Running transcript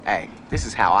Hey, this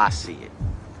is how I see it.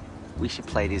 We should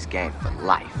play this game for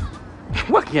life.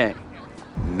 What game?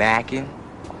 Macking.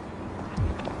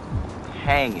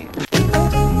 Hanging.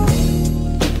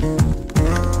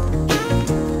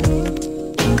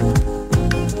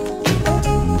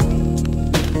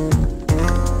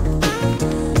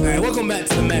 Alright, welcome back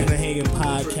to the Mac and Hanging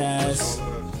podcast.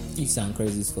 You sound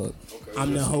crazy as fuck. Okay,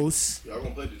 I'm the host. Y'all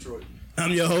gonna play Detroit.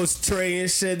 I'm your host, Trey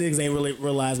and shit. Niggas ain't really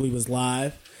realized we was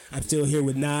live. I'm still here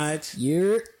with Naj.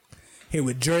 You're Here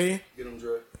with Dre. Get him,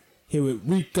 Dre. Here with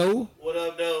Rico. What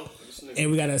up, though? This nigga,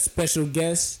 And we got a special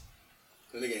guest.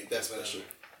 that nigga ain't that special.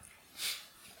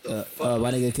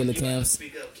 why nigga Killer Cams?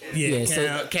 Speak up, Cam. Yeah,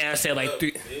 so- Cam said like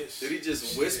three. Did he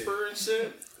just whisper and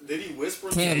shit? Did he whisper?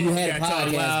 Cam, you had a Gotta talk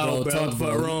podcast, loud, bro. bro. Talk, Fuck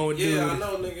bro. wrong with dude. Yeah, I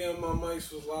know, nigga, and my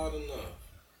mics was loud enough.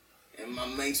 And my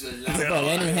mates was Bro,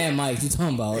 they didn't even have mics. You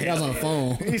talking about? That was on the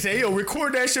phone. He said, yo,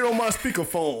 record that shit on my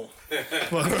speakerphone.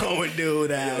 Fuck wrong with dude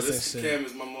Yo, ass and this shit. Cam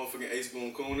is my motherfucking Ace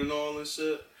Boone Coon and all and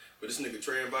shit. But this nigga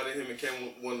Trey invited him, and Cam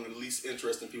one of the least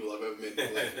interesting people I've ever met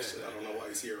in my life and shit. I don't know why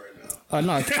he's here right now. Oh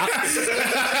no,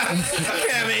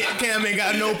 Cam ain't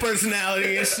got no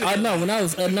personality and shit. no. When I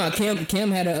was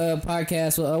Cam had a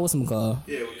podcast with what's him called?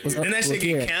 Yeah, Didn't that shit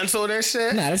get canceled and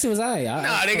shit? Nah, that shit was alright.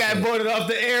 Nah, they got voted off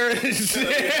the air and shit.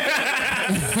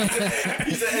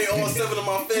 he said, hey, all 7 of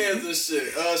my fans and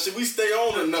shit. Should we stay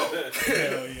on or no?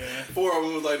 Hell yeah. 4 of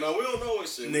them was like, no, we don't know and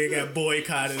shit. Nigga got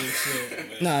boycotted and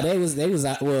shit. Nah, they was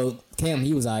well. Cam,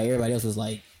 he was alright. Everybody else was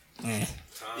like, eh.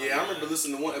 Yeah, I remember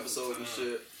listening to one episode and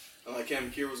shit. And like Cam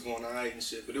and Kira was going alright and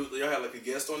shit. But y'all had like a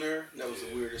guest on there. That was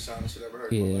the weirdest sound shit I ever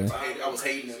heard. Yeah. I was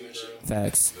hating them and shit.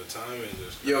 Facts. The timing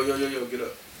just Yo, get up. Get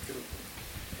up.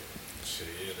 shit.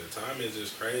 Yeah, the timing is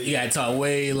just crazy. You gotta talk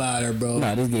way louder, bro.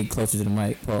 Nah, just get closer to the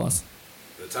mic. Pause.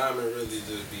 The timing really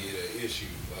just be the issue.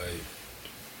 Like,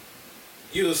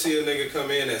 you'll see a nigga come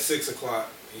in at 6 o'clock,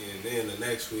 and then the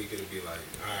next week it'll be like,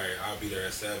 all right, I'll be there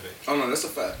at 7. Oh no, that's a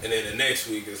fact. And then the next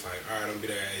week it's like, all right, I'm gonna be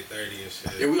there at 8:30 and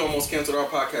shit. Yeah, we almost canceled our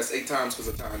podcast 8 times because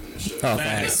of timing and shit. Oh,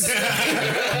 facts.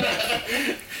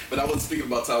 But I wasn't speaking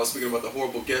about time. I was speaking about the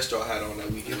horrible guest y'all had on that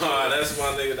weekend. Nah, that's my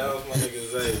nigga. That was my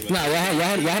nigga Zay, man.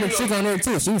 Nah, y'all had a chick on there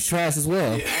too. She was trash as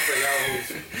well. Yeah. I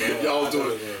forgot Y'all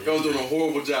who. was doing a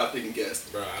horrible job picking guests.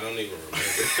 Bro, I don't even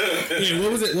remember. Yeah,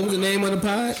 what was it? What was the name of the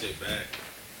pod? Shit back.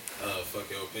 Fuck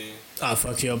your opinion. Oh,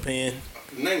 fuck your pen.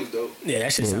 The name was dope. Yeah,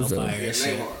 that shit Yeah, sounds it was fire. Yeah, and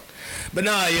name shit. hard. But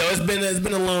nah, yo, it's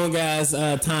been a long guys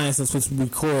time since we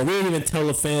record. We didn't even tell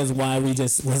the fans why we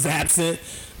just was absent,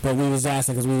 but we was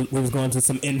absent because we was going through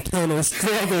some internal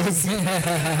struggles.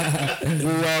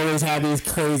 We always have these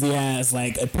crazy ass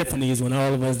like epiphanies when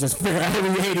all of us just figure out we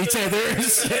hate each other and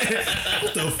shit.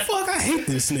 What the fuck? I hate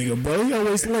this nigga, bro. He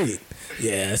always late.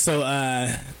 Yeah. So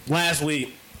last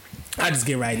week, I just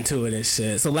get right into it and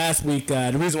shit. So last week,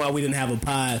 the reason why we didn't have a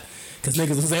pod. Cause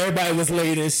everybody was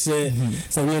late and shit,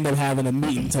 so we ended up having a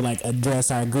meeting to like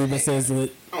address our grievances with.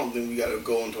 I don't think we gotta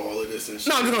go into all of this and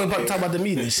shit. No, I'm just gonna talk about the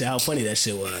meeting and shit. How funny that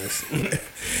shit was.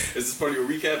 Is this part of your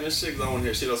recap and shit? Cause I want to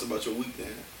hear shit else about your week then.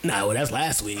 Nah, well that's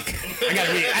last week. I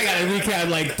gotta recap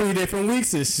like 3 different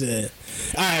weeks and shit.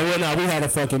 All right, well no, we had a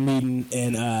fucking meeting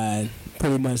and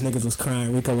pretty much niggas was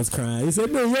crying. Rico was crying. He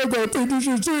said, "Man, y'all gotta take this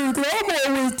shit serious. Cause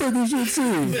I'm always taking shit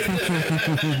serious."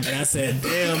 And I said,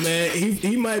 "Damn, man,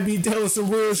 he might be telling some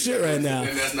real shit right now."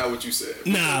 And that's not what you said.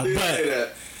 Nah, You didn't but- say that.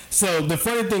 So the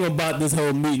funny thing about this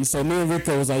whole meeting, so me and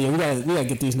Rico was like, "Yo, we gotta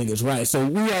get these niggas right." So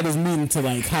we had this meeting to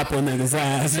like hop on niggas'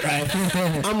 ass, right?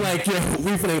 I'm like, "Yo,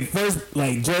 we finna first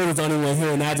like Joe was the only one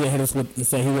here, and I just hit us with and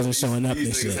said he wasn't showing up and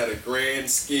These niggas shit." had a grand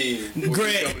scheme. before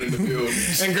Grand- coming in the building.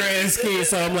 And grand scheme,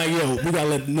 so I'm like, "Yo, we gotta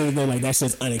let niggas know like that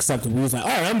shit's unacceptable." We was like, "All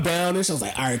right, I'm down." And she was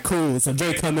like, "All right, cool." So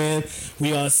Dre come in,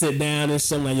 we all sit down and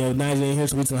shit. I'm like, "Yo, Nigel ain't here,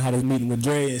 so we gonna have this meeting with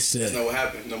Dre and shit." That's not what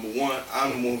happened. Number one,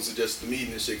 I'm the one who suggested the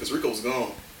meeting and shit because Rico was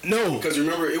gone. No, Because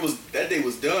remember, that day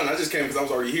was done. I just came because I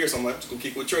was already here, so I'm like, just gonna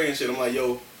kick with Trey and shit. I'm like,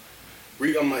 yo,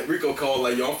 Rico called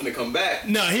like, yo, I'm finna come back.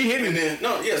 no, he hit And me. then,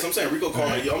 so I'm saying Rico called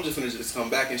like, yo, I'm just finna just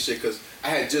come back and shit because I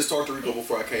had just talked to Rico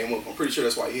before I came up. I'm pretty sure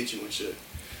that's why he hit you and shit.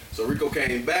 So Rico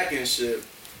came back and shit,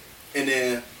 and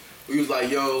then we was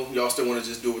like, yo, y'all still want to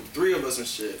just do it with the 3 of us and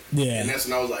shit. Yeah. And that's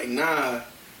when I was like, nah,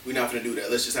 we not finna do that.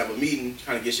 Let's just have a meeting,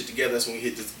 trying to get shit together. That's when we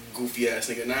hit this goofy ass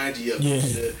nigga 9G up Yeah. and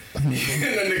shit. And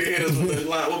that nigga hit us with the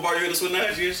line. What bar you hit us with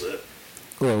 9G and shit?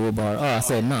 What bar? Oh, I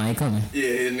said no, I ain't coming.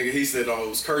 Yeah, and nigga, he said, oh, it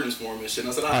was curtains for him and shit.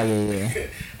 And I said, Oh, yeah.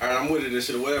 all right, I'm with it and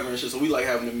shit or whatever and shit. So we like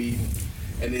having a meeting.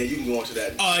 and then you can go into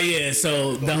that. Oh yeah,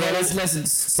 so the Yeah, whole.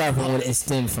 let's start from what it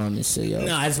stemmed from and shit, yo.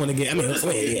 No, I just want to get. I mean, Let's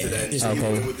get into that. yeah. And shit.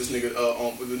 Okay. You with this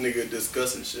nigga, with the nigga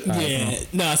discussing shit. Yeah,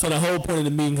 no. So the whole point of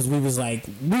the meeting, because we was like,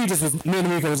 me and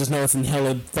Rico was just noticing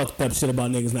hella fucked up shit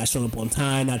about niggas not showing up on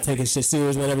time, not taking shit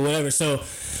serious, whatever. So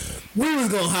we was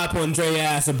gonna hop on Dre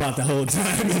ass about the whole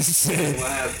time and shit. What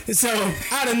happened? So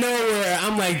out of nowhere,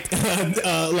 I'm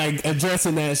like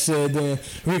addressing that shit. Then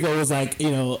Rico was like,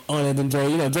 on it. And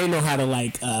Dre, Dre know how to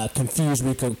like confuse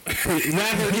Rico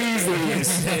rather easily and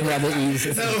shit. Rather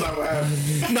easy. That's not what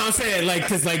happened. No, I'm saying like,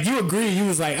 cause like you agree, you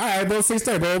was like, all right, bro,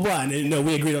 6:30, blah blah blah, and then,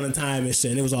 we agreed on the time and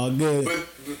shit, and it was all good.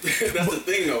 But that's the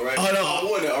thing, though, right? Oh, no. I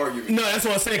won that argument. No, that's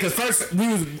what I'm saying. Cause first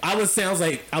I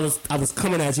was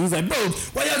coming at you. He was like, bro,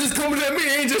 why y'all just coming at me?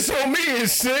 Ain't just show me and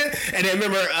shit. And then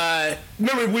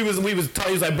remember we was talking.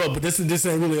 He was like, bro, but this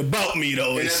ain't really about me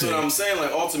though. And that's shit. what I'm saying.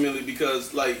 Like ultimately,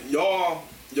 because like y'all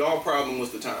problem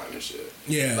was the time and shit.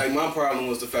 Yeah. Like my problem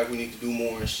was the fact we need to do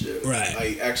more and shit. Right.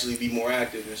 Like actually be more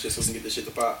active and shit so we can get this shit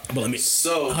to pop. But let me.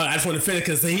 So I just want to finish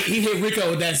because he hit Rico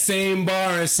with that same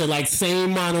bar and shit, like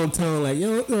same monotone, like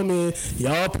man,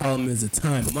 y'all problem is the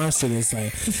time, but my shit is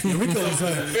like Rico was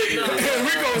like,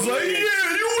 Rico was like,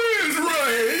 yeah, you is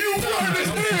right, you right as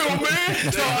hell,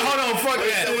 man. So hold on, fuck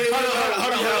that,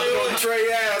 hold on.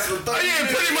 Trey ass for 30 Yeah,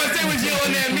 pretty much they was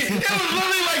yelling at me. It was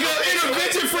literally like an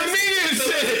intervention for me and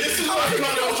shit.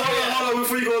 Hold on,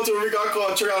 before you go to Rico, I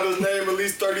called Trey out his name at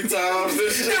least 30 times.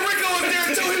 This shit. And Rico was there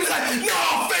too. He was like, no,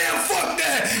 fam, fuck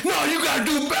that. No, you gotta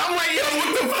do better. I'm like, yo, what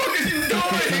the fuck is you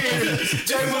doing here?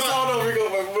 Trey was hold on, Rico,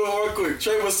 real quick.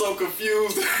 Trey was so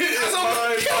confused. Yo,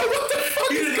 what the fuck?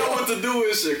 He didn't know what to do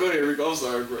with shit. Go ahead, Rico. I'm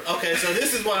sorry, bro. Okay, so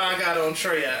this is why I got on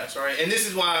Trey ass, right? And this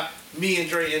is why me and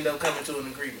Dre end up coming to an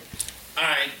agreement.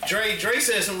 Alright, Dre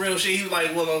said some real shit. He was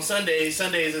like, well, on Sundays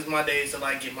is my days to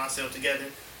like get myself together,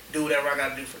 do whatever I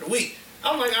gotta do for the week.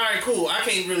 I'm like, alright, cool. I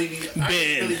can't really be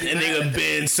Ben, that nigga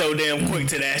Ben so damn quick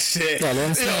to that shit. Yeah, let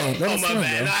him stand. Let Oh him my stand,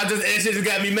 bad. bro. That shit just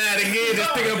got me mad again.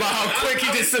 Just thinking about how quick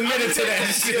he just submitted to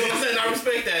that You know what I'm shit. saying? I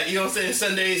respect that. You know what I'm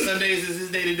saying? Sundays is his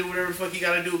day to do whatever the fuck he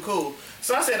gotta do. Cool.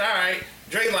 So I said, alright.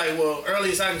 Dre like, well,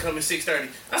 earliest I can come at 6:30.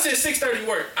 I said 6:30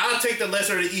 work. I'll take the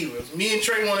lesser of the evils. Me and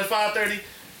Trey wanted 5:30.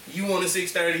 You wanted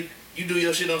 6:30. You do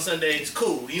your shit on Sundays.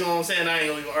 Cool. You know what I'm saying? I ain't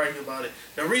gonna even argue about it.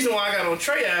 The reason why I got on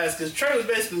Trey ass because Trey was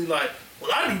basically like,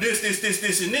 well, I do this, and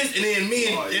this, and then me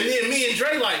and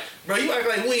Dre like, bro, you act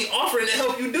like we ain't offering to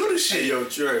help you do the shit. Hey, yo,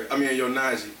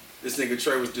 Najee. This nigga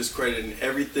Trey was discrediting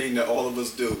everything that all of us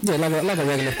do. Yeah, like a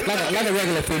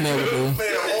regular female would do. Man,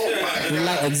 oh my God.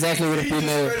 Like exactly what a He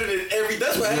female. discredited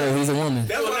that's what Yeah, happened. he's a woman.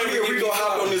 That's why I hear Rico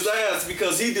hop on his ass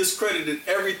because he discredited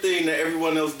everything that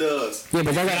everyone else does. Yeah,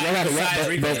 but I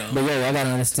gotta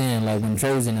understand. Like when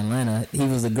Trey was in Atlanta, he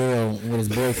was a girl with his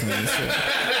boyfriend and shit.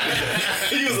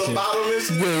 He was a bottom and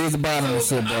shit. Yeah, he was the bottom and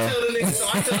shit, I bro. tell the nigga, so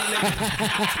I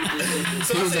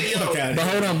say, yo, Okay. But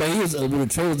hold on, but he was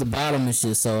Trey was the bottom and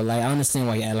shit. So like I understand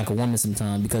why he act like a woman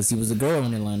sometimes because he was a girl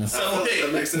in Atlanta. so That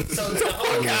makes sense. So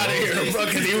Fuck out of here, bro,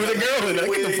 because he was a girl in that.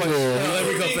 Get the fuck Yeah. let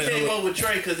me go he came finish. up with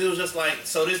Trey because it was just like,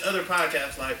 so this other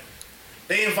podcast, like,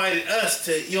 they invited us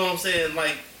to, you know what I'm saying,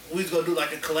 like, we was gonna do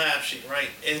like a collab shit, right?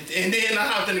 And then I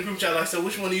hopped in the group chat like, so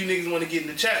which one of you niggas want to get in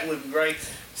the chat with me, right?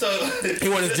 So He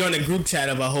wanted to join the group chat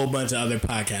of a whole bunch of other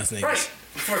podcast niggas. right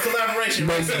for collaboration.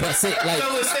 Right? But see, like,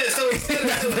 So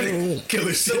instead, Killer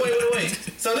shit. so wait.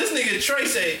 So this nigga Trey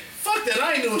say, fuck that,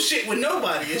 I ain't doing shit with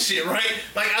nobody and shit, right?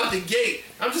 Like out the gate.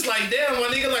 I'm just like, damn, my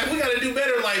nigga, like we gotta do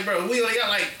better. Like, bro, we only got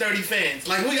like 30 fans.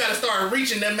 Like we gotta start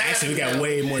reaching them masses. Actually, we got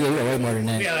way more. yeah, we got way more than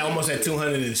We that. got like almost at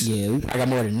 200 and shit. Yeah, I got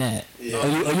more than that. Yeah.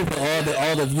 Oh, you put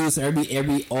all the views,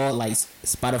 all like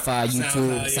Spotify,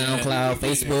 YouTube, SoundCloud, SoundCloud,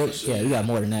 Facebook. Yeah, we got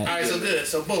more than that. All right, so good.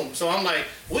 So boom. So I'm like,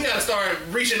 we gotta start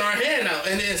reaching our hand out.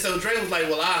 And then so Dre was like,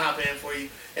 well, I'll hop in for you.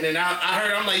 And then I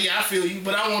heard, I'm like, yeah, I feel you,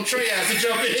 but I want Trey ass to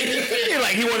jump in. He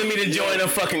like he wanted me to join a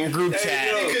fucking group chat.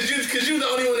 yo. Cause you the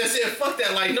only one that said fuck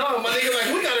that. Like, no, my nigga,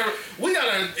 like we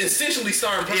gotta essentially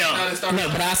start breaking out and start. No,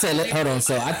 but I said, hold on.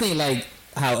 So I think like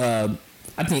how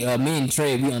me and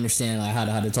Trey, we understand like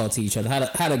how to talk to each other,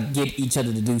 how to get each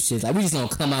other to do shit. Like we just don't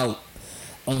come out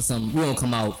on some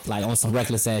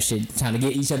reckless ass shit trying to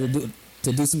get each other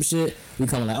to do some shit. We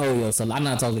come like, oh yo, so I'm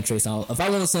not talking to Trey. So if I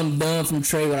want something done from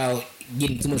Trey without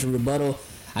getting too much of a rebuttal,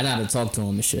 I know how to talk to him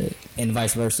and shit, and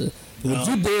vice versa. What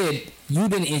you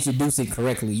didn't introduce it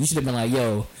correctly. You should have been like,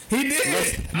 yo, He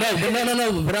did.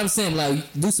 no. But I'm saying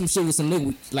like, do some shit with some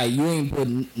nigga. Like you ain't put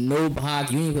no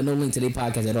link to their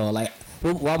podcast at all. Like,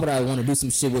 why would I want to do some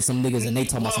shit with some niggas and they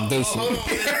talking about some gay shit?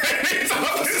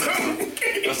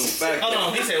 That's a fact. Hold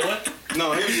on, he said what?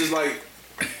 No, he was just like,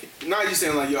 now you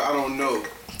saying like, yo, I don't know.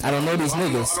 I don't know these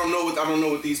niggas. I don't know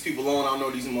what these people on. I don't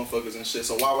know these motherfuckers and shit.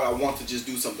 So why would I want to just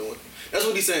do something with them? That's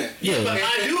what he's saying. Yeah. But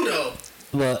I do though.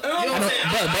 Well, You know what I'm saying?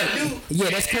 I do. yeah,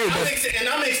 that's cool. But And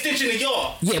I'm an extension of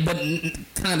y'all. yeah, but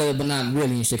kind of, but not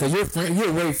really and shit. Cause you're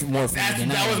way more friendly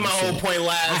than I That was am my and whole shit. point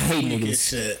last I hate week and niggas.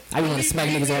 shit. I want to smack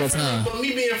niggas all the time. But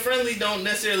me being friendly don't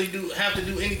necessarily have to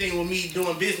do anything with me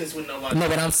doing business with nobody. No,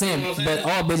 but I'm saying, You know what I'm but saying?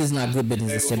 all business not good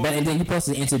business and shit. But and then you supposed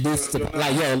to introduce to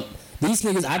like, yo, these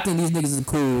niggas. I think these niggas are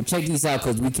cool. Check these out,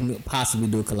 cause we can possibly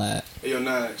do a collab. Hey, yo,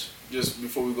 Naj, just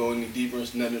before we go any deeper,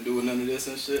 it's nothing to do with none of this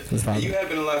and shit. That's fine. You have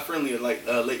been a lot friendlier like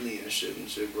lately and shit,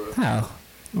 bro. How?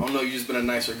 I don't know, you just been a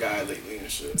nicer guy lately and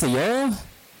shit. To y'all?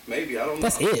 Maybe, I don't know.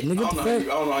 That's it, nigga. I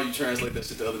don't know how you translate that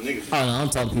shit to other niggas. Oh no, I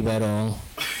don't talk to people at all.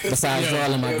 Besides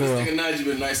y'all and my Yo, girl. this nigga Naj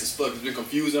been nice as fuck. It's been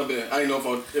confusing. I didn't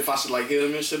know if I should like hit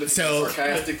him and shit. It's So-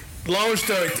 sarcastic. Long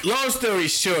story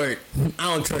short,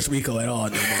 I don't trust Rico at all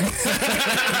no more.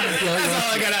 That's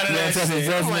all I got out of that trust his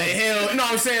shit. I'm judgment? like, hell, no,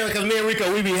 I'm saying because me and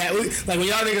Rico, we like when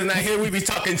y'all niggas not here, we be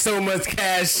talking so much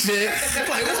cash shit.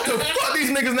 Like, what the fuck,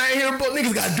 these niggas not here, but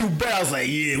niggas gotta do better. I was like,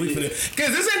 yeah, we finna,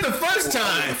 because this ain't the first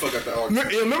time. Fuck out that argument.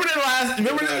 Remember that last?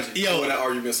 Remember Naj, that? when that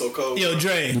argument so cold. Yo,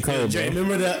 Dre, cold, Dre, bro.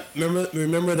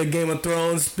 remember the Game of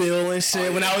Thrones spill and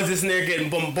shit when I was just in there getting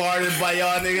bombarded by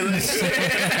y'all niggas and shit.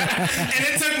 And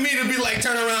it took me to be like,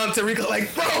 turn around to Rico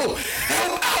like, bro,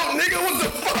 help out, nigga, what the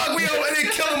fuck? We over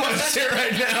there killing my shit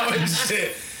right now and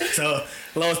shit. So,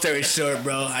 long story short,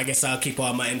 bro, I guess I'll keep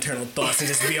all my internal thoughts and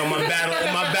just be on my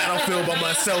battlefield by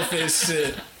myself and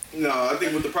shit. No, I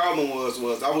think what the problem was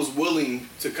I was willing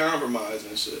to compromise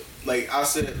and shit. Like I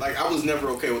said, like I was never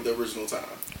okay with the original time.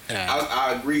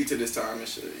 I agreed to this time and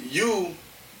shit. You,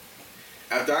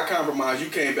 after I compromised, you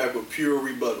came back with pure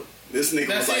rebuttal. This nigga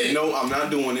That's was like, it. no, I'm not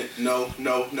doing it. No.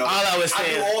 All I was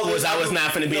saying was I was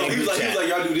not finna be in a he group was chat. like,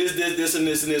 y'all do this, and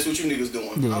this. What you niggas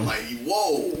doing? Yeah. I'm like,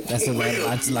 whoa. That's wait like, a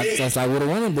that's minute. like what a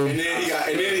woman do. And then he got,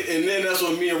 and then that's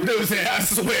when me and Rico, Dude said, I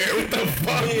swear, what the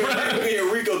fuck, bro? me and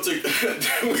Rico took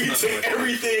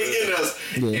everything in us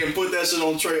Yeah. and put that shit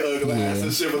on Trey Ugly ass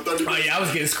and shit for 30 Oh minutes. yeah, I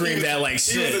was getting screamed at like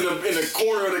He was shit. in the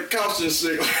corner of the couch and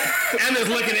shit. I'm just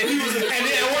looking at you,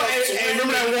 and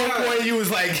remember at one point you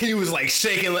was like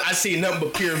shaking. I see nothing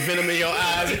but pure venom in your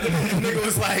eyes. Nigga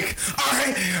was like, all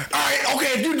right,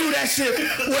 okay, if you do that shit,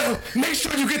 well, make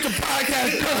sure you get the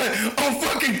podcast done on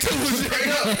fucking Tuesday,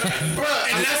 bro.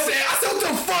 And I said, what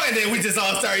the fuck? And then we just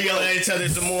all started yelling at each other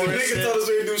some more. The and nigga shit. told us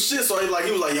we didn't do shit, so he was like,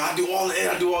 yo, I do all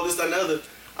that, I do all this, that, and the other.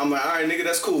 I'm like, all right, nigga,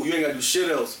 that's cool. You ain't gotta do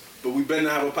shit else. But we better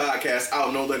not have a podcast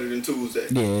out no later than Tuesday.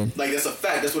 Yeah. Like, that's a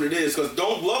fact. That's what it is. Because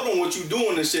don't blow on what you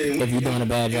doing and shit. And If you're doing a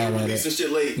bad job at releasing it.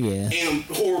 shit late. Yeah. And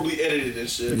horribly edited and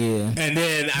shit. Yeah. And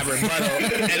then I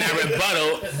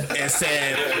rebuttal and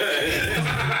said,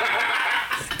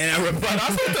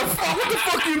 I said, what the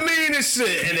fuck you mean and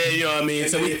shit? And then, you know what I mean?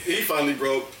 And So then we, he finally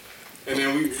broke. And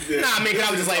then we... nah, I mean, 'cause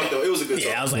I was just like, though. It was a good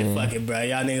yeah, I talk. was like, fuck it, bro.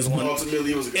 Y'all niggas want.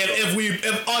 Ultimately, it was a good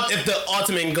talk. If the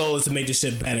ultimate goal is to make this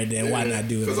shit better, then why not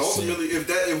do it? Because and shit? ultimately,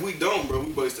 if we don't, bro,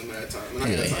 we wasting mad time. And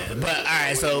I got time for that. But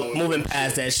alright, so moving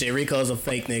past that shit, Rico's a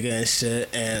fake nigga and shit,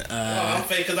 and I'm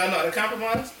fake because I know how to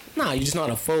compromise. nah, you just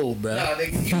not a fool, bro. Nah,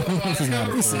 nigga, you know how to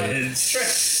compromise.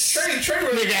 Trey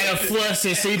really Nigga had a flush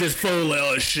and she just full like,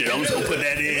 oh shit, I'm just gonna put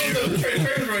that in.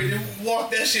 Trey ready to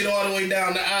walk that shit all the way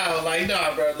down the aisle. Like,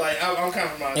 nah, bro. Like, I'm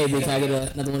compromised. Hey, big, can I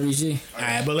get another one, Rishi?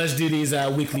 Alright, but let's do these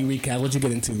weekly recaps. What you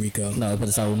get into, Rico? No, but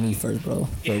it's all with me first, bro.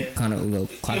 So Yeah. kind of we go Yeah, we're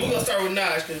gonna clockwise. start with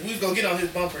Naj because we was gonna get on his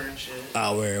bumper and shit.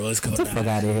 Oh, where? Let's go. Fuck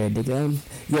out of here, nigga.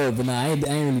 Yo, but nah, I ain't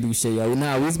really do shit, yo.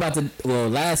 Nah, we was about to. Well,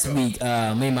 last week, me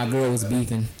and my girl was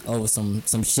beefing over some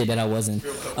shit that I wasn't.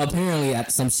 Apparently,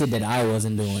 some shit that I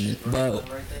wasn't doing. But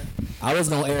I was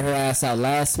gonna air her ass out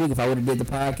last week if I would have did the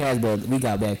podcast, but we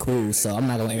got back cool, so I'm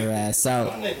not gonna air her ass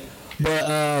out.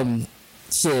 But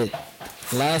shit.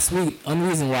 Last week, only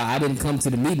reason why I didn't come to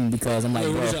the meeting because I'm like,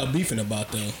 What was bro, y'all beefing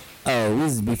about though? oh, we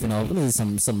was beefing over this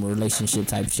is some relationship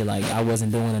type shit. Like I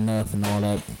wasn't doing enough and all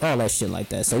that shit like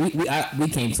that. So we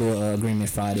came to an agreement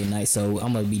Friday night. So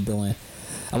I'm gonna be doing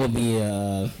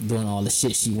all the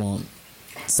shit she want.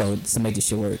 So to make this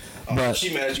shit work. But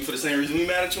She mad at you for the same reason we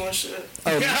mad at you and shit.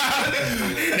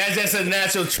 That's just a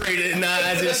natural trait. Nah,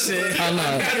 that's just shit. oh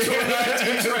no,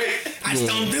 I just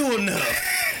don't do enough.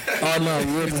 oh no,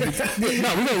 we Even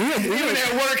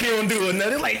at work, he don't do enough.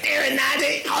 They're like, Darren,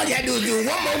 Najee, all you gotta do is do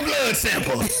one more blood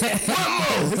sample. One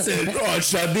more. I said, oh,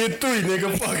 shit, I did 3,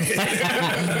 nigga. Fuck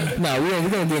it. no, we're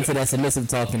gonna get into that submissive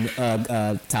talking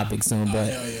topic soon. But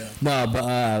hell yeah. no,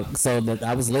 but so that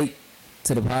I was late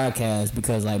to the podcast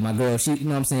because like my girl, she, you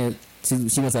know what I'm saying, she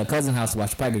went to her cousin's house to watch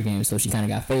the Packer game, so she kind of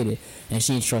got faded, and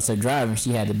she didn't trust her driver, and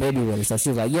she had the baby with her, so she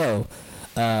was like, yo,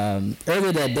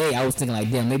 Earlier that day, I was thinking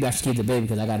like, damn, maybe I should get the baby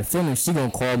because I got a feeling she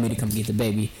gonna call me to come get the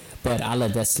baby, but I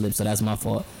let that slip, so that's my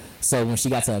fault. So when she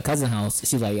got to her cousin's house,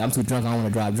 she was like, I'm too drunk, I don't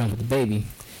want to drive drunk with the baby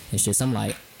and shit. So I'm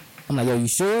like, yo, you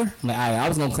sure? I'm like, alright, I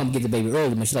was gonna come get the baby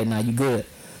early, but she's like, nah, you good.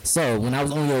 So when I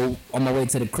was on my way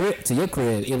to the crib, to your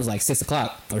crib, it was like 6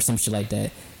 o'clock or some shit like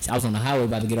that. I was on the highway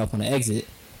about to get off on the exit.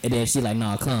 And then she like,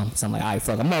 nah, come. So I'm like, all right,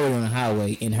 fuck. I'm already on the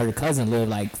highway. And her cousin lived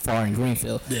like far in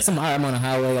Greenfield. Yeah. So I'm like, all right, I'm on the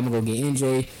highway. I'm going to go get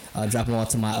NJ, drop him off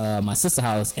to my sister's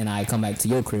house, and I come back to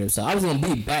your crib. So I was going to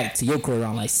be back to your crib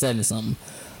around like 7 something.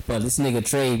 But this nigga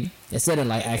Trey, instead of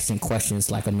like asking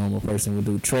questions like a normal person would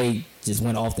do, Trey just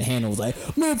went off the handle. Was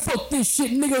like, man, fuck this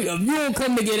shit, nigga. If you don't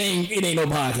come, nigga, it ain't no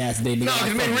podcast today, nigga. No,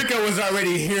 because man, Rico was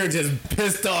already here, just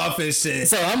pissed off and shit.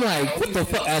 So I'm like, what the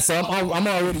fuck? So I'm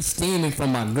already steaming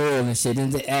from my girl and shit.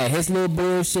 And his little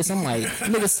bullshit. So I'm like,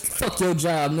 nigga, fuck your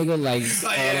job, nigga. Like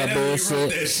all that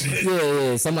bullshit.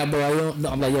 Yeah. So I'm like, bro,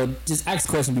 I'm like, yo, just ask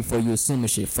a question before you assume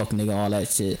shit. Fuck, nigga, all that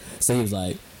shit. So he was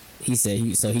like. He said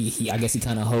he I guess he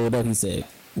kind of hold up. He said,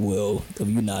 "Well, if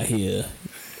you not here."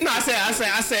 No, I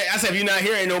said, if you not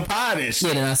here, ain't no pod and shit.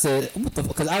 Yeah, then I said, "What the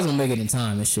fuck?" Because I was gonna make it in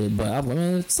time and shit, but I was like,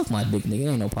 man, suck my dick,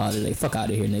 nigga. Ain't no pod today. Fuck out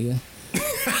of here, nigga.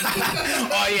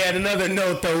 Oh yeah, and another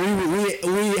note though,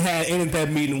 we had ended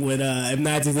that meeting with if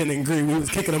not just didn't agree, we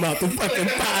was kicking him out the fucking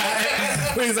pod.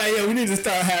 We was like, yeah, we need to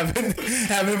start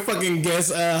having fucking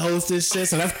guest host this shit.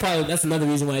 So that's another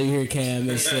reason why you hear Cam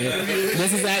and shit.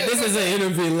 This is an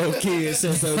interview, low key and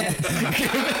shit. So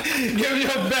give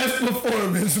your best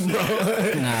performance,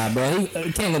 bro. Nah, bro,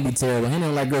 he can't gonna be terrible. He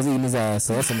don't like girls eating his ass,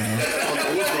 so that's a man. I don't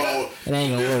know what's wrong. It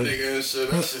ain't gonna work. Nigga and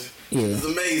shit. That's just. Yeah. It's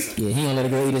amazing. Yeah, he ain't let a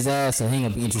girl eat his ass, so he ain't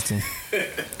gonna be interesting.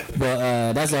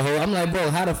 But that's a whole. I'm like, bro,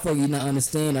 how the fuck you not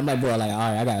understand? I'm like, bro, like, all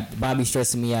right, I got Bobby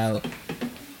stressing me out.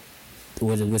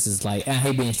 Which is like, I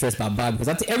hate being stressed by Bobby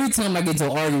because every time I get to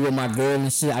argue with my girl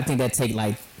and shit, I think that take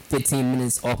like 15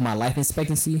 minutes off my life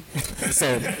expectancy.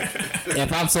 So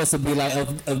if I'm supposed to be like,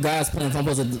 if God's plan, if I'm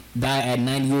supposed to die at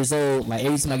 90 years old, like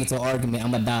every time I get to an argument,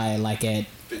 I'm gonna die like at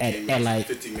like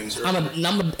 15 minutes.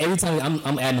 Every time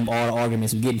I'm adding up all the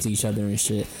arguments we get into each other and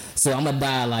shit. So I'm gonna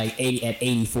die like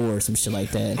 84 or some shit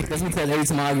like that. That's because every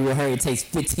time I argue with her, it takes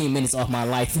 15 minutes off my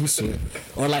life and shit.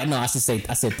 Or like, no, I said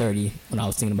 30 when I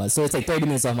was thinking about it. So it takes 30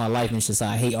 minutes off my life and shit. So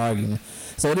I hate arguing.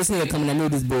 So this nigga coming at me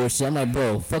with this bullshit. I'm like,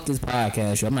 bro, fuck this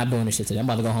podcast. Shit. I'm not doing this shit today. I'm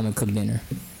about to go home and cook dinner.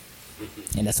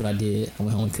 And that's what I did. I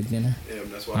went home and cooked dinner. Yeah,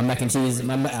 that's why my mac and cheese.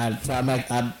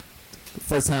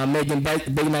 First time making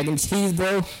Big Mac and cheese,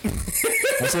 bro.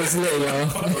 That's what's lit, yo.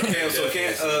 So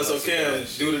Cam,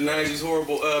 do the 90s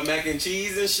horrible mac and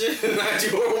cheese and shit.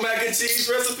 90s horrible mac and cheese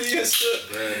recipe and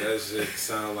shit. Man, that shit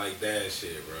sound like dad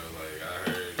shit, bro. Like I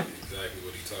heard exactly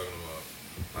what he talking about.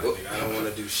 Like, nigga, I don't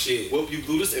want to do shit. Whoop, you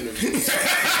blew this interview.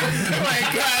 Like,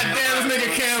 goddamn, this nigga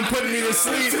Cam putting me to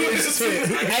sleep and shit.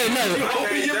 Hey, no.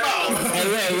 Open your mouth.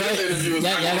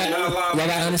 Y'all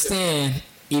gotta understand.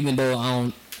 Even though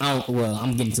I'm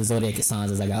getting to zodiac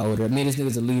signs as I got older. Man, this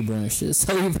nigga's a Libra and shit,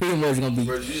 so he pretty much gonna be.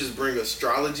 Bro, you just bring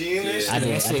astrology in there? I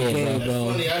did,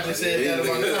 bro. Funny, I just said that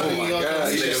about Oh my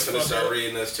God, These niggas finna start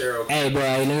reading us tarot. Hey, bro,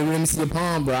 let me see your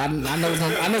palm, bro. I know it's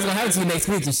gonna happen to you next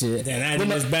week and shit. And I in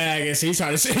his bag and shit. He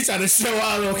trying to show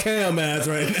out on Cam ass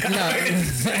right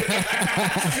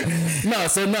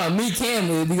now. Me and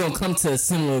Cam, we gonna come to a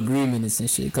similar agreements and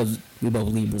shit, cause we both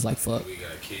Libras, like fuck. We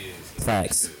got kids.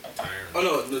 Facts. Oh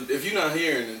no, if you're not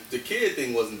hearing, the kid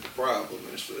thing wasn't the problem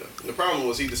and shit. The problem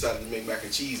was he decided to make mac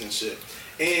and cheese and shit.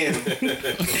 And that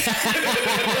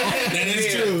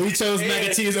is true. We chose mac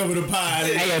and cheese over the pie.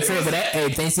 Hey, yo, Trey, but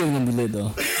Thanksgiving gonna be lit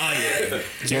though. Oh yeah.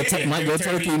 Go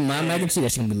turkey, my mac and cheese,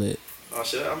 that shit gonna be lit. oh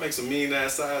shit, I'll make some mean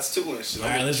ass sides too and shit. All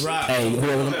right, let's rock. Hey, We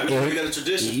whoever, got a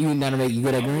tradition. you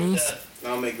good at greens?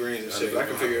 I'll make greens and shit, but I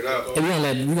can figure it out.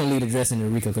 Hey, we gonna leave the dressing to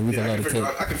Rico because Rico Yeah, love to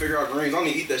cook. I can figure out greens. I don't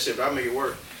need to eat that shit, but I'll make it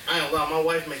work. I ain't gonna lie, my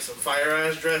wife makes some fire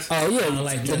ass dressing. Oh yeah,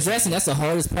 like the dressing, that's the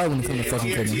hardest part when it comes to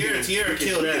fucking cooking. Tierra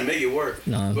killed And that. make it work.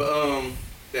 No. But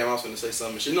damn, I was gonna say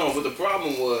something. Shit. No, but the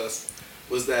problem was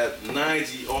that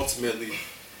Nige ultimately,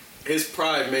 his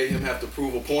pride made him have to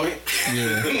prove a point.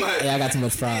 Yeah. Like, Yeah, I got too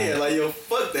much pride. Yeah, like yo,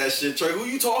 fuck that shit, Trey. Who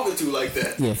you talking to like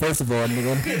that? Yeah, first of all,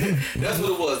 nigga. That's what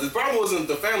it was. The problem wasn't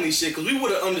the family shit, because we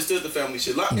would have understood the family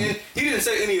shit. Like, and he didn't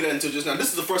say any of that until just now. This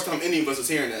is the first time any of us is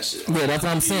hearing that shit. Yeah, that's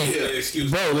what I'm saying. Yeah,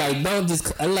 excuse me. Bro, like, don't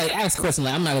just, like, ask questions.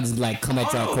 Like, I'm not gonna just, like, come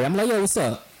at y'all Oh. quick. I'm like, yo, what's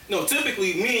up? No,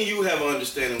 typically, me and you have an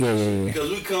understanding Yeah, with yeah, shit, yeah. because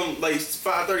we come, like,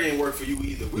 5:30 ain't work for you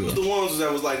either. We was the ones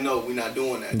that was like, no, we not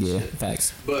doing that Yeah, shit.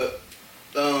 facts. But,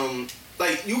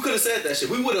 like, you could have said that shit.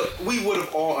 We would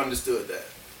have all understood that.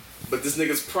 But this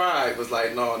nigga's pride was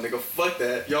like, no, nigga, fuck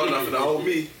that. Y'all not finna hold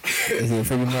me. Yeah,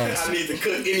 pretty much. I need to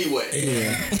cook anyway.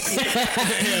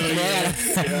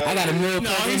 I got a meal. No,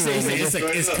 he said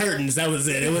it's curtains. That was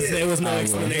it. It was no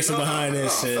explanation behind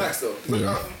that shit. Facts though.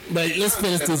 But let's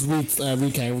finish this week's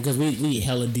recap because we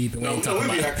hella deep and we ain't talking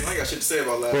we be about. acting like I got shit to say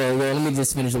about last. Well, let me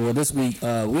just finish it. Well, this week,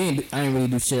 I didn't really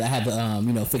do shit. I had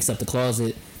to, fix up the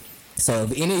closet. So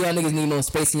if any of y'all niggas need more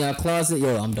space in y'all closet,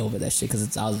 yo, I'm dope with that shit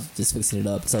because I was just fixing it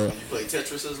up. So. You played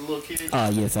Tetris as a little kid?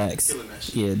 Yeah, facts. Killing that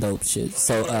shit. Yeah, dope shit.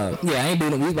 So, yeah, I ain't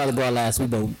doing it. We was about to go out last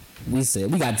week, but we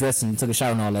said we got dressed and took a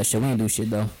shower and all that shit. We didn't do shit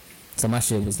though. So my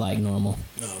shit was like normal.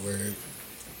 Oh, word.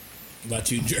 About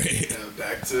you, Dre.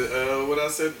 Back to what I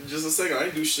said just a second. I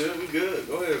ain't do shit. We good.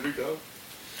 Go ahead, Rico.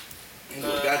 Ain't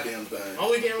no goddamn thing. My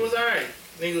weekend was alright.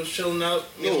 Nigga was chilling out.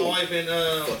 Me and my wife and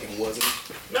Fucking wasn't.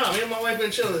 no, me and my wife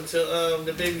been chilling till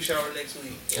the baby shower next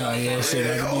week. Oh, yeah, shit.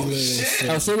 Yeah, Like, oh, we shit.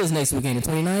 Oh, shit is next weekend, the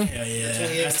 29th? Hell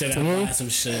yeah. I still gotta buy some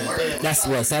shit. That's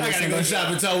what, I Saturday? gotta go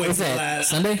shopping till What's wait that?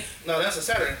 Sunday? No, that's a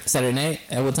Saturday. Saturday night?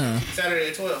 At what time? Saturday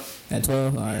at 12. At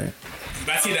 12? Alright.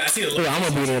 I see the Well, I'm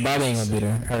gonna be there, but I ain't gonna be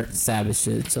there. Her Sabbath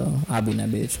shit, so I'll be in that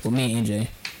bitch. Well, me and NJ.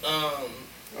 That's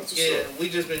what's Yeah, up. we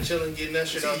just been chilling, getting that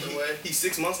shit out the way. He's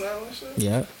 6 months now and shit?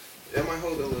 Yep. That might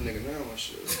hold that little nigga now and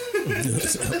shit.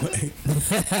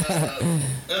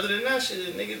 Other than that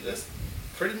shit, nigga, that's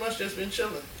pretty much just been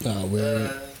chilling. Oh,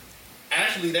 word.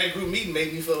 Actually, that group meeting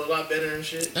made me feel a lot better and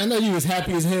shit. I know you was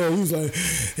happy as hell. You was like,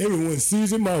 everyone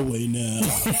sees it my way now.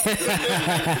 What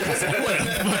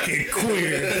a fucking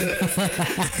queer.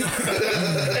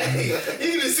 Hey, you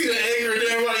can just see the anger in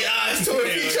everybody's eyes toward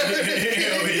each other.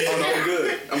 Oh, no, I'm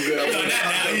good. I'm good. I'm good.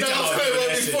 Now you That was talking about way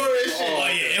that shit. before that shit. Oh,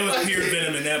 yeah, it was pure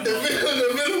venom in that The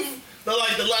motherfucker. venom, the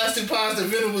last 2 pounds of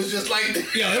venom was just like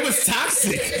that. Yo, it was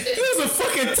toxic. It was a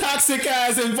fucking toxic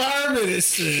ass environment and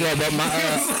shit. Yeah, but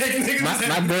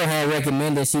my girl had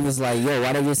recommended, she was like, yo,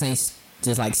 why they just ain't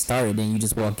just like started, then you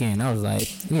just walk in. I was like,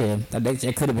 yeah, that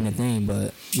could have been a thing,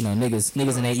 but you know, niggas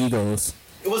and their egos.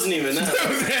 It wasn't even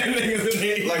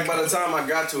that. Like by the time I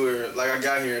got to her, like I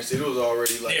got here and shit, it was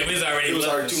already like Yeah, it was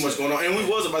already too much going on, and we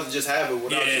was about to just have it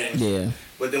without Yeah. you. Yeah.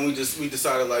 But then we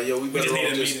decided like, yo, we better just all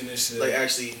need a just meeting and shit. like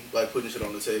actually like putting shit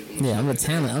on the table. Yeah, I'm the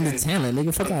talent,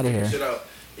 nigga. Fuck out of here. Shit out.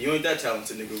 You ain't that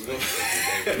talented, nigga. We gonna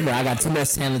Bro, I got too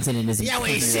much talent in this. Y'all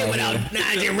ain't shit without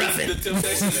Nigel Ruffin. The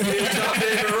Temptations dropped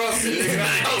David Ruffin,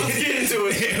 nigga. I was getting to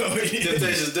it.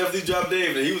 Temptations definitely dropped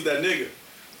David. He was that nigga.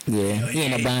 Yeah, he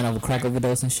ended up dying of a crack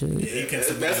overdose and shit.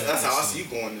 That's how I see you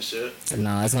going and shit.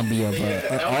 Nah, it's gonna be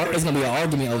it's gonna be an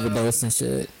argument overdose and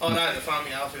shit. Oh, now I had to find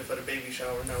me an outfit for the baby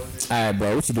shower. That was it. All right,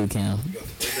 bro, what you do, Cam?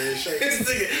 This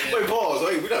nigga, wait, pause.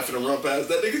 Wait, we're not finna run past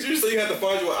that. Nigga, you say you had to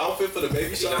find you an outfit for the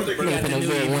baby shower?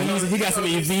 He got some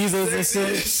visas and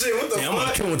shit. Shit, what the Yeah, I'm gonna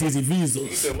fuck? kill with these You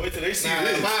visas. said, wait till they see Nah,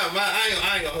 this.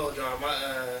 I ain't gonna hold y'all.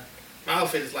 My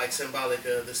outfit is like symbolic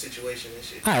of the situation and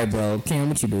shit. All right, bro, Cam,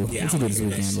 what you do? Yeah, What you do this I'm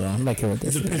gonna weekend, bro? I'm like, hear what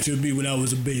this It's a shit. picture of me when I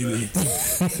was a baby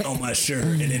on my shirt,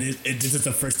 and then this is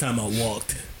the first time I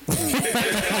walked. I'm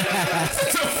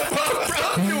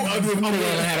gonna have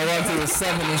to walk through the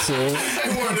 7 and shit.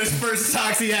 I wore this first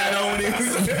socks he had on when he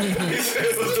was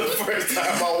It was the first time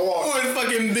I walked. wore his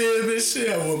fucking bib and shit.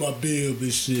 I wore my bib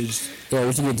and shit. Yo,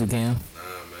 what you get to, Cam? Nah, man,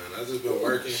 I just been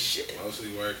working,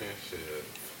 mostly working. Shit.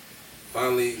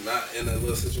 Finally, not in a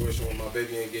little situation where my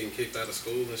baby ain't getting kicked out of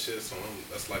school and shit. So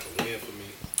that's like a win for me.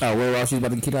 Oh, where else you about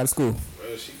to get kicked out of school?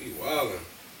 Bro, she be wildin'.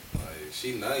 Like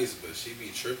she nice, but she be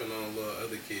tripping on little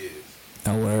other kids.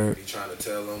 Oh, word. Be trying to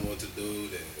tell them what to do,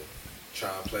 then try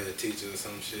and play a teacher or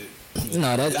some shit.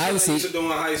 No, that's I used to obviously. do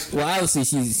in high school. Well, obviously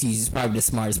she's probably the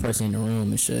smartest person in the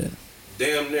room and shit.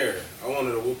 Damn near. I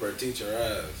wanted to whoop her teacher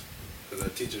ass. Because her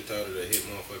teacher told her to hit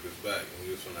motherfuckers back and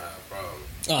we was gonna have a problem.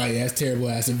 Oh yeah, that's terrible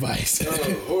ass advice. No,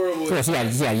 horrible. Bro, she got a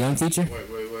young teacher? Wait.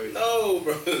 No,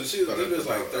 bro. She was like I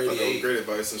thought that was 38. great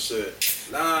advice and shit.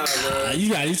 Nah, bro.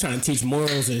 You trying to teach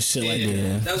morals and shit like that.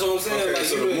 Yeah. That's what I'm saying. Okay, like,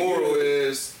 so you the really- moral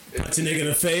is, Punch a nigga in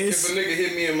the if face. a nigga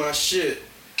hit me in my shit,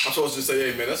 I'm supposed to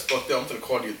say, hey man, that's fucked up. I'm gonna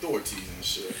call the authorities and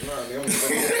shit. Nah, man, I'm gonna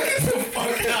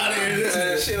Fuck out of here.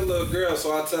 Man, she a little girl,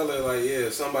 so I tell her like, yeah,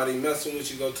 if somebody messing with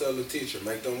you, go tell the teacher,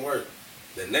 make them work.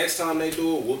 The next time they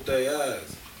do it, whoop their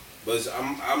ass. But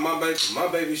my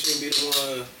baby shouldn't be the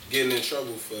one getting in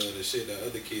trouble for the shit that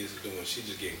other kids are doing. She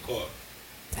just getting caught.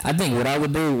 I think what I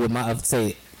would do with I would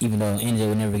say, even though NJ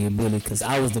would never get bullied, because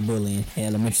I was the bully in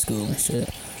elementary school and shit.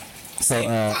 So,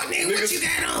 Nigga, what you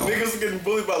got on? Niggas getting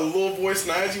bullied by the little boy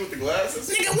Snidey with the glasses.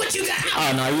 Nigga, what you got on?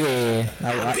 oh no, yeah. I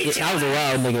was a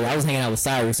wild nigga. I was hanging out with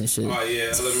Cyrus and shit. Oh yeah,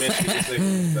 elementary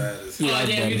nigga was bad as hell. Yeah, I was Oh, damn,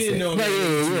 bad you as didn't shit. know.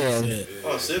 Yeah.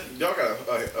 Oh shit. Y'all got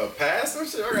a past and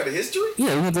shit. Y'all got a history.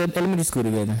 Yeah, we went to elementary school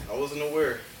together. I wasn't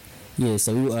aware. Yeah,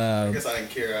 so we I guess I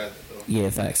didn't care either. Though. yeah,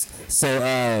 facts.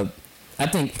 So I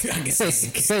think say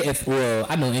if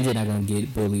I know NJ not gonna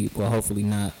get bullied. Well, hopefully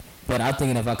not. But I'm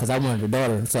thinking because I wanted a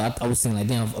daughter, so I was thinking like,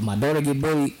 damn, if my daughter get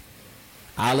bullied,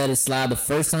 I'll let it slide the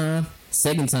first time.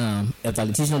 Second time, if like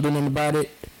the teacher don't do nothing about it,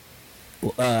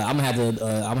 I'm gonna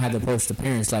have to approach the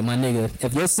parents like, my nigga,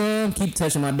 if your son keep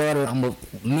touching my daughter, I'm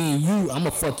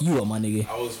gonna fuck you up, my nigga.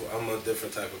 I'm a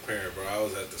different type of parent, bro. I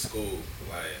was at the school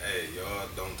like, hey, y'all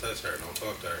don't touch her, don't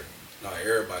talk to her. No,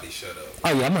 everybody shut up.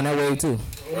 Oh yeah, I'm on that wave too.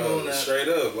 Bro, straight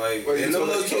up, like, Wait, and them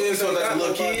little kids don't got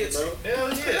little nobody, kids, bro. Hell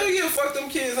yeah. Hell yeah, fuck them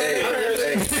kids. Hey,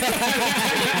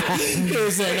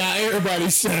 He said, "Now everybody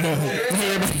shut up.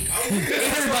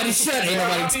 Everybody shut. Ain't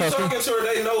I nobody be talking. talking to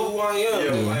her, they know who I am.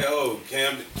 Yeah. Like, oh,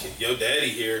 Cam, your daddy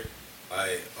here.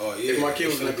 Like, oh yeah. if my kid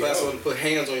was in the class, I I would have put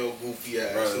hands on your goofy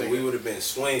ass. bro, Nigga. we would have been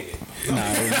swinging.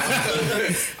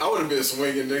 I would have been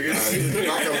swinging, nigga.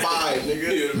 Like a vibe,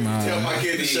 nigga. Nah. Tell my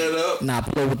kid to shut up. Nah,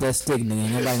 play with that stick, nigga.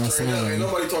 Ain't nobody gonna Straight say up. Ain't nothing.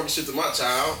 nobody talking shit to my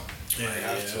child. Yeah,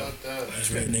 Fuck that. that's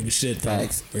real nigga shit. Though.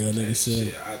 Facts. Real nigga shit.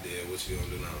 Shit, I did. What you gonna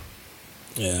do now?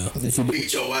 Yeah. What you do?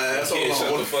 Beat your ass. Kid, Hold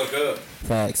shut on. the fuck up.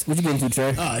 Facts. What you getting to,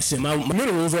 Trey? Oh shit, my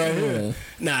middle rules right here. Yeah.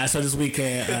 Nah, so this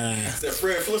weekend, That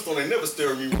Fred Flintstone ain't never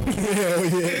stir me. hell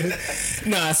yeah.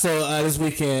 Nah, so this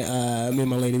weekend, me and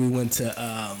my lady, we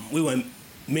went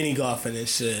mini golfing and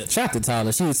shit. Shout out to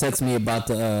Tyler. She was texting me about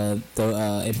the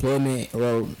employment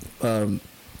or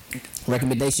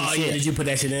recommendation. Oh shit. yeah, did you put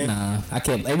that shit in? Nah, I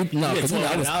kept no, You get because you know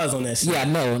I was. $1,200 on that shit. Yeah,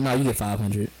 no, you get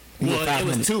 500. You Well, get it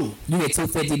 500. was 2. You get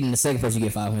 250, and the second person you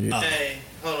get 500. Hey,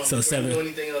 hold on. So Before 7. you do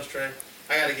anything else, Trey,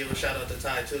 I gotta give a shout out to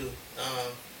Ty too.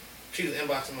 She was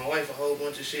inboxing my wife a whole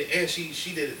bunch of shit, and she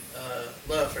did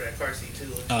love for that car seat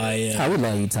too. Oh yeah. I would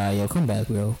love you, Ty. Yo, come back,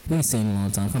 bro. We ain't seen you in a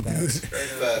long time. Come back.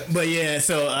 But yeah,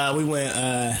 so we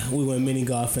went mini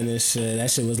golfing and shit.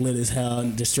 That shit was lit as hell.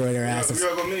 Destroyed her We asses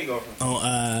all go mini golfing.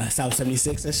 on South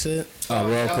 76 and shit. Oh,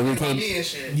 bro, can we can't. me and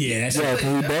shit. Yeah, that shit. Yo,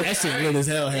 can we That shit lit as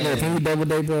hell. Yo, Hell. can we double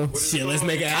date, bro? Shit, let's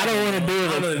make it. I don't want to do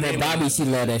I don't know it, the but name Bobby, of it. she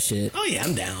love that shit. Oh yeah,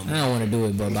 I'm down. I Bro. don't want to do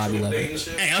it, but Bobby love Dating it.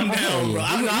 shit. Hey, I'm down, bro.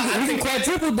 We can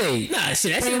quadruple date. Nah,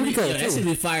 shit, that Hey, shit we be, could, yo, that too. shit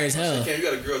be fire as hell. Cam, you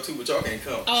got a girl too, but y'all can't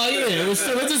come. Oh yeah, let's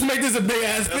just make this a big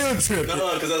ass field trip.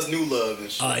 No, because that's new love and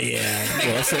shit. Oh yeah,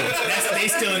 Yeah, that's it. they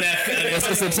still in that. It's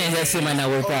a chance that shit might not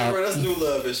work Oh, out. bro, that's new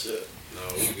love and shit.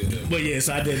 No, we good. But yeah,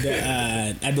 so I did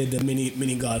that. I did the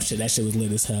mini golf shit. That shit was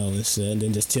lit as hell and shit. And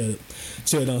then just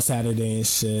chilled on Saturday and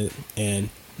shit. And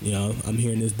you know, I'm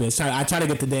here in this bitch. I try to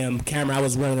get the damn camera. I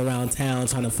was running around town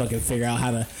trying to fucking figure out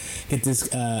how to get this.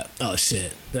 Oh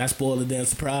shit! Did I spoil the damn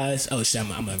surprise? Oh shit! I'm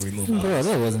gonna remove all Bro, this.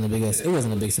 that wasn't a big. It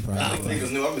wasn't a big surprise.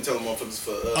 Niggas knew. I've been telling motherfuckers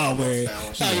for Oh, months word. now and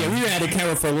Oh, shit. yeah, we had the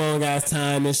camera for a long ass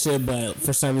time and shit, but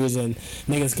for some reason,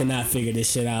 niggas cannot figure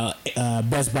this shit out.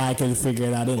 Best Buy couldn't figure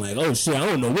it out. They're like, oh shit, I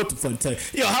don't know what the fuck to tell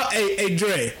you. Yo, hey,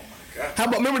 Dre. How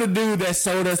about, remember the dude that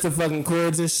sold us the fucking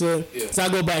cords and shit? Yeah. So I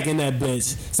go back in that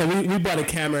bitch. So we bought a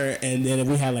camera and then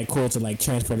we had like cords to like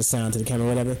transfer the sound to the camera or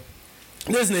whatever.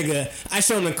 This nigga, I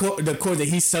showed him the cord that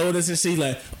he sold us and shit.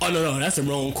 Like, oh no, that's the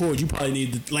wrong cord. You probably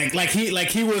need to like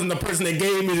he wasn't the person that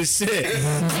gave me the shit.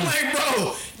 I'm like,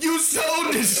 bro, you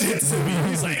sold this shit to me.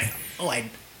 He's like,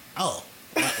 oh,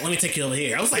 let me take you over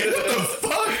here. I was like, what the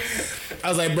fuck? I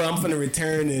was like, bro, I'm finna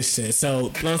return this shit.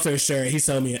 So, long story short, he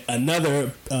sold me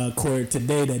another cord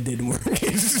today that didn't work.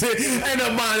 And shit. I ended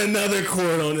up buying another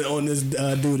cord on this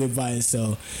dude advice.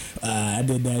 So, I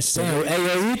did that shit. Damn,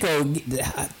 hey, yo,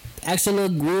 Rico, actual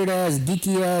weird ass,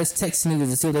 geeky ass text niggas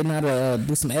to see if they know how to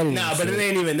do some editing. Nah, and but shit. it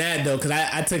ain't even that though, cause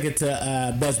I took it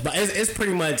to Best Buy. It's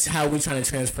pretty much how we trying to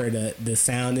transfer the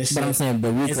sound and shit. But I'm saying,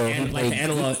 but It's Rico, like the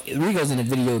analog. Rico's in a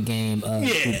video game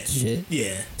Yeah, shit.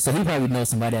 yeah, So he probably knows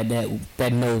somebody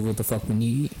that knows what the fuck we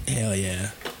need. hell yeah.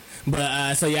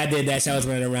 But so yeah, I did that shit. I was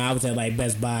running around. I was at like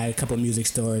Best Buy, a couple music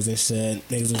stores and shit.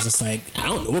 Niggas was just like, I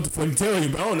don't know what the fuck to tell you,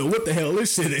 but I don't know what the hell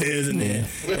this shit is. And then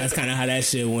that's kind of how that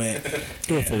shit went.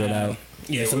 We'll figure it out.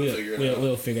 Yeah, so we'll figure it out.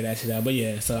 we'll figure that shit out. But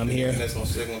yeah, so I'm here. That's gonna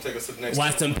take us to the next.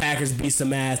 Watched them Packers beat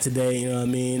some ass today, you know what I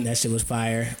mean? That shit was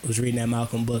fire. Was reading that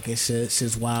Malcolm book and shit.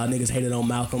 Shit's wild. Niggas hated on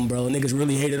Malcolm, bro. Niggas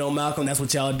really hated on Malcolm. That's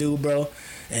what y'all do, bro.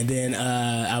 And then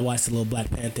I watched the little Black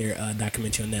Panther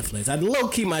documentary on Netflix. I low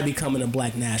key might be becoming a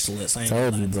black nationalist. I ain't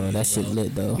Told gonna you, lie bro. to That shit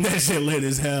lit though. That shit lit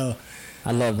as hell.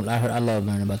 I love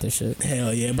learning about this shit.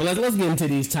 Hell yeah. But let's get into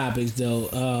these topics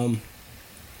though.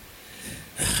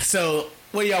 So,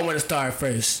 where y'all want to start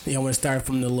first? Y'all want to start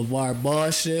from the LeVar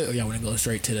Ball shit, or y'all want to go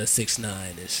straight to the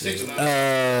 6ix9ine and shit?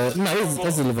 6ix9ine. No,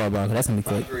 let's do LeVar Ball, 'cause that's gonna be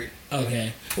I quick. agree.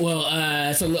 Okay.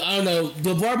 Well, so I don't know.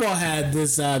 LeVar Ball had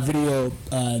this video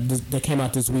that came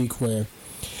out this week where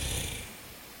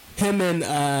him and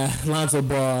Lonzo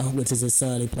Ball, which is his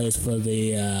son, he plays for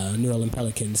the New Orleans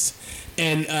Pelicans,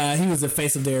 and he was the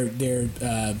face of their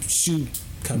shoe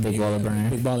company, Big Baller Brand.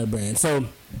 Big Baller Brand. So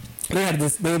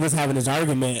they was having this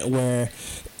argument where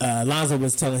Lonzo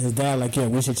was telling his dad like, "Yo,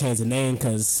 we should change the name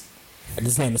because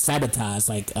this name is Sabotage.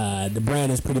 Like, the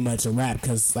brand is pretty much a wrap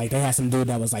because like they had some dude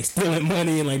that was like stealing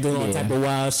money and like doing all type of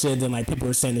wild shit. Then like people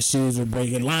were saying the shoes were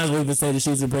breaking. Lonzo even said the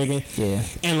shoes were breaking. Yeah.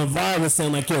 And LeVar was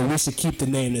saying like, "Yo, we should keep the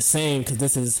name the same because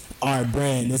this is our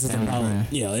brand. This is Family about brand.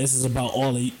 this is about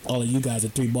all of you guys, the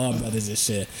three Ball brothers and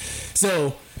shit."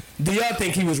 So, do y'all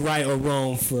think he was right or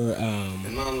wrong for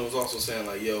And Lonzo was also saying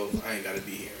like, "Yo, I ain't gotta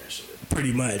be here and shit."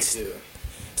 pretty much? Yeah.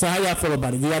 So how y'all feel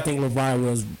about it? Do y'all think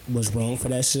LeVar was wrong for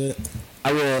that shit?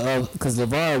 I will, cause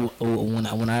LeVar,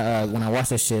 when I watch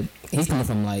that shit, he's coming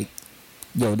from like,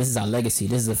 yo, this is our legacy.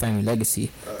 This is a family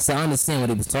legacy. So I understand what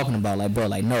he was talking about. Like, bro,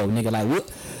 like, no, nigga, like,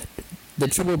 what? The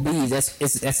Triple B's,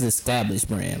 that's an established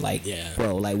brand. Like, Yeah.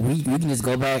 bro, like we can just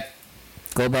go back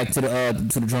to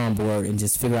the drawing board and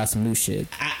just figure out some new shit.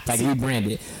 Like rebrand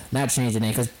it, not change the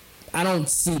name, cause I don't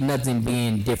see nothing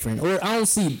being different, or I don't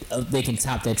see they can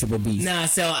top that Triple B. Nah,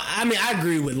 so I mean I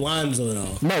agree with Lonzo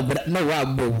though.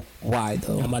 Why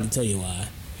though? I'm about to tell you why.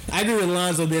 I agree with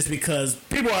Lonzo this because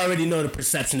people already know the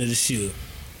perception of the shoe.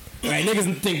 Right,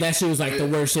 niggas think that shoe was like the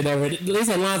worst shit ever. They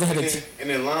said Lonzo had And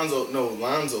then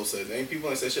Lonzo said, ain't people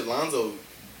ain't said shit. Lonzo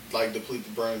like deplete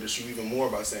the brand of the shoe even more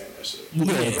by saying that shit. Yeah,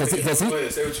 Go ahead,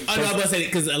 say what you I know, said. I was about to say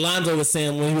because Alonzo was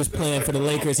saying when he was playing for the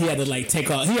Lakers, he had to like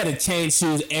take off, he had to change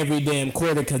shoes every damn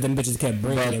quarter because them bitches kept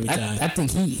breaking every time. I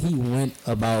think he went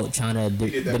about trying to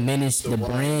did that diminish the the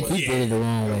wrong brand. way. He did it the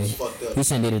wrong That way. was fucked up. He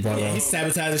shouldn't did it that Yeah, way. he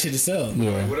sabotaged the shit himself.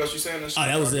 Yeah. What else you saying? Oh,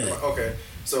 that was it. Okay,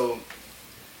 so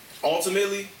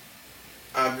ultimately,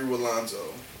 I agree with Lonzo.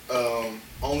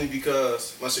 Only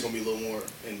because my shit gonna be a little more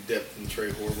in depth than Trey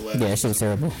horrible at. Yeah, that shit was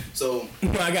terrible. So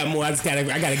I got more. I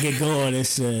gotta get going and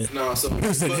shit. no, so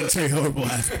Who's the but, Trey horrible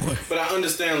ass boy? but I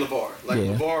understand LeVar. Like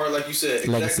Yeah. LeVar, like you said,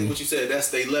 exactly Legacy. what you said. That's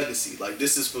their legacy. Like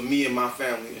this is for me and my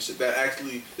family and shit. That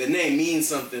actually, the name means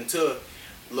something to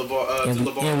LeVar. And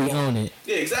we LeVar. own it.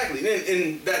 Yeah, exactly.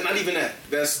 And that, not even that.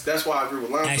 That's why I agree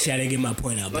with Lonzo. Actually, I didn't get my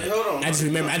point out. Like, But hold on. I just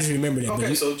remember that. Okay, but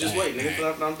you- so just wait, nigga.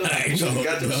 Alright, I'm done. alright, You go.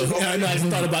 got them shit off. No, I just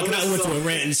thought about. I went to a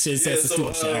rant and shit. Said Yeah, some so,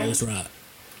 stupid shit. Alright, let's rock.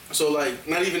 So like,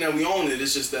 not even that we own it.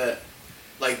 It's just that,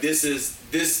 like,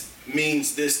 this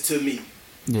means this to me.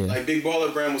 Yeah. Like Big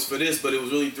Baller Brand was for this, but it was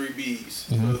really 3 B's,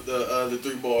 the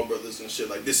 3 Ball brothers and shit.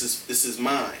 Like this is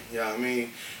mine. You know what I mean?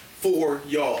 For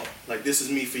y'all. Like this is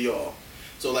me for y'all.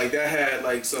 So like that had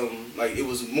like some like it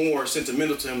was more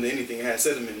sentimental to him than anything. It had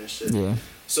sentiment and shit. Yeah.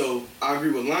 So I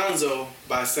agree with Lonzo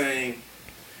by saying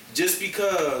just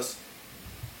because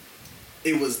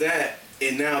it was that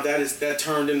and now that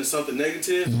turned into something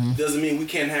negative doesn't mean we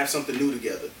can't have something new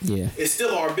together. Yeah. It's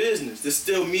still our business. It's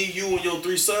still me, you, and your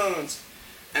 3 sons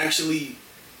actually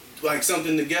like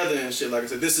something together and shit. Like I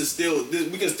said,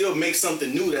 we can still make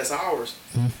something new that's ours.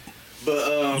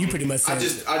 But You pretty much I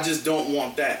said I just don't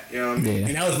want that. You know what I mean? Yeah.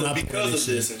 And that was my point because and of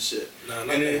shit. this and shit. Nah, And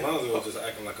not then- that Lonzo was just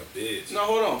acting like a bitch. No,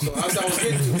 hold on. So that's what I was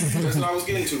getting to. That's what I was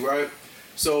getting to, right?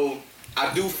 So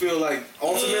I do feel like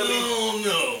ultimately,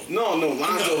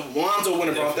 Lonzo went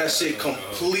about that shit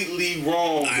completely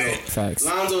wrong, yo. Alright. Facts.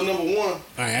 Lonzo, number one,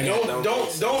 Alright, I got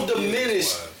don't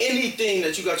diminish anything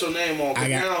that you got your name on. Cause I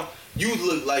got- now you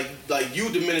look like you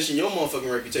diminishing your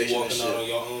motherfucking reputation and Walking out on shit.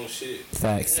 your own shit.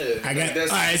 Facts. Yeah, I got.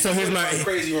 that's Alright, so here's my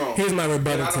crazy wrong. Here's my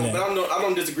rebuttal I to that. I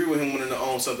don't disagree with him wanting to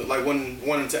own something, like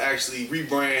wanting to actually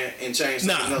rebrand and change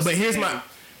something Nah, else. but here's and my-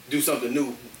 do something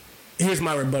new. Here's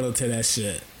my rebuttal to that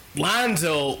shit.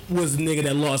 Lonzo was the nigga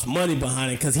that lost money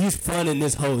behind it because he's funding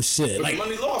this whole shit. But Like,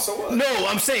 money lost, so what? no,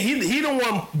 I'm saying he the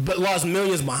one but lost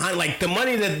millions behind. Like the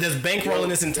money that's bankrolling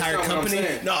this entire That's not what I'm company.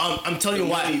 saying. No, I'm telling The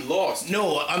you why. money lost.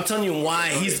 No, I'm telling you why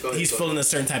Okay, he's go ahead, go feeling a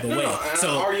certain type of No, way. no, I So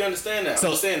already understand that.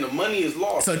 so- I'm saying the money is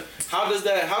lost. so- how does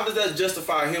that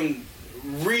justify him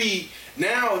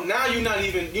now you're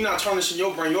not tarnishing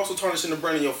your brand, you're also tarnishing the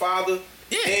brand of your father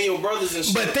Yeah. and your brothers and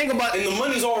shit. But think about- and the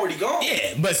money's already gone.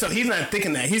 yeah, but so he's not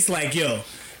thinking that. He's like, yo,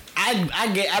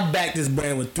 I backed this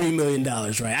brand with $3 million,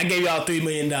 right? I gave y'all $3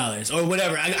 million or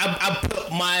whatever. I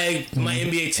put my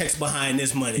NBA checks behind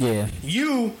this money. Yeah.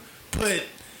 You put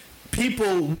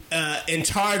people in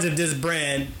charge of this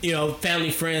brand, you know,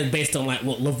 family friends, based on like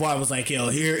what LeVar was like, yo,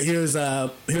 here's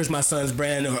my son's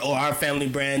brand or our family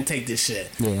brand, take this shit.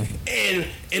 Yeah. And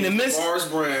in the midst, LeVar's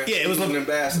brand, yeah, it was an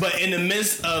ambassador. but in the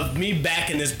midst of me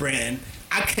backing this brand,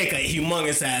 I take a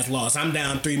humongous ass loss. I'm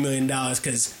down $3 million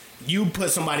because you put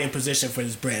somebody in position for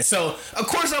this brand. So, of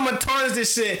course, I'm going to tarnish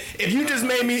this shit. If you just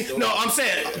made me... No, I'm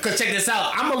saying... Because check this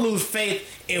out. I'm going to lose faith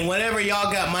in whatever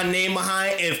y'all got my name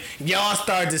behind if y'all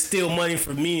start to steal money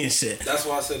from me and shit. That's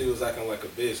why I said he was acting like a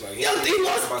bitch. Like, he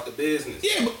lost about the business.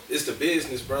 Yeah, but... It's the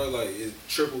business, bro. Like,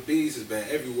 Triple B's has been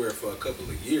everywhere for a couple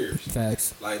of years.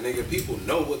 Facts. Like, nigga, people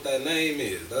know what that name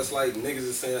is. That's like niggas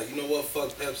is saying, like, you know what? Fuck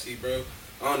Pepsi, bro.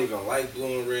 I don't even like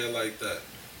blue and red like that.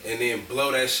 And then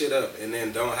blow that shit up and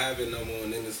then don't have it no more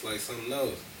and then it's like something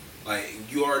else. Like,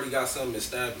 you already got something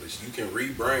established. You can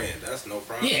rebrand. That's no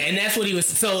problem. Yeah, and that's what he was...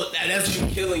 So, that's... You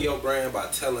killing your brand by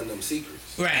telling them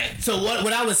secrets. Right. So,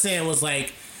 what I was saying was,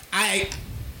 like,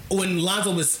 when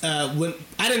Lonzo was... when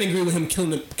I didn't agree with him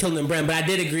killing the brand, but I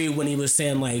did agree when he was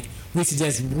saying, like, we should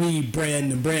just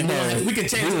rebrand the brand. No, we can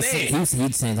change the name. He was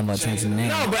saying something about changing the name.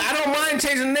 No, but I don't mind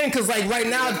changing the name because, like, right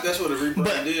now... That's what a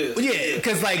rebrand is. Yeah,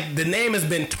 because, like, the name has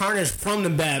been tarnished from the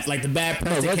bad press No,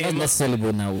 that that's came up. necessarily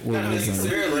what now. Not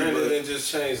necessarily, but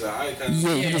just change the icon.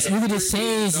 Yeah, you can just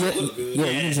change. You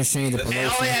can just change the And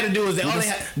promotion. all they had to do was...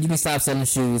 You can stop selling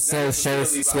shoes, sell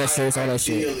shirts, sweatshirts, all that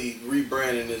shit. Ideally,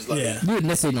 rebranding is like... Yeah. You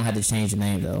necessarily don't have to change the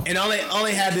name though. And all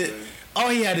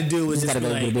he had to do was You just gotta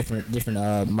be go like... to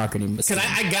different marketing. Because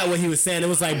I got what he was saying. It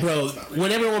was like, bro,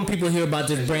 when people hear about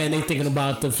this brand, they thinking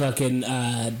about the fucking,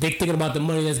 they thinking about the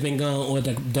money that's been gone, or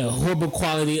the horrible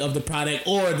quality of the product,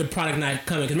 or the product not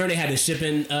coming. Because remember they had the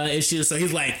shipping issues. So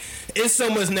he's like, it's so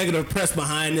much negative press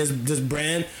behind this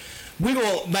brand. We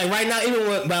gon' like right now, even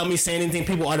without me saying anything,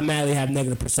 people automatically have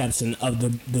negative perception of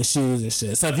the shoes and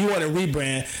shit. So if you want to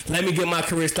rebrand, let me get my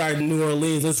career started in New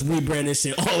Orleans. Let's rebrand this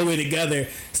shit all the way together.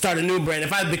 Start a new brand.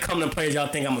 If I become the player y'all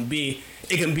think I'm gonna be,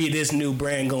 it can be this new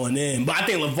brand going in. But I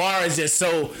think LeVar is just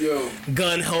so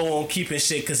gun ho on keeping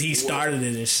shit because he started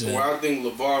it and shit. Where I think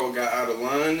LeVar got out of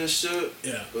line and shit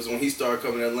Yeah. was when he started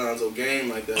coming at Lonzo game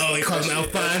like that. Oh, he called him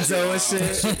Alfonso and shit.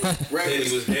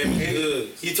 He was damaged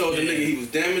goods. He told the nigga he was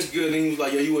damaged good, and he was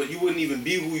like, "Yo, you wouldn't even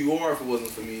be who you are if it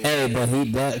wasn't for me." Hey, but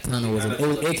that kind of was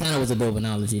it kind of was a dope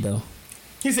analogy though.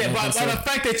 He said, by the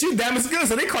fact that you damn is good,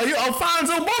 so they call you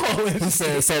Alfonso Ball. He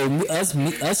said, so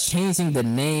us changing the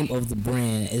name of the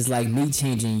brand is like me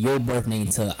changing your birth name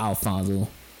to Alfonso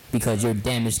because you're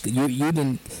damaged. You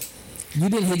didn't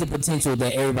hit the potential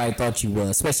that everybody thought you was,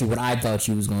 especially what I thought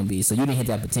you was gonna be. So you didn't hit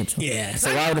that potential. Yeah.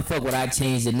 So why the fuck would I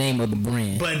change the name of the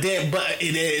brand? But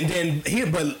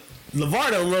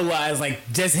LeVar don't realize, like,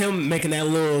 just him making that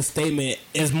little statement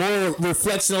is more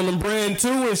reflection on the brand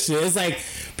too and shit. It's like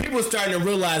people starting to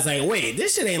realize, like, wait,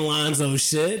 this shit ain't Lonzo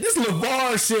shit. This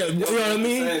LeVar shit. You know what I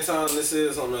mean? At the same time, this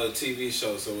is on a TV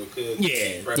show, so it could.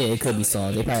 Yeah. Yeah, it could be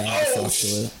sauce. They probably add sauce to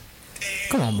it.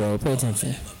 Come on, bro, pay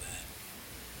attention.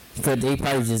 They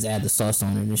probably just add the sauce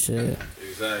on it and shit.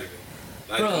 Exactly.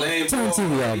 Like Bro, the name turn ball,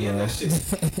 TV off, yeah, bro. that shit,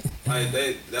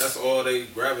 like that's all they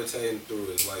gravitating through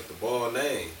is like the ball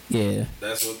name. Yeah,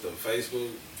 That's what the Facebook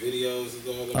videos is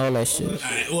all about. all that shit.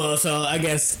 All right, well, so I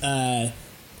guess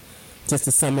just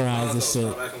to summarize this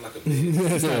shit. Stop acting like a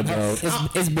bitch. Yeah, bro.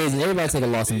 It's business. Everybody take a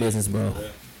loss in business, bro.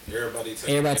 Everybody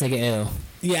Take an L.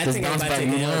 Yeah, I Just think bounce everybody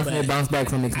back. take it out, but Bounce back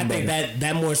from it. I think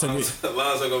that more so.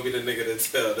 Lonzo gonna be the nigga that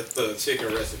tell the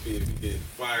chicken recipe if you get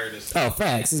fired and stuff. Oh,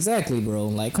 facts. Exactly, bro.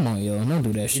 Like, come on, yo. Don't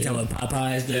do that You shit. talking about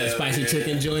Popeyes, the Yeah, spicy yeah,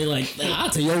 chicken yeah. joint? Like, I'll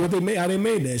tell you what they made, how they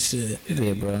made that shit.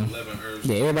 Yeah, bro. 11 herbs.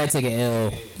 Yeah, everybody take an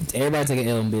L. Everybody take an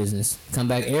L in business. Come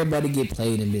back. Everybody get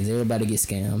played in business. Everybody get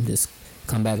scammed. Just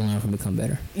come back and learn from it. Become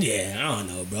better. Yeah, I don't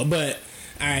know, bro. But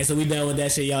all right, so we done with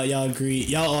that shit. Y'all agree?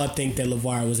 Y'all all think that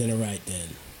LeVar was in the right then?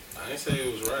 I didn't say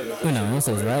it was right. You know, I didn't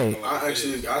say it was right.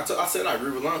 I said I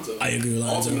agree with Lonzo. I agree with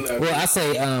Lonzo. Ultimately, Well, I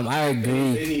say I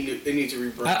agree. They need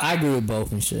to rebrand. I agree with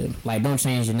both and shit. Like, don't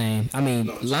change your name. I mean,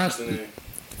 No, change the name.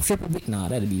 Triple B. Nah,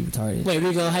 that'd be retarded. Wait,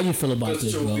 Rico, how you feel about Because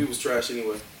this, Triple B bro? was trash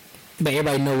anyway. But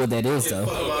everybody know what that is, though.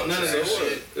 About none of that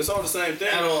shit. It's all the same thing.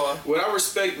 At all. What I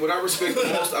respect the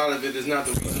most out of it is not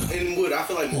the reason. And what I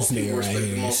feel like most This nigga people right respect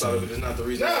here, the most out of it is not the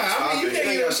reason. Nah, why I mean, you it can't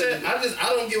ain't give a got shit. I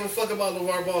don't give a fuck about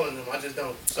LeVar Ball and them. I just don't.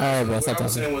 All right, bro. What Stop I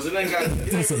was talking. saying was it ain't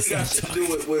really got shit to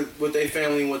do with their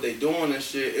family and what they doing and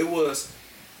shit. It was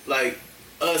like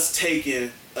us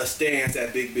taking a stance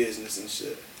at big business and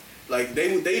shit. Like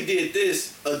they did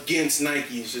this against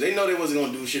Nike and shit. They know they wasn't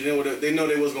gonna do shit. They know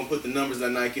they wasn't gonna put the numbers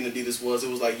that Nike and Adidas was. It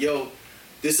was like, yo,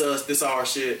 this us, this our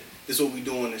shit. this is what we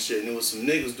doing and shit. And it was some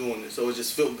niggas doing it, so it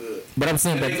just felt good. But I'm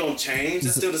saying, And but they don't change.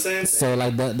 It's still the same thing. so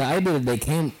like the idea that they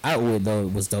came out with though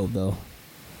was dope though.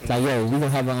 Like yo, we gonna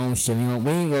have our own shit. We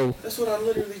ain't go. That's what I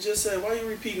literally just said. Why you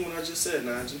repeating what I just said,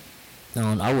 Najee?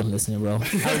 No, I wasn't listening, bro. I was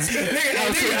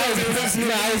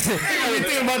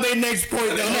thinking about their next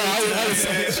point though.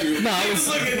 He was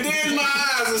looking dead in my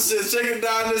eyes and shit, shaking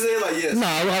down his head like, yes. No,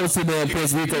 I was too damn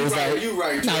pissed. Rico was like, You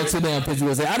right, no, I was too damn pissed. He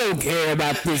was like, I don't care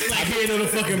about this. Like he ain't on the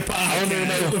fucking podcast. I don't even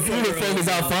know who the fuck is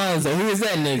Alfonso. Who is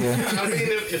that nigga? I mean,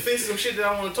 if it's some shit that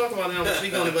I want to talk about, then I'm gonna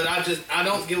speak on it. But I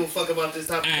don't give a fuck about this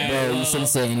topic. Bro, you shouldn't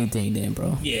say anything then,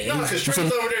 bro. Yeah. No, because Trey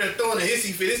was over there throwing a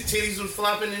hissy fit. His titties was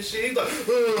flopping and shit. He's like,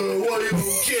 what are you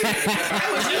kidding?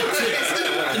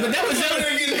 But that was your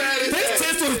Getting mad as His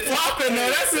tits was flopping though.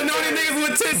 That's the only niggas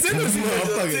with tits in this The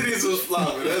motherfucker. titties was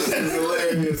flopping. That shit was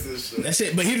hilarious and shit. That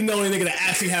shit, but he's the only nigga that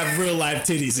actually have real life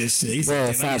titties and shit. He's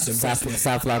Bro,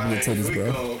 stop flopping your titties,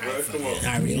 bro. Come on.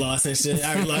 I already lost and shit.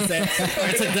 I already lost that.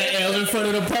 I took the L in front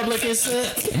of the public and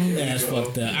shit. Yeah, that's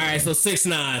fucked up. All right, so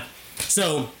 6ix9ine.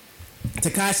 So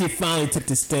Tekashi finally took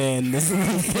the stand this week.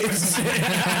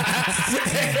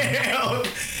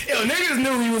 Yo, niggas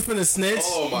knew he was finna snitch.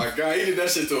 Oh my god, he did that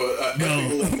shit to a epic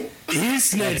level. He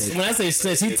snitched. When I say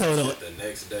snitch, he told him. The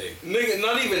next day. Nigga,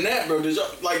 not even that, bro. Did y'all,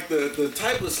 like the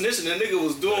type of snitching that nigga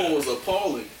was doing was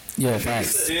appalling. Yeah,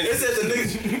 facts. They said the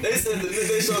nigga, they showed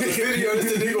the video. They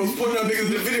said the nigga was pointing out niggas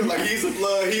in the video like he's a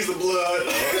blood.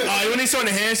 Oh, when he showing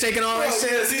the handshake and all that Oh,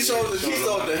 shit. yes, he showed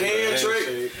the hand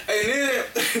trick. And then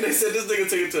they said this nigga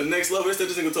took it to the next level. They said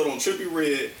this nigga told on Trippie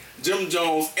Redd, Jim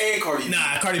Jones, and Cardi B.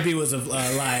 Nah, Cardi B was a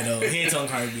lie though. He ain't telling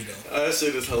Cardi B though. That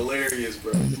shit is hilarious,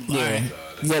 bro. Yeah,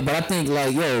 yeah, but I think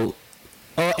like yo,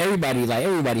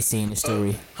 everybody seeing the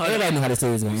story. Everybody know how the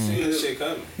story's going to See end. that shit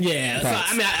coming. Yeah, so,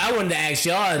 I mean, I wanted to ask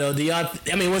y'all though. Do y'all?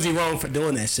 I mean, was he wrong for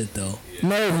doing that shit though?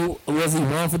 No, was he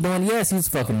wrong for doing? Yes, he was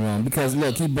fucking wrong because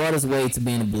look, he brought his way to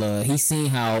being a blood. He seen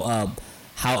how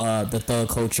the thug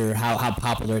culture, how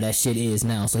popular that shit is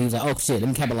now. So he was like, oh shit, let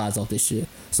me capitalize off this shit.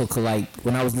 So like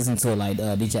when I was listening to like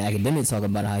DJ Academic talk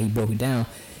about how he broke it down,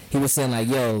 he was saying like,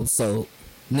 yo, so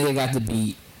nigga got the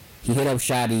beat. He hit up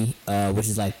Shotty, which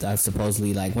is like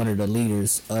supposedly like one of the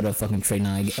leaders of the fucking Trey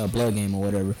 9 blood game or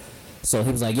whatever. So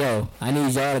he was like, yo, I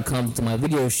need y'all to come to my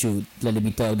video shoot, let it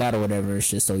be thugged out or whatever and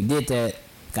shit. So he did that,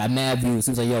 got mad views.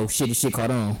 He was like, yo, shit, this shit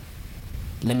caught on.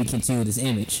 Let me continue this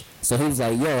image. So he was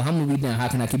like, yo, how many we down? How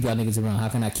can I keep y'all niggas around? How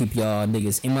can I keep y'all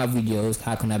niggas in my videos?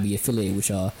 How can I be affiliated with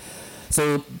y'all?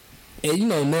 So, you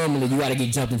know, normally you gotta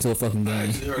get jumped into a fucking I game.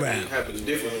 actually heard it happens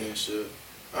differently and shit.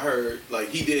 I heard, like,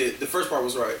 he did, the first part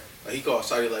was right. Like, he called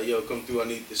Shotty, like, yo, come through, I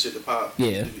need this shit to pop.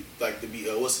 Yeah. To be,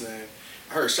 what's the name?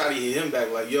 I heard Shotty hit him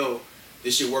back, like, yo,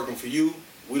 this shit working for you.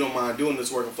 We don't mind doing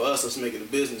this working for us. Let's make it a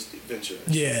business venture.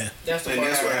 Yeah. That's the And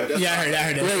part that's what happened. Yeah, I heard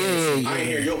that. Yeah. I ain't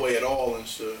hear your way at all and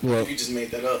shit. Well- You just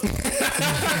made that up. What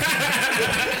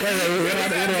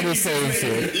do I just say and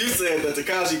shit? You said that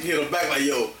Tekashi hit him back like,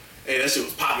 yo, hey, that shit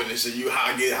was popping and shit.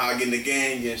 How I get in the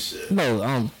gang and shit. No,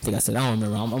 I don't think I said. I don't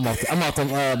remember. I'm off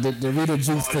the Rita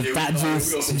juice, the thought We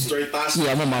juice. got some straight thought shit.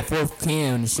 Yeah, I'm on my 4th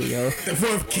can and shit, yo. The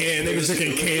 4th can, niggas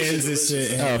drinking cans and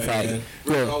shit. Oh, fact. Rick,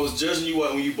 I Yeah, was judging you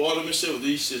when you bought them and shit, but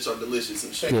these shits are delicious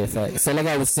and shit. yeah, fact. So like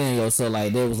I was saying, yo, so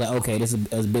like they was like, okay, this is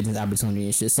a business opportunity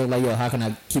and shit. So like, yo, how can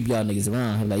I keep y'all niggas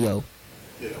around? He was like, yo,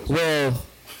 Yeah, that was- well,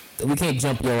 we can't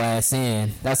jump your ass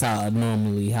in. That's how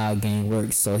a game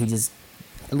works. So he just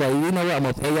like, you know what? I'm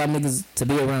gonna pay y'all niggas to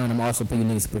be around. I'm also paying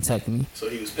you niggas to protect me. So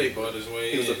he was paper. Bought his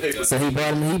way He was a in. paper. So he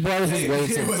brought his way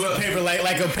It was to. a paper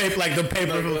like the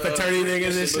paper from fraternity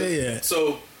niggas and shit. Yeah.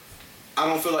 So I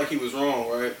don't feel like he was wrong,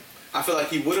 right? I feel like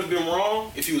he would have been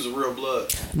wrong if he was a real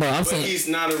blood. No, I'm But saying. he's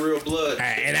not a real blood. All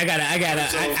right, and I gotta.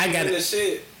 That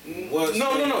shit was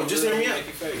No, just hear me out.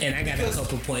 And I got a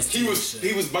couple points. He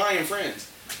was buying friends.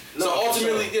 So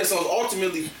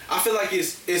ultimately, I feel like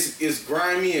it's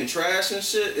grimy and trash and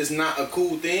shit. It's not a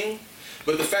cool thing.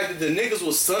 But the fact that the niggas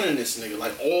was sunning this nigga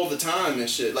like all the time and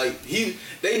shit, like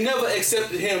they never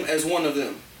accepted him as one of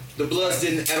them. The Bloods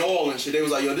didn't at all and shit. They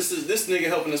was like, yo, this nigga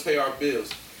helping us pay our bills.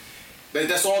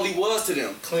 That's all he was to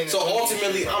them. So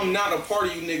ultimately, I'm not a part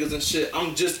of you niggas and shit.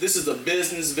 This is a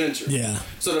business venture. Yeah.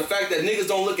 So the fact that niggas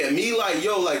don't look at me like,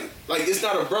 yo, like it's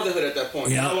not a brotherhood at that point.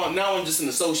 Yeah. Now I'm just an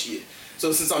associate.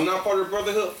 So since I'm not part of the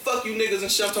brotherhood, fuck you niggas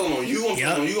and shit. I'm telling on you. I'm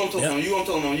telling on you. I'm telling on you. I'm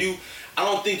telling on you. I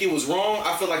don't think it was wrong.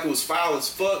 I feel like it was foul as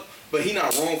fuck. but he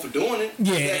not wrong for doing it.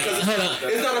 Yeah, because hold on.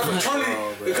 it's not a fraternity.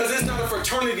 wrong, bro. Because it's not a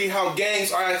fraternity how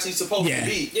gangs are actually supposed Yeah. to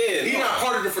be. Yeah, he no. not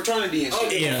part of the fraternity and I don't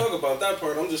shit. give Yeah. a fuck about that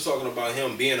part. I'm just talking about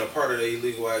him being a part of the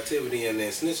illegal activity and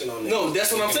then snitching on them. No,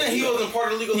 that's what I'm saying. He wasn't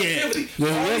part of the legal Yeah. activity. Yeah,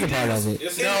 All he was a did part was- of it.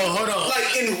 Yes, No, hold on.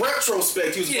 Like in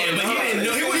retrospect, he was Yeah, part of but it. he didn't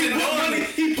know- he wasn't put doing money.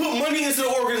 He put money into the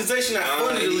organization that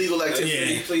funded illegal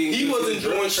activity. He wasn't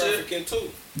doing shit. trafficking too.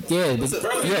 Yeah, but,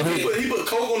 Bro, yeah, he put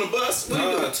coke on the bus. What he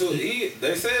Nah, do?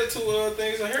 they said 2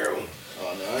 things of heroin.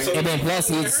 Oh, no, I ain't- So- and then plus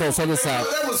so check this out.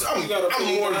 That was, I'm You gotta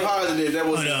more put- positive that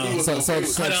was. Hold on. He was So okay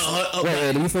with it.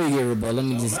 wait, before you get a rebuttal, let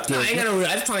me just I ain't give. gonna.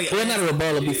 I just trying to Well, not a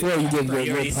rebuttal. Before you give You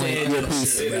your already point, said your that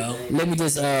piece. shit, bro. Let me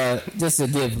just to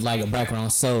give like a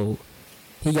background. So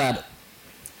he got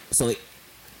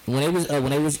when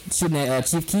they was shooting at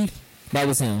Chief Keef, that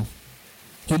was him.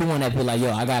 He the one that put like,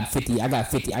 yo, I got a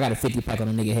 50 pack on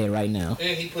a nigga head right now.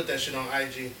 And he put that shit on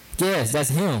IG. Yes, that's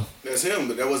him. That's him,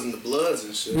 but that wasn't the Bloods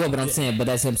and shit. Yeah, but I'm saying, but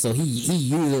that's him. So he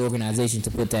used the organization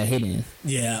to put that hit in.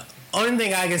 Yeah. Only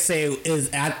thing I can say is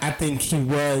I think he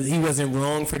wasn't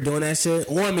wrong for doing that shit.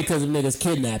 One, because the niggas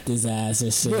kidnapped his ass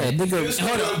and shit. Yeah, nigga.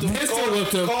 Hold on. Pistol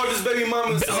whipped him. Called his baby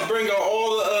mama and said, bring out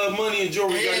all the money and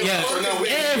jewelry. Yeah,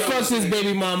 and fucked his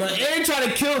baby mama, and try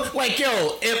to kill. Like,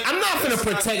 yo, if I'm not finna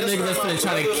protect niggas that's finna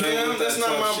try to kill. Fam, that's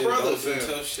not my brother,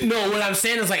 fam. No, what I'm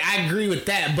saying is like I agree with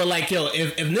that, but like, yo,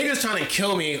 if niggas trying to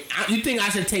kill me, you think I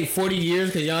should take 40 years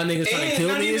because y'all niggas trying to And kill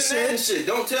not me even and that and shit? shit.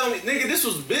 Don't tell me, nigga, this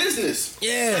was business.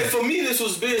 Yeah. Like, for me, this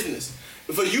was business.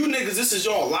 For you niggas, this is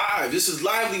y'all live. This is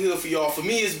livelihood for y'all. For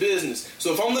me, it's business.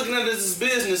 So if I'm looking at this as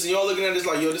business and y'all looking at this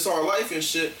like, yo, this our life and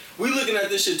shit, we looking at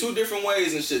this shit 2 different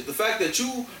ways and shit. The fact that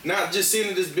you not just seeing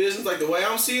it as business like the way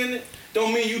I'm seeing it,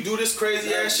 don't mean you do this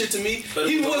crazy ass shit to me. But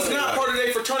He it's was only not like- part of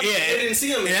their fraternity. Yeah, They didn't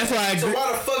see him. and that's why I So agree.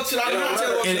 why the fuck should I not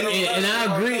tell And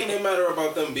I agree. It don't matter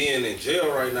about them being in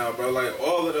jail right now, bro. Like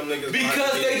all of them niggas.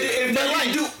 Because they did. If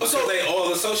they do, So so they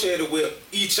all associated with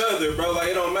each other, bro. Like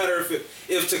it don't matter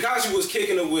if Tekashi was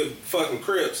kicking it with fucking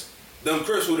Crips, them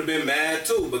Crips would have been mad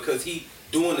too because he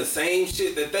doing the same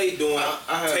shit that they doing, I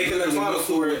have taking the really title no for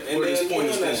clue it, and where this then point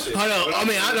doing is that going. shit. Hold on. I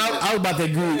mean, I was about to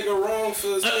agree. Nigga wrong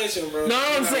for suspension, bro. No,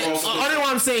 I'm Not saying, wrong for only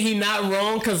why I'm saying he not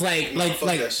wrong, cause like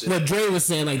fuck that shit. what Dre was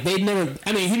saying, like they never.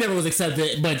 I mean, he never was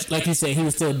accepted, but like you said, he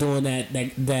was still doing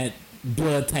that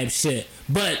blood type shit.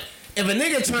 But if a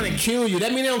nigga trying to kill you,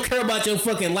 that mean they don't care about your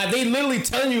fucking life. They literally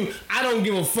telling you, I don't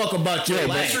give a fuck about your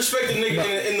life. disrespect the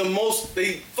nigga in the most.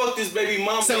 They fucked his baby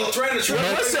mom. So They trying to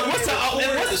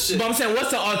but I'm saying,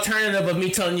 what's the alternative of me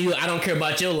telling you I don't care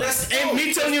about your life? That's And dope.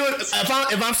 me telling you,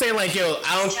 if I'm saying like, yo,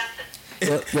 I don't.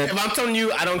 If I'm telling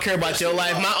you I don't care about your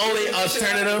life, my only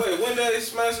alternative. Wait, when did they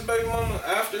smash the baby mama?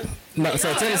 After? No,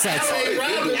 so check this out.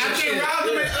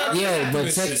 Yeah, but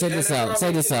check this out.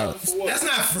 Check this out. That's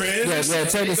not friends. Yeah,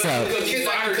 check this out.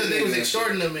 Because they was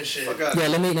extorting them and shit. Yeah,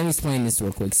 let me explain this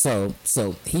real quick. So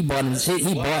he bought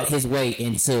his way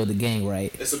into the gang,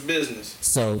 right? It's a business.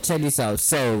 So check this out.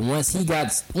 So once he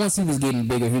was getting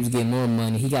bigger, he was getting more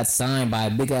money. He got signed by a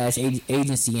big ass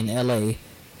agency in LA.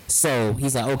 So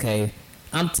he's like, okay,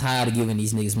 I'm tired of giving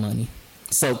these niggas money.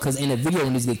 So, cause in the video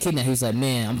when he's get kidnapped, he's like,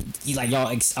 man, he's like, y'all,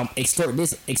 I'm extorting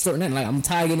this, extorting that. Like, I'm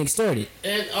tired of getting extorted.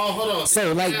 And hold on.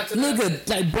 So like, nigga,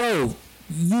 like, bro,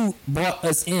 you brought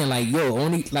us in, like, yo,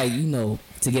 only, like, you know,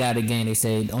 to get out of the game, they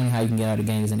say the only how you can get out of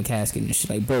the game is in the casket and shit.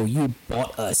 Like, bro, you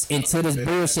brought us into this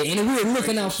bullshit, and we're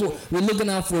looking out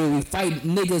for it. We fight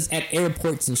niggas at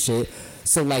airports and shit.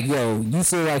 So like, yo, you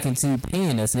still like into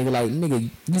paying us, nigga. Like, nigga,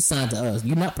 you signed to us.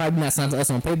 You probably not signed to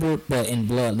us on paper, but in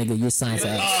blood, nigga, you signed to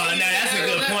us. Oh, no, that's a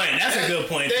good point. That's a good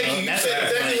point. Thank you. You That's said a good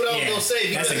exactly point. what I was Yeah, gonna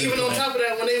say. that's a Because good even on point. top of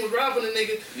that, when they was robbing the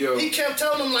nigga, Yo. he kept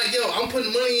telling them like, "Yo, I'm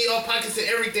putting money in y'all pockets and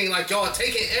everything. Like y'all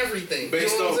taking everything."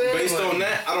 Based you know what I'm saying? on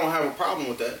that, I don't have a problem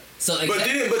with that. So But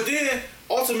then,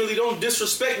 ultimately, don't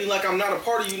disrespect me like I'm not a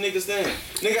part of you niggas. Then,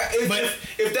 nigga,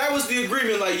 if that was the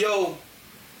agreement, like, yo,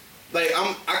 like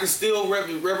I can still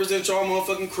represent y'all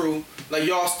motherfucking crew, like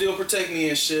y'all still protect me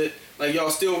and shit, like y'all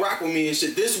still rock with me and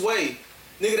shit. This way,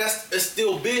 nigga, that's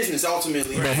still business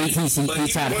ultimately. But he tried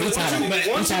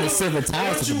to silver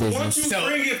ties to the Once business. you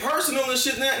bring it personal and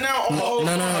shit, now all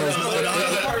No.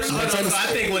 I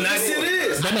think when Yes, it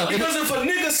is. But no, Because if a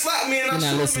nigga slap me and I You're not shoot him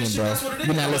and listening, shit, bro. that's what it is.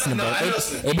 You're not listening, No, bro. I'm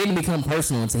listening. It didn't become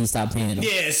personal until he stopped paying them.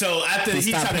 Yeah, so after he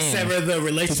stopped tried to paying. sever the He tried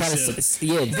relationship, to,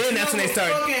 yeah. then that's when they What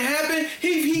started. fucking happened?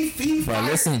 He Bro,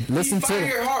 fired, listen he to it.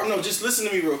 fired hard. No, just listen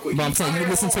to me real quick. But I'm He saying you fired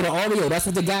listen to the hard audio. That's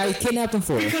what the guy kidnapped him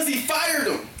for. because he fired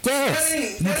him.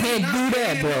 Yes, you can't do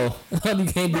that, bro. You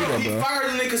can't do Bro, that, he bro. fired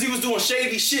the nigga because he was doing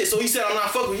shady shit. So he said, I'm not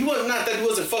fucking. He wasn't not that he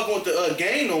wasn't fucking with the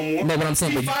game no more. No, but I'm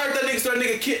saying, he but- fired that nigga, so that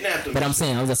nigga kidnapped him. But I'm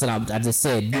saying, I just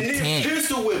said you and then can't.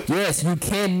 pistol whipped him. Yes, you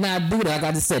cannot do that. Like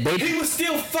I just said, they. He was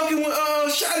still fucking with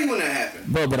Shotty when that happened.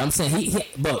 Bro, but I'm saying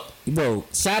bro,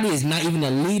 Shotty is not even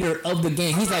the leader of the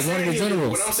gang. He's I'm like not one of the saying he-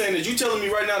 generals. What I'm saying is, you telling me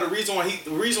right now the reason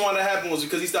why that happened was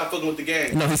because he stopped fucking with the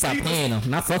gang. No, he stopped paying them.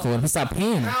 Not fucking with him. He stopped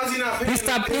paying them. How is he not paying? He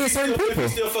stopped them? paying If certain people.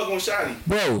 He's still fucking with Shotty.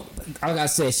 Bro, like I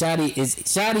said,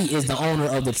 Shotty is the owner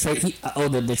of the trade.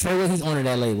 The trade. He's owner of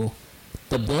that label.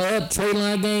 The Blood trade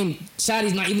line game.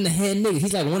 Shotty's not even the head nigga.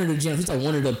 He's like one of the generals. He's like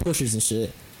one of the pushers and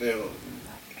shit. Yeah.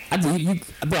 Bro,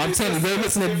 I'm telling you, go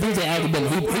listen to DJ Academic.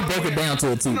 He broke it down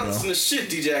to a T, I'm not bro. listening to shit,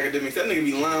 DJ Academic. That nigga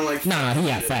be lying like. Nah, he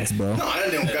got facts, bro. No,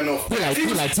 that nigga got no. He like he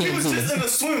was TMZ. just in the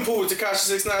swimming pool with Tekashi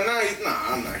 699.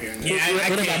 Nah, I'm not hearing that. Yeah, I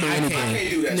What if I do can't anything?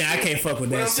 do that. Nah, I shit. can't fuck with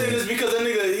What that I'm saying shit. is because that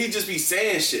nigga, he just be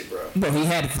saying shit, bro. Bro, he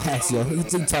had facts, yo. He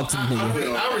talked to the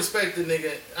nigga. I respect the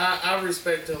nigga. I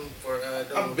respect him for. I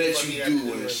doing bet what you he had do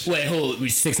to and do. shit. Wait, who?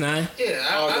 6ix9ine? Yeah,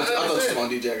 I thought you were understand. on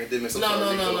DJ Academic.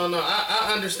 No.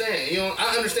 I understand. You know,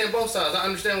 I understand both sides. I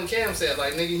understand what Cam said.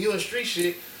 Like, nigga, you in street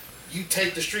shit, you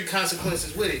take the street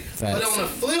consequences with it. Facts. But on the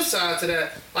flip side to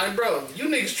that, like, bro, you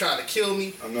niggas try to kill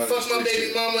me, I'm not fuck in my street baby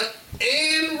shit. mama,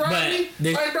 and rob But me.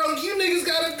 the- Like, bro, you niggas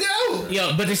gotta go.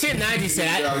 Yo, but the shit Najee You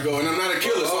said, gotta go, and I'm not a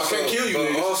killer, so I can't kill you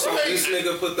But niggas. also, Right. this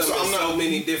nigga put them So I'm in not- so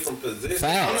many different positions. I'm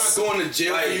Facts. not going to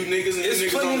jail for you niggas, and It's you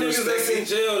niggas plenty don't niggas that's respect in me.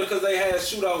 jail because they had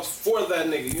shootouts for that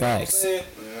nigga. You know what I'm Facts. saying?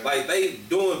 Like, they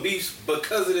doing beefs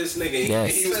because of this nigga.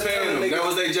 Yes. He was paying them. That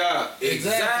was their job.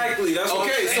 Exactly. That's what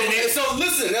Okay, I'm saying. so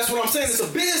listen, that's what I'm saying. It's a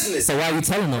business. So why you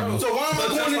telling them? So why am I But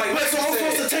going just to like so I'm you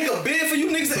supposed to said- take a bid for you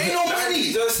niggas? There ain't no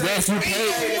money. Just say- Yes, you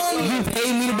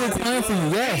paid me to do a crime for you.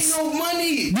 Ain't Yes. no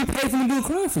money. You paid for me to do a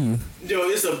crime for you. Yo,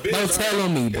 it's a business. Don't tell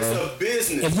on me, It's bro. a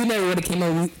business. If you never would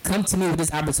have come to me with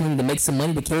this opportunity to make some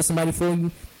money to kill somebody for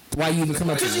you, why you even come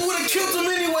up to Cause me? you would have killed him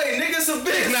anyway, nigga. It's a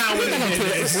business. Nah, we I'm not gonna kill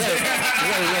did wait,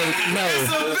 no.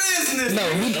 It's a business. No,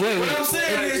 wait. What I'm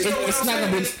saying is, It's not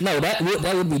gonna be. No, that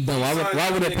would be dumb. Why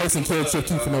would a person kill Chief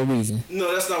Keef for no reason?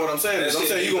 No, that's not what I'm saying. I'm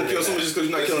saying you gonna kill someone just because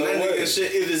you're not killing that nigga and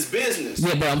shit. It is business.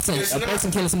 Yeah, but I'm saying It's a not-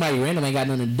 person killing somebody random ain't got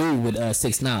nothing to do with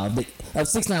 6ix9ine.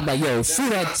 6ix9ine like, yo,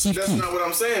 shoot at Chief That's Keef. not what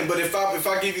I'm saying. But if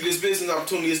I give you this business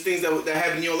opportunity, it's things that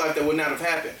happen in your life that would not have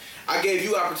happened. I gave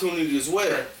you opportunity as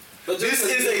well. But This just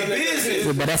is a business.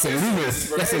 Yeah, but that's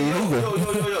illegal. That's illegal.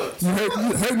 Yo. You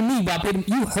hurting me by putting.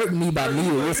 You hurting me by me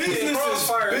risking.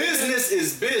 Business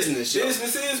is business. Yo.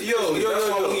 Business is Yo, business. That's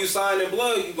why yo. when you sign in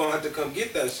blood, you gonna have to come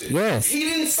get that shit. Yes. He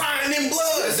didn't sign in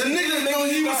blood. The nigga know he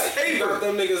was You got paper.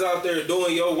 them niggas out there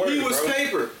doing your work. He was bro.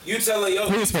 paper. You telling yo,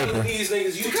 Who's you telling paper? these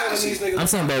niggas, you telling these niggas. I'm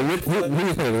saying, but who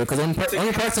is paper? Because only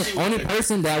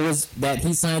person that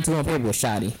he signed to on paper was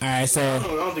Shotty. all right, I so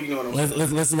don't think you know what I'm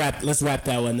saying. let's wrap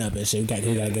that one up and shit. We gotta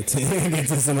get to get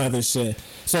to some other shit.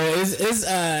 So is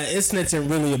snitching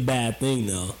really a bad thing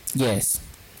though? Yes.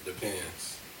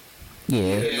 Depends.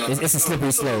 Yeah. It's a slippery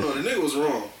No, slope. the nigga was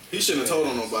wrong. He shouldn't have told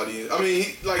on nobody. I mean,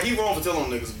 he wrong for telling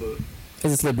on niggas, but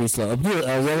It's a slippery slope. If you're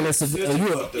a regular civilian,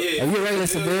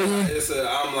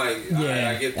 I'm like, Yeah.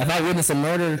 I get if I witness a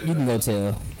murder, you can go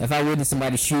tell. If I witness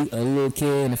somebody shoot a little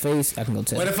kid in the face, I can go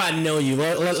tell. What if I know you?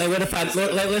 Like, what if I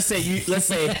let's say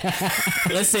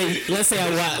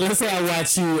I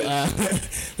watch you.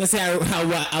 Let's say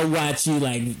I watch you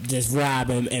like just rob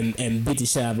and beat the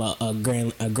shit out of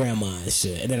a grandma and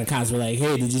shit. And then the cops were like,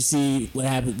 "Hey, did you see what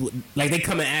happened?" Like they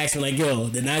come and ask me like, "Yo,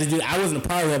 did I do? I wasn't a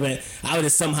part of it. I would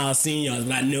have somehow seen y'all,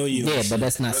 but I know you." Yeah, but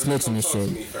that's not snitching and Talk to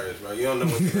shit. me first, bro. You don't know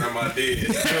what your grandma did.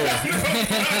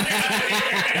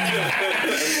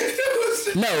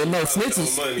 No,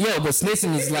 snitching. money. Yo, but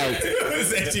snitching is like.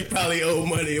 Said she probably owe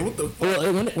money. What the fuck?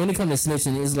 Well, when it comes to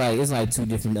snitching, it's like two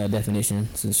different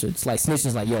definitions and shit. It's like snitching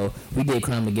is like, yo, we did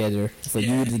crime together. For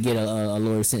you to get a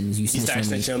lawyer sentence, you You snitch start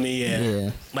on me. snitching on me,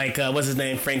 yeah. Like what's his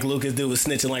name? Frank Lucas dude was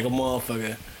snitching like a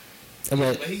motherfucker. But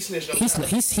But he snitched on he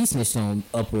snitched on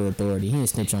upper authority. He didn't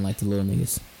snitch on like the little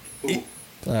niggas.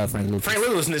 Frank Lucas. Frank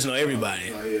Lucas was snitching on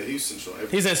everybody. oh, yeah, he was central.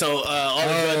 He snitched on all the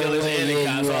drug dealers and the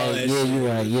cops, all that shit.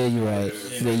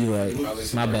 you're right.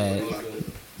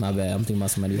 My bad. I'm thinking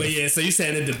about somebody else. But yeah, so you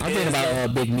saying it depends. I'm thinking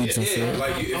about Big Meats and Yeah, shit.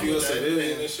 like if you're a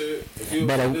civilian and shit, if you're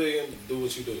But, a civilian, do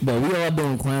what you do. But we all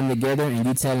doing crime together, and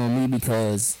you telling me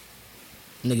because,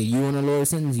 nigga, you on a lawyer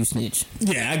sentence, you snitch.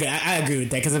 Yeah, I agree with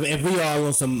that. Because if we all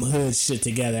on some hood shit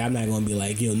together, I'm not gonna be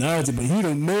like, yo, Najee, but he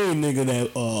the main nigga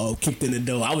that kicked in the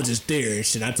door. I was just there and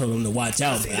shit. I told him to watch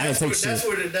out, but I didn't take shit.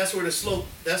 That's where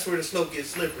the slope gets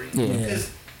slippery. Yeah. Because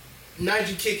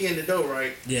Nigel kick in the door,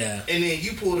 right? Yeah. And then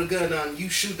you pull the gun out and you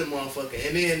shoot the motherfucker.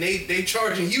 And then they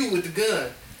charging you with the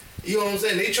gun. You know what I'm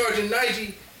saying? They charging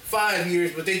Nigel 5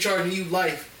 years, but they charging you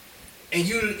life. And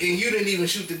you didn't even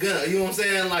shoot the gun. You know what I'm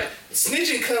saying? Like,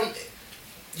 snitching come...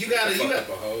 You gotta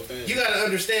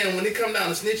understand, when it come down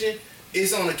to snitching,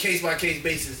 it's on a case-by-case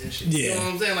basis and shit. Yeah. You know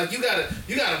what I'm saying? Like, you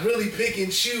gotta really pick and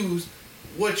choose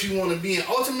what you want to be in.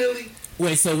 Ultimately...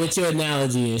 Wait, so with your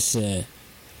analogy and shit,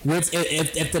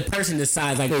 if the person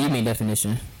decides, like... What you mean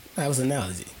definition? That was an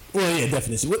analogy. Well, yeah,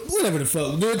 definition. Whatever the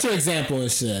fuck. Do it your example and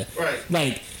shit. Right.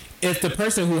 Like, if the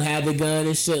person who had the gun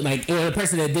and shit, like, or the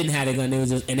person that didn't have the gun, they was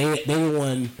just, and they were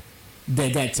one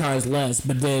that got charged less,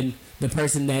 but then the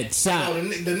person that shot... No,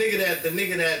 the nigga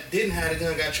that didn't have the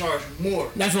gun got charged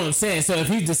more. That's what I'm saying. So if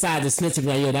he decides to snitch and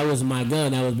be like, yo, that wasn't my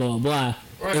gun, that was blah, blah, blah,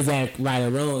 right. Is that right or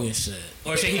wrong and shit?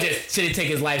 Or should he take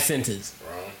his life sentence?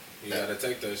 Wrong. You gotta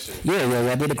take that shit. Yeah,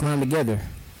 y'all did a crime together.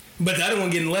 But the other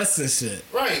one getting less than shit.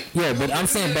 Right. Yeah, but I'm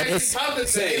saying, but it's...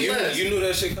 Saying you knew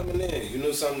that shit coming in. You knew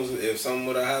if something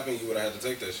would have happened, you would have had to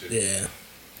take that shit. Yeah.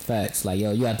 Facts. Like,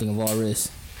 yo, you gotta think of all risks.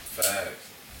 Facts.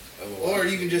 Or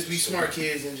you can just be smart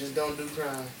kids and just don't do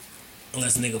crime.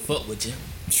 Unless a nigga fuck with you.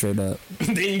 Straight up.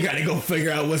 Then you gotta go figure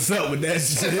out what's up with that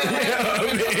shit. You know what I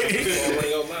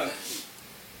mean?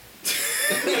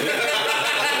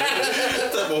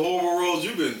 What type of horrible roads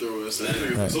you been through? And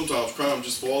stuff. Right. Sometimes crime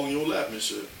just fall in your lap and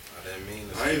shit. I didn't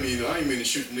mean to. I ain't mean to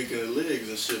shoot the nigga in the legs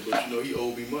and shit, but you know he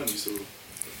owed me money, so.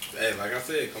 Hey, like I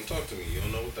said, come talk to me. You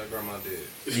don't know what that grandma did.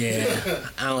 Yeah.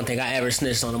 I don't think I ever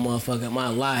snitched on a motherfucker in my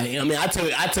life. I mean, I took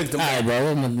the... All right,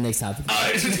 bro. What's the next topic?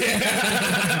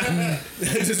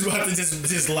 Just about to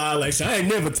just lie like shit. I ain't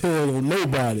never told He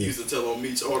nobody. used to tell on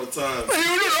Meech all the time. Hey,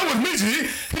 you know, I was Mitchie.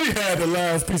 He had the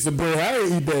last piece of bread. I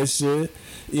didn't eat that shit.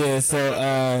 Yeah, so,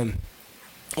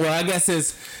 well, I guess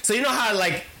it's... So, you know how,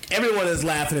 like, everyone is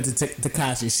laughing at the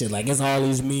Tekashi shit. Like, it's all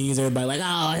these memes. Everybody like,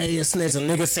 oh, hey, you snitch. And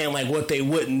niggas saying, like, what they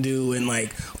wouldn't do and,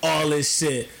 like, all this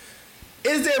shit.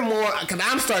 Is there more... Because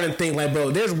I'm starting to think, like,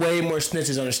 bro, there's way more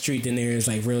snitches on the street than there is,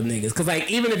 like, real niggas. Because, like,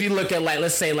 even if you look at, like,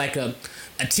 let's say, like, a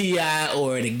T.I.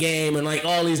 or The Game and, like,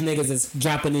 all these niggas that's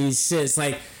dropping these shits,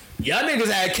 like... Y'all niggas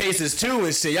had cases too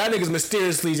and shit. Y'all niggas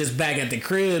mysteriously just back at the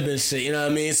crib and shit. You know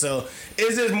what I mean? So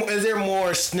is there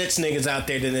more snitch niggas out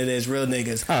there than it is real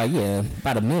niggas? Oh, yeah.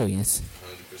 By the millions.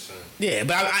 100%. Yeah,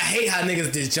 but I hate how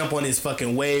niggas just jump on this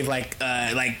fucking wave like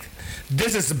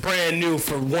this is brand new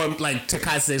for one, like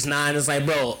Tekashi 6ix9ine. It's like,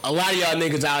 bro, a lot of y'all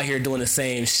niggas out here doing the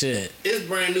same shit. It's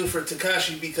brand new for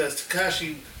Tekashi because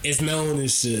Tekashi... It's known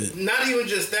and shit. Not even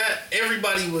just that,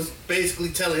 everybody was basically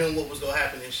telling him what was gonna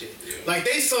happen and shit. Yeah. Like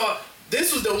they saw,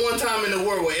 this was the one time in the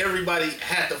world where everybody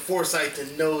had the foresight to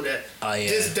know that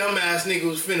this dumbass nigga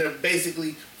was finna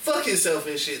basically fuck himself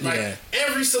and shit. Like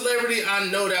every celebrity I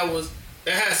know that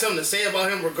had something to say about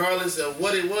him, regardless of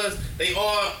what it was, they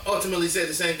all ultimately said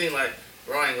the same thing. Like,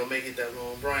 bro, I ain't gonna make it that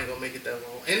long. Bro, I ain't gonna make it that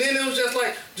long. And then it was just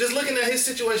like, just looking at his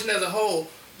situation as a whole,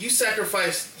 you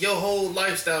sacrificed your whole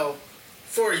lifestyle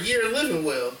for a year living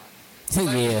well.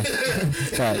 Yeah.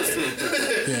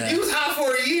 You was high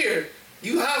for a year.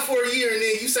 You high for a year and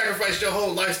then you sacrificed your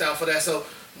whole lifestyle for that. So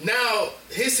now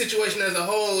his situation as a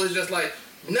whole is just like,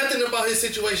 nothing about his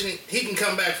situation he can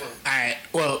come back from. Alright,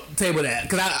 well, table that.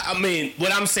 Because I mean,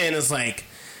 what I'm saying is like,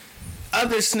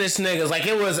 other snitch niggas, like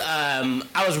it was,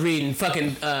 I was reading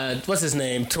fucking, what's his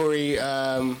name? Tory,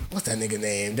 what's that nigga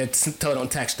name? That told on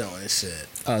Taxstone and shit.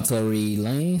 Tory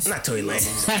Lanez? Not Tory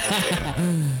Lanez.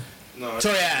 No,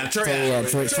 Troy Ave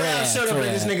showed up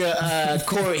at this nigga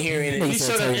court hearing, and he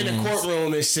showed up in the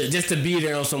courtroom and shit just to be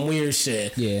there on some weird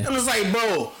shit. Yeah. I'm just like,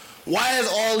 bro, why is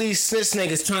all these snitch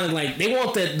niggas trying to, like, they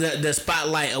want the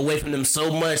spotlight away from them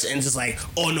so much and just like,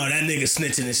 oh no, that nigga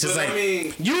snitching. It's just but like, I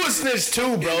mean, you a snitch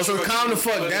too, bro, so calm the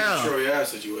fuck down. Troy Ave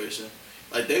situation,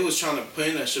 like they was trying to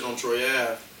pin that shit on Troy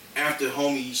Ave after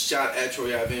homie shot at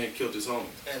Troy Ave and killed his homie.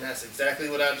 And that's exactly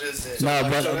what I just said. No,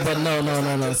 but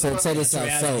no. So check this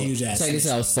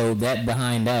out. So that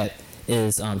behind that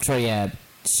is Troy Ave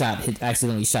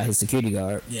accidentally shot his security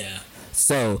guard. Yeah.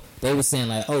 So they were saying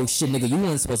like, oh shit, nigga, you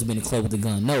weren't supposed to be in the club with a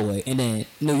gun, no way. And then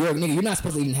New York, nigga, you're not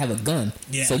supposed to even have a gun.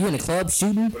 Yeah. So you in the club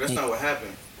shooting? But that's not what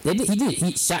happened. He did.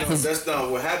 He shot his. That's not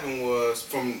what happened. Was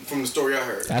from the story I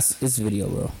heard. That's this video,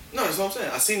 bro. No, that's what I'm saying.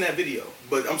 I seen that video,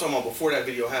 but I'm talking about before that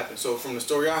video happened. So from the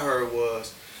story I heard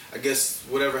was, I guess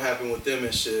whatever happened with them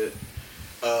and shit.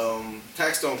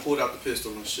 Taxstone pulled out the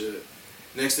pistol and shit.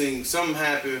 Next thing, something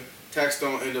happened.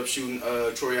 Taxstone ended up shooting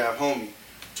Troy Ave homie.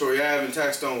 Troy Ave and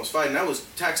Taxstone was fighting. That was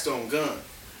Taxstone gun.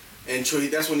 And Troy,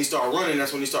 that's when he started running.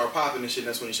 That's when he started popping and shit.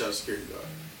 That's when he shot a security guard.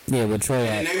 Yeah, but Troy.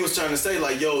 And they was trying to say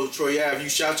like, yo, Troy Ave, you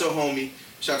shot your homie,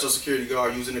 shot your security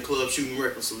guard, you was in the club shooting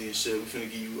recklessly and shit. We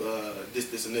finna give you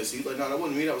this, and this. He's like, no, that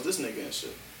wasn't me. That was this nigga and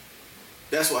shit.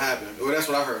 That's what happened. Well, that's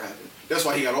what I heard happened. That's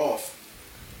why he got off.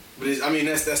 But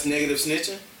that's negative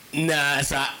snitching. Nah,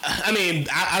 so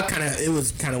I kind of, it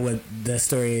was kind of what the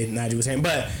story Najee was saying,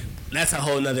 but that's a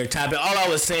whole nother topic. All I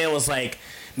was saying was like,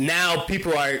 now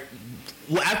people are,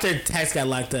 well, after Tax got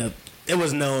locked up, it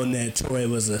was known that Troy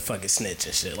was a fucking snitch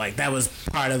and shit. Like, that was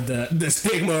part of the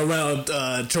stigma around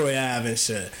Troy Ave and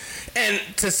shit. And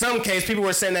to some case, people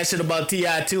were saying that shit about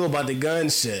T.I. too, about the gun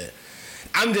shit.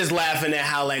 I'm just laughing at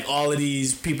how, like, all of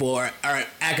these people are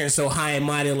acting so high and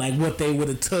mighty, like, what they would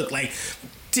have took. Like,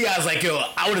 T.I.'s like, yo,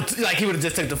 I would have, like, he would have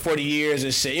just took the 40 years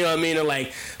and shit. You know what I mean? Or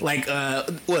like,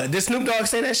 what, did Snoop Dogg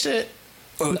say that shit?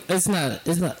 It's not.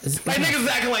 Niggas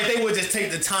acting like they would just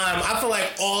take the time. I feel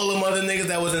like all them other niggas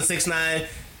that was in 6ix9ine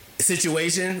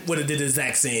situation would have did the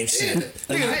exact same shit.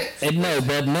 No,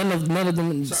 but none of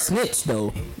them snitched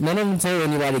though. None of them told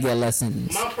anybody to get less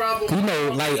sentence. My problem. You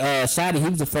know, like Shotty, he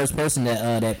was the first person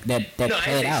that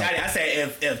played out. I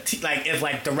said if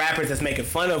like the rappers that's making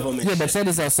fun of him. And yeah, but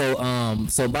Shotty's also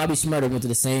so Bobby Shmurda went to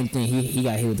the same thing. He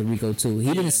got hit with the RICO too.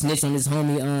 He didn't snitch on his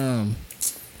homie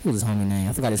what was his homie name?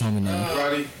 I forgot his homie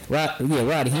name. Roddy.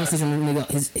 Roddy. He didn't snitch on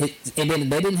his and then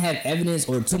they didn't have evidence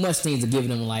or too much things to give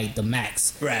him like the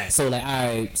max. Right. So like, all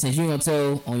right, since you ain't gonna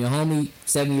tell on your homie,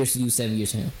 7 years to you, 7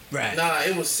 years to him. Right. Nah,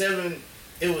 it was 7.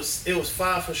 It was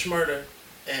 5 for Shmurda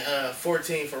and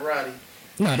 14 for Roddy.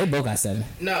 No, they both got 7.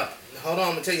 No, hold on.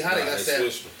 I'm gonna tell you how they got 7.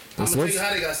 I'm gonna tell you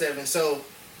how they got 7. So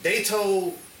they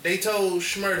told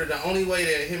Shmurda the only way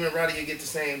that him and Roddy could get the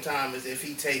same time is if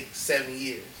he takes 7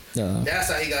 years. That's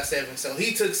how he got 7. So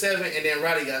he took 7, and then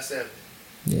Roddy got 7.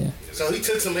 Yeah. So he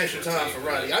took some extra time for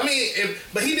Roddy. I mean,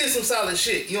 but he did some solid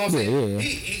shit. You know what I'm saying? Yeah.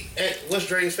 He what's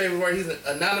Dre's favorite word? He's an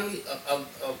anomaly.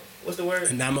 What's the word?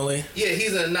 Anomaly. Yeah,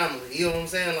 he's an anomaly. You know what I'm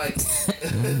saying? Like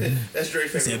that's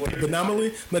Dre's favorite word.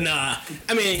 Anomaly. But nah,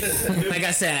 I mean, like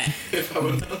I said,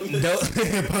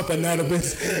 Hip-hop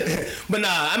anonymous. But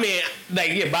nah, I mean,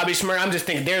 like, yeah, Bobby Shmurda, I'm just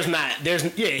thinking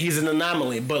he's an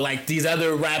anomaly. But like these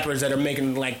other rappers that are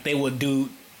making like they would do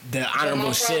the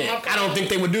honorable shit. I don't think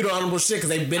they would do the honorable shit because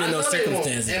they've been in those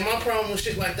circumstances. And my problem with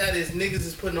shit like that is niggas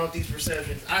is putting out these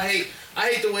perceptions. I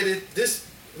hate the way that this.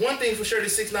 One thing for sure, the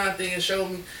 6ix9ine thing has showed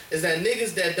me is that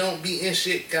niggas that don't be in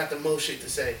shit got the most shit to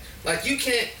say. Like, you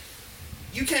can't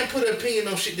put an opinion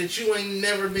on shit that you ain't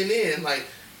never been in. Like,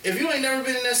 if you ain't never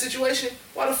been in that situation,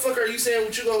 why the fuck are you saying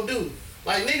what you gonna do?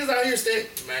 Like, niggas out here saying,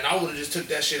 man, I would've just took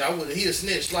that shit. He a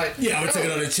snitch. Like, yeah, I would take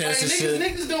it on the chest and shit.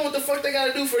 Niggas doing what the fuck they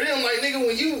gotta do for them. Like, nigga,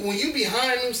 when you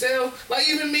behind themselves, like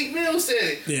even Meek Mill said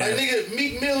it. Yeah. Like, nigga,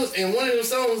 Meek Mill's in one of them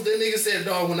songs, that nigga said,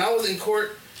 dog, when I was in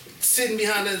court, sitting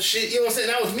behind that shit, you know what I'm saying?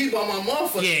 That was me by my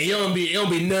motherfucker. Yeah, you don't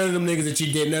be none of them niggas that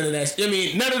you did none of that. I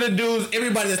mean, none of the dudes,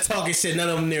 everybody that's talking shit, none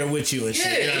of them there with you and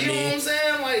shit. Yeah, you know what I'm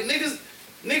saying? Like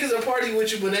niggas are party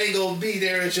with you, but they ain't gonna be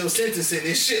there at your sentencing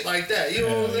and shit like that. You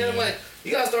know what I'm saying? Like,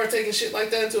 you gotta start taking shit like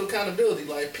that into accountability.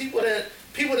 Like, people that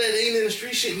ain't in the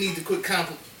street shit need to quit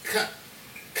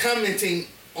commenting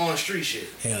on street shit.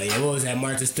 Hell yeah, what was that?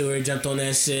 Martha Stewart jumped on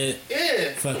that shit.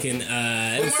 Yeah. Fucking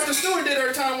But Martha Stewart did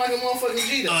her time like a motherfucking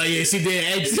G though. Oh yeah, she did.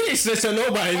 Hey, she didn't snitch on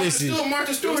nobody, did she?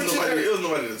 Martha Stewart It was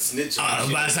nobody to snitch on.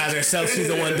 Besides herself, she's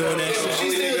the one doing that shit.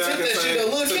 She still took that shit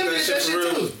though. Lil Kim did that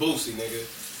shit too. Was Boosie, nigga.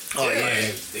 Oh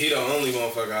yeah. He the only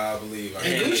motherfucker I believe.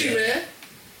 And Gucci Man.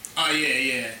 Oh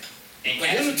yeah.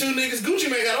 And them the two niggas Gucci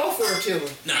Man got off for a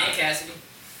killing. Nah. And Cassidy.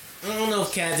 I don't know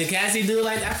if Cassie do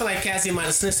like. I feel like Cassie might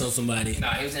have snitched on somebody. No,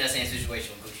 he was in that same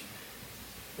situation with Gucci.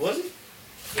 Was he?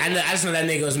 I just know that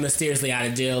nigga was mysteriously out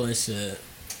of jail and shit.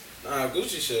 Nah,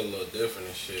 Gucci shit a little different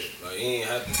and shit. Like, he ain't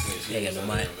had to snitch. He was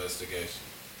under investigation.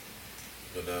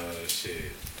 But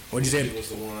shit. What'd you say? He was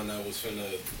the one that was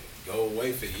finna go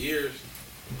away for years.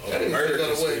 That nigga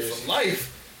got away for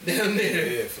life. Down there.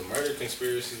 Yeah, for murder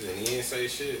conspiracies, and he didn't say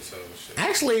shit, so shit.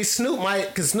 Actually, Snoop might,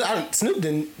 because Snoop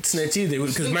didn't snitch either,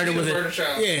 because murder was murder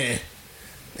trial. Yeah.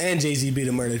 And Jay-Z beat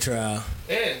a murder trial.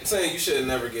 Yeah. I'm saying you should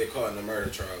never get caught in a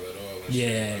murder trial at all. And Yeah.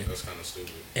 shit. Like, that's kind of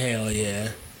stupid. Hell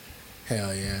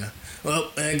yeah.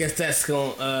 Well, I guess that's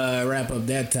gonna wrap up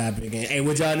that topic. And, hey,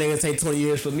 would y'all niggas take 20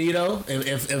 years for me though?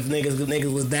 If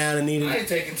niggas was down and needed. I ain't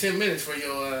taking 10 minutes for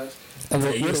your ass. Did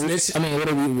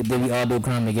we all do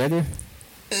crime together?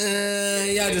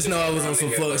 Y'all just know I was on some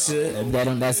fuck shit.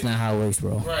 That's not how it works,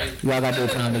 bro. Right. Y'all got to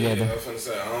do crime together. Yeah, I was finna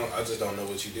say, I just don't know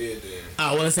what you did then.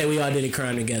 I want to say we all did a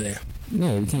crime together.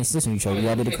 Yeah, we can't snitch on each other. We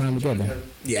all did the crime together.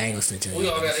 Yeah, I ain't gonna snitch on We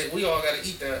you. all gotta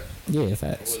eat that. Yeah, I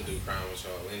facts. wouldn't do crime with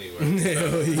y'all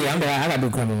anyway. Yeah, I gotta do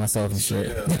crime with myself and shit.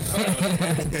 Yeah.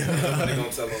 They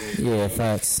gonna tell on me. Yeah,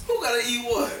 facts. Who gotta eat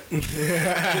what?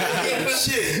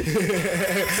 Shit.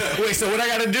 Wait, so what I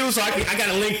gotta do? So I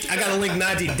gotta link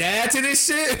Najee dad to this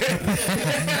shit.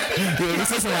 Yeah,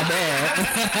 this is my dad.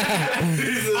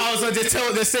 Also,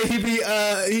 just say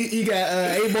he got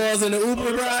 8 balls in the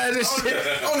Uber ride and shit.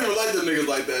 I don't even like them niggas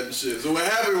like that and shit. So what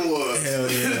happened was, Hell yeah.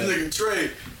 this nigga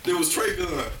Trey, there was Trey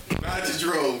gun. I just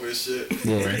drove and shit.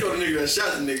 Yeah. Rico the nigga that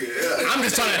shot the nigga. Yeah. I'm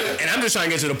just trying to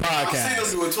get to the I've seen podcast.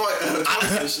 them do it twice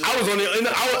and shit. I was on the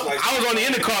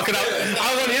intercar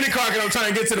because I'm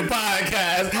trying to get to the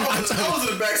podcast. I was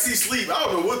in the backseat sleep. I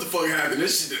don't know what the fuck happened.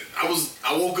 This shit. I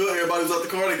woke up. Everybody was out the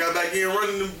car. They got back in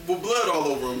running with blood all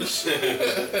over them. This shit.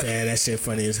 Damn, that shit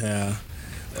funny as hell.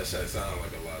 That shit sound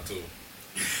like a lot too.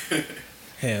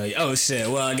 Hell yeah. Oh shit.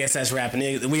 Well, I guess that's wrapping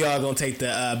it. We all gonna take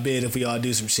the bid if we all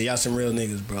do some shit. Y'all some real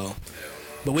niggas, bro.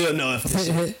 But we'll know if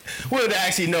we'll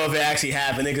actually know if it actually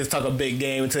happened. Niggas talk a big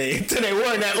game until they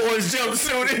wear that orange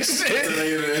jumpsuit and shit.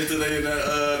 Until they in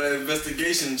that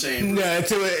investigation chamber. Yeah,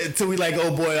 until we like, oh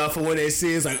boy, off of when they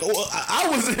see it's like, oh, I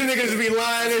was the niggas be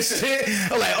lying and shit.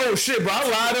 I'm like, oh shit, bro, I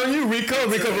lied on you, Rico.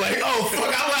 Rico be like, oh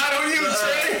fuck, I lied on you,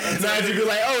 Trey. Now you be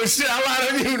like, oh shit, I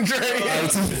lied on you, Trey.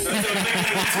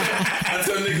 I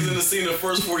tell niggas in the scene the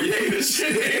first 48 and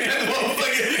shit. In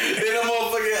that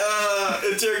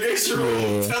motherfucking interrogation room.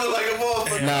 Tell it like a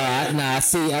motherfucker.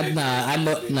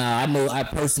 I know. I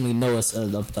personally know a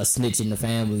snitch in the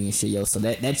family and shit, yo. So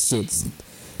that shit's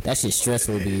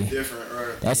stressful, B. Different,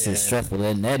 right? That shit's stressful.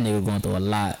 That nigga going through a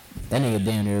lot. That nigga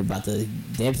damn near about to.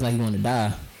 Damn like he want to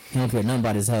die. He don't care nothing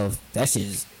about his health. That's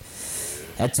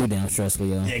too damn stressful,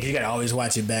 yo. Yeah, 'cause you gotta always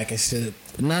watch it back and shit.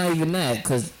 Not even that,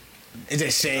 cause It's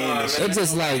just shame. it's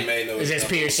just like. It's just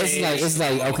pure shame. It's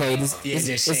like okay, just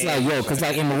it's like yo, cause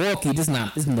like in Milwaukee, we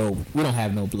don't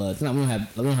have no blood. We don't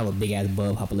have a big ass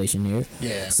bug population here.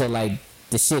 Yeah. So like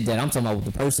the shit that I'm talking about with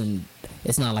the person,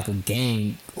 it's not like a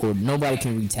gang or nobody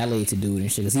can retaliate to do it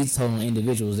and shit. Cause he's telling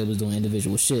individuals that was doing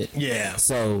individual shit. Yeah.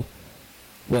 So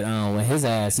with his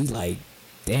ass, he's like,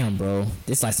 damn, bro,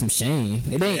 this like some shame.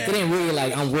 It ain't really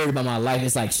like I'm worried about my life.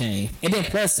 It's like shame. And then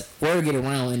plus word get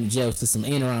around in the jail to some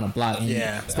in around the block. And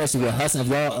especially with hustling,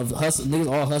 niggas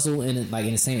all hustle in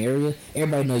the same area.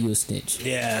 Everybody know you a snitch.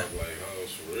 Yeah.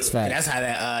 It's fact. That's how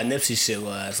that Nipsey shit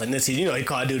was. Like Nipsey, he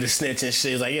called dude a snitch and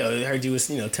shit. He's like, yo, I heard you was,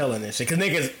 telling this shit. Cause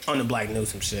niggas on the block knew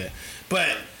some shit. But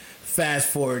fast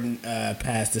forward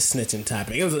past the snitching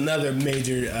topic. It was another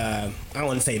major, I don't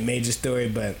want to say major story,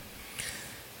 but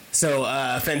so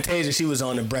Fantasia, she was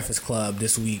on the Breakfast Club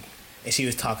this week, and she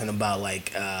was talking about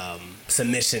like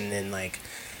submission and like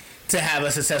to have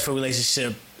a successful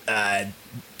relationship,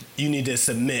 you need to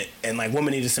submit, and like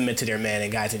women need to submit to their man,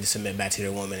 and guys need to submit back to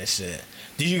their woman and shit.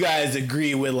 Do you guys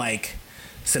agree with like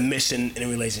submission in a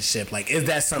relationship? Like, is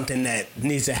that something that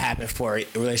needs to happen for a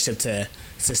relationship to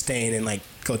sustain and like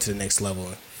go to the next level?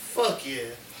 Fuck yeah.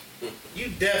 You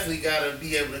definitely gotta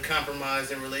be able to compromise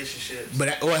in relationships. But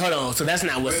hold on, so that's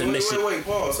not what submission. Wait,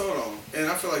 pause, hold on. And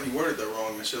I feel like you worded that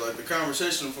wrong and shit. Like the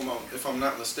conversation, if I'm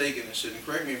not mistaken and shit, and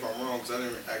correct me if I'm wrong, because I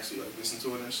didn't actually like listen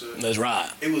to it and shit. That's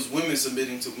right. It was women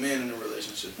submitting to men in a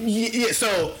relationship. Yeah.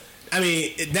 So I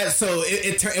mean,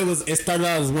 it started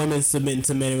out as women submitting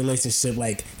to men in a relationship,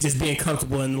 like just being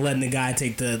comfortable and letting the guy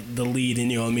take the lead, and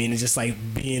you know what I mean, and just like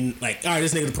being like, all right,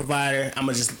 this nigga the provider, I'm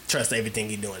gonna just trust everything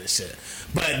he doing and shit.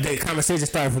 But the conversation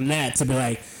started from that to be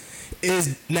like,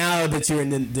 is now that you're in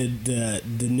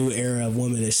the new era of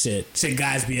women and shit, should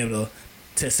guys be able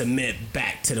to submit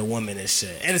back to the woman and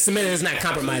shit? And submitting is not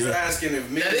compromising. So you're asking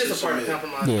if men that is a part of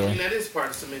compromise. Yeah. I mean, that is part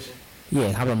of submission.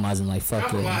 Yeah, compromising like fuck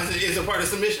Compromise is a part of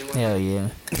submission. Bro. Hell yeah.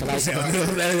 Don't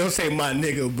say my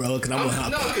nigga, bro, because I'm gonna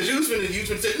hop. No, because you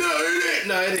finna say no, it ain't.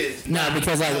 No, it is. Nah,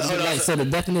 because so the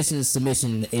definition of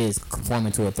submission is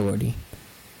conforming to authority.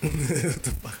 What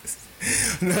the fuck?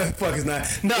 No, the fuck is not.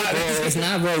 No, it's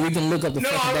not, bro. We can look up the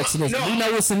fucking definition. You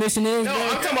know what submission is? No,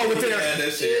 I'm talking about within.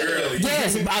 that shit early.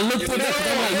 Yes, I looked it up.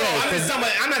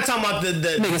 I'm not talking about the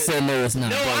nigga said no, it's not.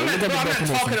 No, bro. I'm not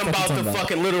talking about the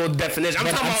fucking literal definition.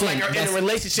 I'm talking about like in a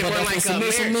relationship where like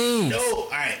submission means. No, all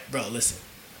right, bro. Listen.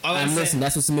 Listen.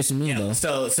 That's what submission means, though.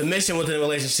 So submission within a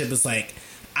relationship is like,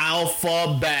 I'll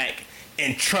fall back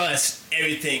and trust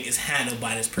everything is handled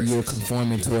by this person. You're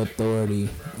conforming to authority,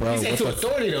 bro. You say What to the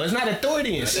authority though. It's not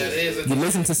authority and That shit. is You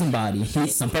listen to somebody.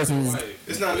 Some person is.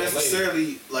 It's not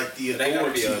necessarily like the They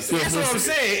gotta be authorities. That's what I'm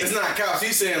saying. It's not cops.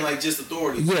 He's saying like just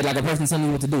authority. Yeah, like a person telling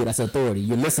you what to do. That's authority.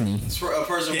 You're listening. It's for a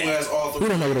person who Yeah. has all We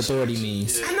don't know what authority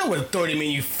means. Yeah. I know what authority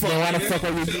mean. You fuck. Then why the fuck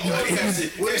are we? To the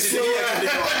authorities.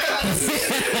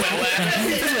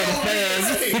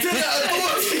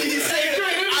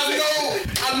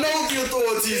 I know the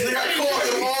authorities. Nigga, I call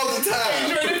them all the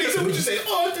time. What you say,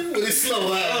 Arthur? With his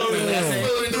slow out.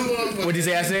 What did you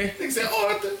say? I say? Nigga said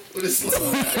Arthur with his slow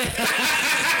out.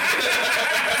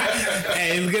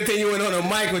 Hey, it's a good thing you went on a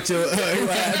mic with your. You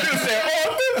said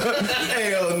Arthur.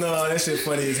 Hell no, that shit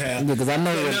funny as hell. Because I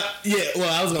know. No, yeah, well,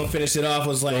 I was gonna finish it off.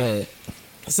 Was like, Go ahead.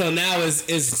 so now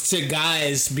should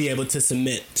guys be able to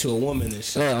submit to a woman and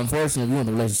shit? Yeah, unfortunately, if you want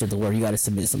the relationship to work, you gotta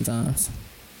submit sometimes.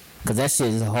 Cause that shit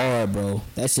is hard, bro.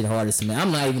 That shit hard to submit.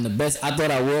 I'm not even the best. I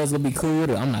thought I was gonna be cool,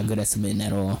 but I'm not good at submitting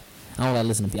at all. I don't like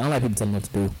listening to people. I don't like people telling me what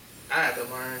to do. I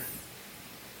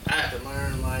had to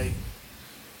learn, like,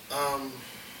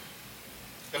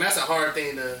 and that's a hard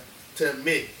thing to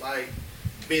admit, like,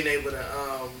 being able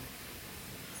to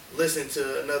listen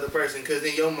to another person, because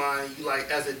in your mind, you like,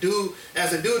 as a dude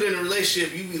in a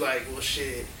relationship, you be like, well,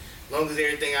 shit, as long as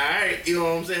everything alright, you know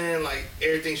what I'm saying, like,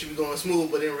 everything should be going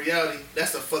smooth, but in reality,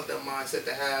 that's a fucked up mindset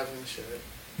to have and shit.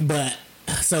 But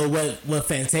so what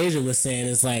Fantasia was saying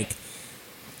is like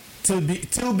to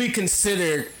be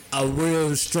considered a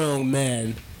real strong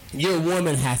man, your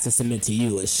woman has to submit to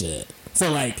you and shit.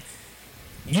 So like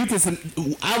you can.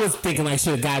 I was thinking like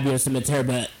should a guy be able to submit to her,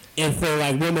 but if for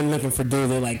like women looking for dudes,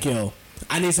 they're like yo,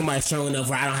 I need somebody strong enough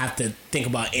where I don't have to think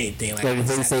about anything. Like Like I if just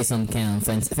they have say something, count.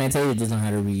 Fantasia doesn't know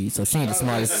how to read, so she ain't the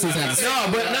smartest. She's not.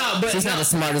 She's not the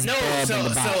smartest bulb in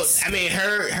the box. So I mean,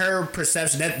 her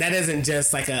perception that isn't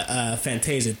just like a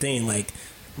Fantasia thing.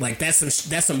 Like that's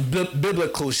some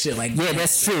biblical shit. Like Yeah,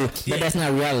 that's true, but that's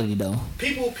not reality though.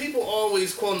 People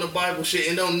always quoting the Bible shit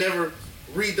and don't never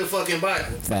read the fucking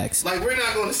Bible. Facts. Like, we're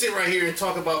not going to sit right here and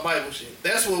talk about Bible shit.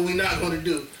 That's what we're not going to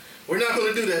do. We're not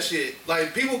going to do that shit.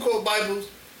 Like, people quote Bible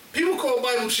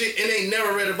shit and they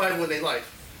never read a Bible in their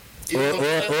life. You know what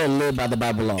I'm saying? Or live by the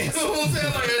Bible laws. You know what I'm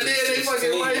saying? Like, a day in their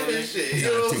fucking life and shit. You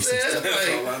know what I'm saying? That's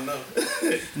all Like, I know.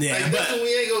 yeah, like that's what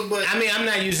we ain't going to... But I mean, I'm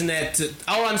not using that to.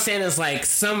 All I'm saying is like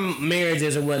some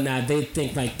marriages or whatnot, they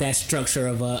think like that structure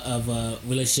of a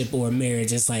relationship or a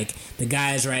marriage is like the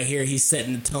guy's right here, he's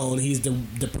setting the tone, he's the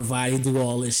provider, he do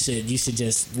all this shit. You should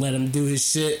just let him do his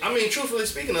shit. I mean, truthfully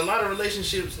speaking, a lot of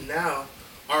relationships now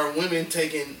are women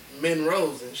taking men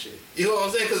roles and shit. You know what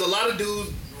I'm saying? Because a lot of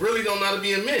dudes really don't know how to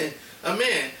be a man.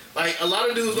 Like, a lot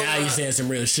of dudes don't Now know you saying some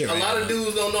real shit. a lot of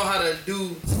dudes don't know how to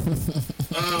do.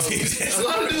 A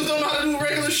lot of dudes don't know how to do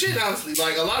regular shit. Honestly,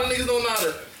 like a lot of niggas don't know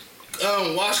how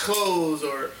to wash clothes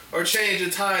or change a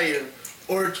tire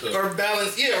or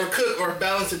balance or cook or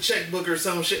balance a checkbook or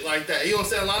some shit like that. You know what I'm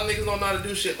saying? A lot of nigks don't know how to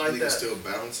do shit like Niggas that. still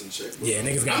balancing check. Yeah,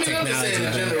 niggas I got mean, I'm just technology. saying in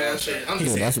man. general and shit. I'm Yeah,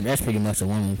 just saying. that's pretty much a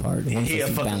woman part. The woman He a supposed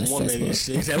to fucking balance woman chest and work.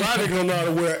 shit. He said, a lot of niggas don't know how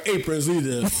to wear aprons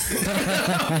either.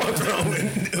 What's wrong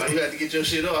with Like, you have to get your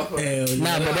shit off. Hell yeah.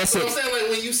 Nah, but that's What I'm it. saying,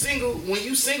 like when you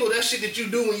single, that shit that you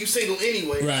do when you single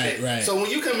anyway. and Right, shit. right. So when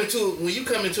you come into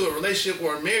a relationship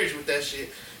or a marriage with that shit,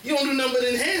 you don't do nothing but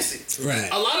enhance it. Right.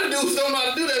 A lot of dudes don't know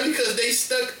how to do that because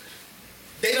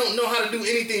they don't know how to do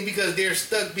anything because they're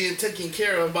stuck being taken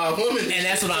care of by a woman. And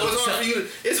that's what I'm it's hard saying.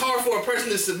 it's hard for a person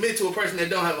to submit to a person that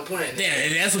don't have a plan. Yeah,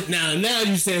 and that's what now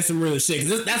you saying some real shit.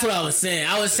 'Cause that's what I was saying.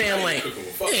 I was saying like,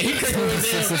 yeah, he cooking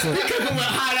with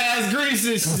hot ass grease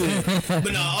and shit.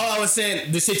 But no, all I was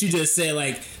saying, the shit you just said,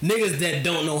 like niggas that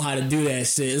don't know how to do that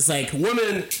shit. It's like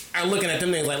women are looking at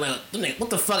them niggas like, what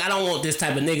the fuck? I don't want this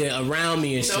type of nigga around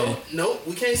me and shit. Nope,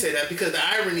 we can't say that because the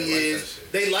irony is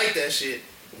they like that shit.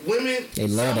 Women, They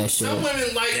love that shit. Some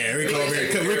women like. Yeah, Rico over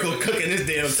here, Rico cooking this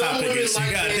damn Some topic women and shit.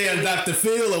 like Goddamn being- Dr.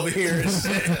 Phil over here and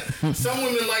shit. Some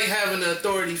women like having an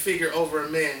authority figure over a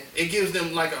man. It gives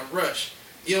them like a rush.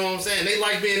 You know what I'm saying? They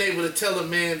like being able to tell a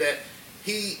man that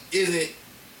he isn't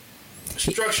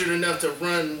structured enough to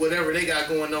run whatever they got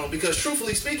going on. Because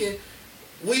truthfully speaking,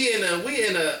 we in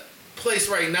a place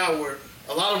right now where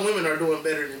a lot of women are doing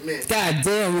better than men. God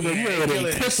damn, you over there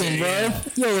killing cooking, bro.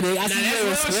 that You over there. I Now see that's you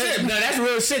real sweat. shit. No, that's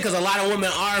real shit because a lot of women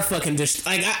are fucking just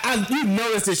like you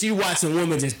notice that you watching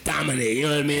women just dominate. You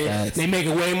know what I mean? Facts. They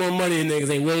making way more money than niggas.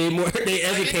 They way more. They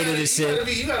Like, educated and shit.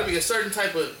 You gotta be a certain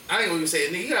type of. I ain't gonna even say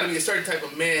it. Nigga, you gotta be a certain type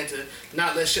of man to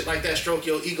not let shit like that stroke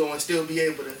your ego and still be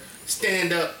able to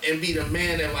stand up and be the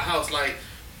man of a house. Like,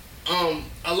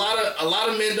 a lot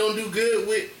of men don't do good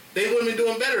with they women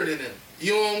doing better than them.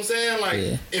 You know what I'm saying? Like,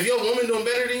 Yeah. if your woman doing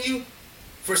better than you,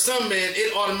 for some men,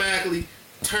 it automatically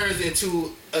turns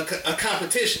into a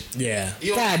competition. Yeah.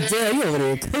 You know what I'm God saying? damn, you over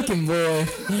there cooking, boy.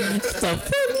 Stop.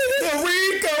 The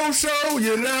Rico Show.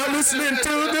 You're now listening to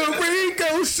the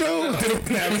Rico Show.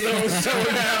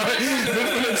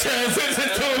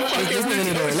 This nigga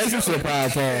need a relationship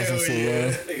podcast and shit,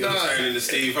 yeah. Nigga turning into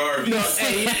Steve Harvey.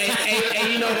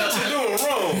 Hey, you know What you doing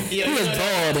wrong? Yeah, He was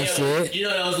bald and shit. You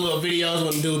know those little videos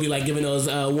when dude be like giving those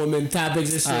woman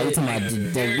topics and shit. You talking about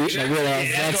the real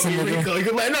ass That's Jackson gonna be nigga? Rico.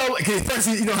 You're like, no, because first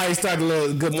you know how he started a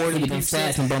little good morning He them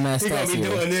stats and bum ass He gonna stats. be Yeah.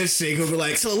 doing this shit. He gonna be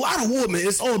like, so a lot of women,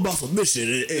 it's all about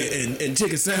submission and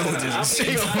chicken sandwiches and shit.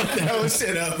 He gonna fuck that whole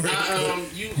shit up.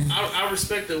 I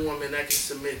respect a woman that can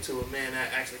submit to a man that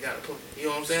actually got a plan. You know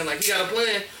what I'm saying? Like, he got a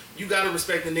plan. You gotta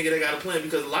respect the nigga that got a plan,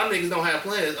 because a lot of niggas don't have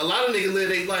plans. A lot of niggas live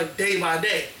their life day by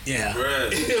day. Yeah.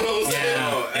 Bruh. You know what I'm saying?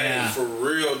 Oh, Yeah. hey, for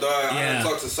real, dog. Yeah. I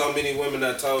talked to so many women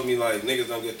that told me, like, niggas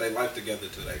don't get their life together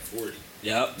till they 40.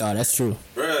 Yep. Oh, that's true.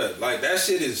 Bruh, like, that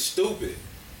shit is stupid.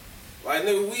 Like,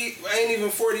 nigga, we ain't even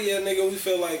 40 yet, nigga. We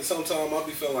feel like, sometimes I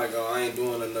be feeling like, oh, I ain't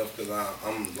doing enough because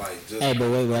I'm, like, just... Hey,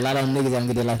 but wait, a lot of them niggas that don't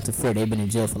get their life to 4, they've been in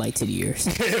jail for like 10 years.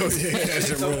 Hell yeah, that's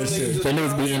some Some real niggas shit. just The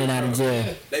niggas be in and out of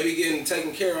jail. They be getting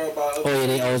taken care of by other Oh yeah,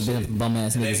 they people always and been bum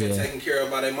ass shit. They niggas, been yeah. taken care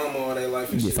of by their mama all their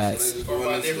life and Yeah, shit. facts. So they just Or by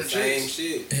going into the different same chicks.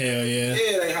 shit. Hell yeah.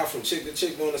 Yeah, they hop from chick to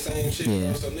chick doing the same shit,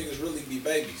 Yeah. bro. So niggas really be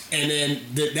babies. And then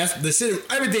that's the shit.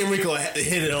 Everything Rico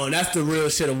hit it on. That's the real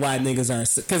shit of why niggas are,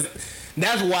 because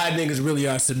that's why niggas really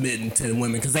are submitting to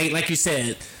women. Because they, like you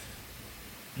said,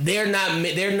 they're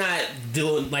not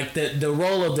doing, like, the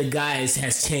role of the guys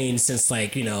has changed since,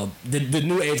 like, you know, the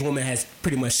new age woman has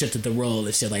pretty much shifted the role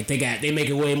and shit. Like, they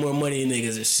making way more money than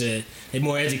niggas and shit. They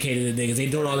more educated than niggas. They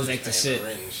doing all this extra shit.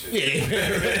 Rent and shit.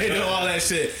 Yeah, they do all that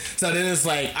shit. So then it's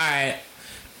like, all right,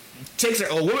 chicks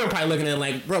or women probably looking at it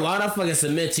like, bro, why would I fucking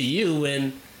submit to you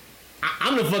when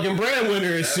I'm the fucking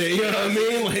breadwinner and shit? You know what I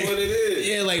mean? Like, what it is.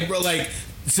 yeah, like, bro, like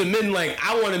submitting, like,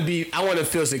 I want to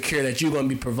feel secure that you're gonna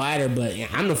be provider, but yeah,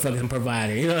 I'm the fucking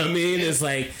provider. You know what I mean? It's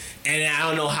like, and I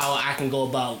don't know how I can go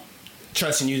about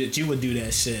trusting you that you would do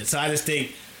that shit. So I just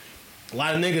think a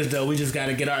lot of niggas, though, we just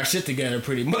gotta get our shit together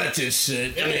pretty much and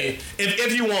shit. I mean,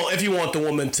 if you want the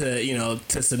woman to, you know,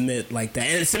 to submit like that,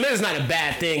 and submit is not a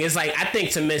bad thing. It's like, I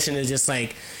think submission is just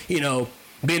like, you know,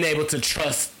 being able to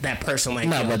trust that person. Like,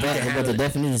 No, yo, but you can the handle it.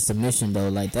 definition of submission though,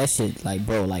 like that shit, like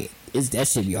bro, like that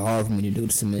shit be hard for me to do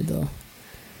to submit though.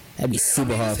 That'd be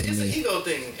super hard for It's an me. ego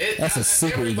thing. That's a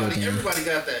super ego thing. Everybody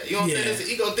got that. You know what I'm Yeah. saying? It's an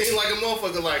ego thing, like a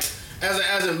motherfucker. Like,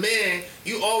 as a man,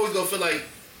 you always gonna feel like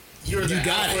you're the You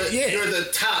got it, alpha, yeah. You're the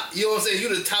top. You know what I'm saying?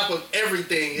 You're the top of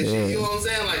everything. And shit, Yeah. you know what I'm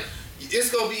saying? Like, it's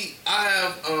gonna be.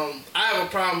 I have a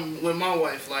problem with my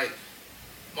wife. Like,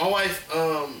 my wife,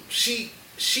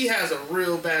 she has a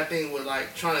real bad thing with,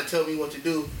 like, trying to tell me what to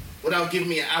do without giving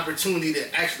me an opportunity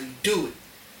to actually do it.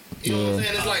 You know what I'm Yeah.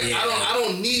 saying? It's like, yeah. I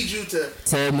don't need you to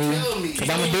Tell me, tell me. cause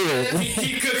I'ma do it.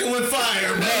 Keep cooking with fire,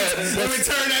 bro. Let me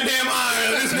turn that damn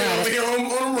iron. This nigga over here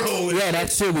on the road. Yeah,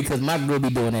 that's true because my girl be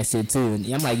doing that shit too, and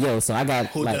I'm like, yo, so I got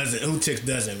Who like, doesn't? Who chicks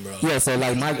doesn't, bro? yeah, so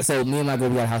like me and my girl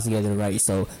we got a house together, right?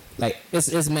 So like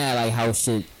it's mad like house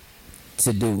shit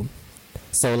to do.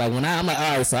 So like when I'm like,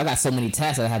 all right, so I got so many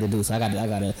tasks that I have to do. So I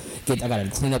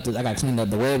gotta clean up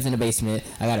the webs in the basement.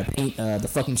 I gotta paint the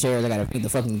fucking chairs. I gotta paint the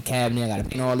fucking cabinet. I gotta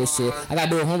paint all this shit. I gotta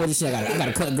do a whole bunch of shit. I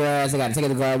gotta cut grass. I gotta take out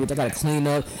the garbage. I gotta clean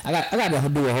up. I gotta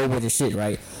do a whole bunch of shit,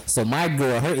 right? So my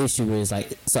girl, her issue is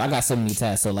like, so I got so many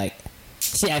tasks. So like,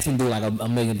 she asks me to do like a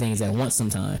million things at once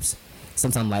sometimes.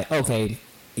 Sometimes like, okay,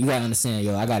 you gotta understand,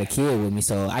 yo, I got a kid with me,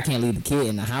 so I can't leave the kid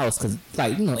in the house because,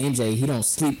 like, you know, NJ, he don't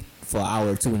sleep for an hour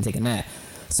or two and take a nap.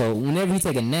 So whenever he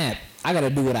take a nap, I gotta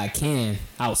do what I can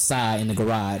outside in the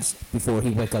garage before he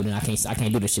wake up, and I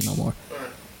can't do this shit no more.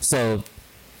 So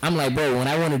I'm like, bro, when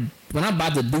I'm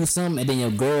about to do something, and then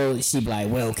your girl, she be like,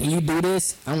 well, can you do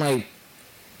this? I'm like,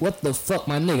 what the fuck,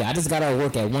 my nigga? I just got out of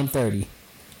work at 1:30.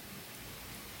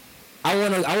 I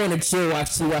wanna chill,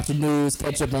 watch the news,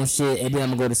 catch up on shit, and then I'm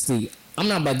gonna go to sleep. I'm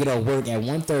not about to get off work at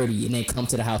 1:30 and then come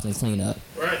to the house and clean up.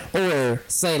 Right. Or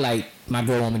say like my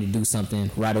girl want me to do something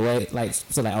right away, like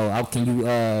so like, oh, can you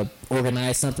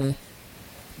organize something?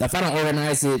 If I don't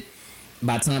organize it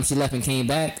by the time she left and came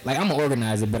back, like I'm gonna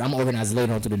organize it, but I'm gonna organize it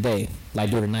later on through the day, like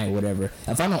during the night or whatever.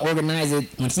 If I don't organize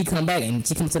it when she come back and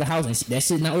she comes to the house and that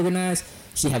shit not organized,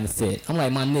 she have a fit. I'm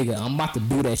like, my nigga, I'm about to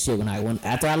do that shit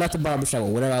after I left the barbershop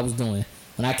or whatever I was doing.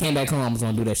 When I came back home, I was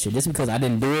gonna do that shit. Just because I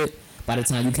didn't do it, by the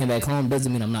time you came back home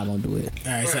doesn't mean I'm not gonna do it.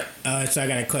 All right, so I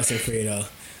got a question for you though.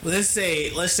 Let's say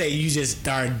you just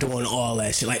started doing all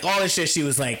that shit, like all that shit. She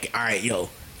was like, all right, yo,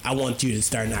 I want you to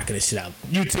start knocking this shit out.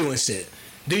 You too and shit.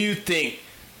 Do you think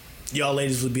y'all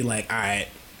ladies would be like, all right,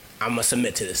 I'm gonna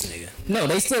submit to this nigga. No,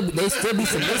 they still be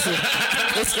submissive.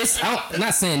 I'm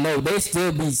not saying no. They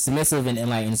still be submissive and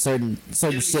like in certain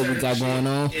shit we got going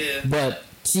on. Yeah. But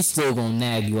she's still gonna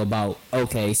nag you about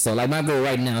okay. So like my girl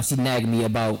right now, she nagged me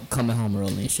about coming home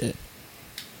early and shit.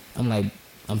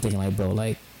 I'm thinking like, bro,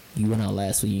 like you went out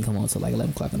last week, you come home till like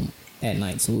 11 o'clock at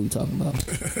night. So what we talking about?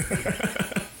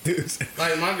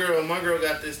 Like my girl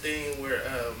got this thing where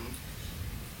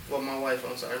my wife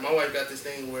got this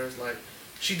thing where it's like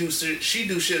she do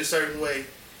shit a certain way,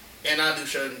 and I do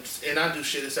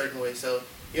shit a certain way. So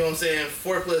you know what I'm saying?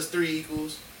 4 + 3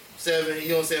 = 7. You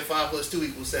know what I'm saying? 5 + 2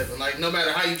 = 7. Like no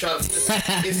matter how you try to flip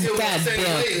it, it's still the same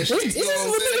way. And shit, Is you know this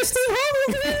what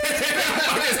I'm saying?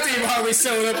 Steve Harvey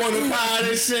showed up on the pod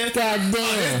and shit. God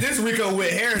damn. This Rico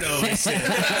with hair though and shit.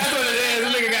 That's what it is.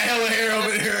 This nigga got hella hair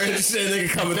over there and shit. Nigga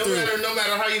coming through. No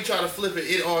matter how you try to flip it,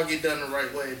 it all get done the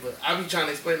right way. But I be trying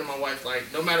to explain to my wife, like,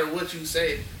 no matter what you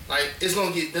say, like, it's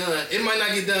gonna get done. It might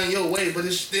not get done your way, but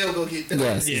it's still gonna get done.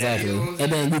 Yes, exactly. You know what I'm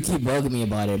And then you keep bugging me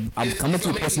about it. I'm coming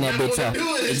to pushing that bitch up.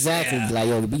 Exactly. Yeah. Like,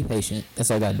 yo, be patient.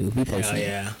 That's all I gotta do. Be patient.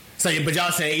 Yeah. So, but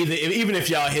y'all saying even if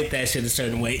y'all hit that shit a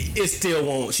certain way, it still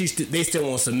won't. They still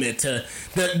won't submit to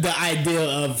the idea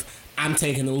of I'm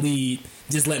taking the lead.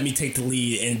 Just let me take the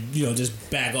lead and just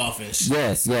back off and shit.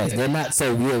 Yes. They're not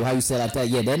so real. How you say it like that?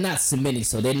 Yeah, they're not submitting,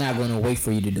 so they're not gonna wait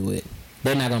for you to do it.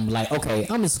 They're not gonna be like, okay,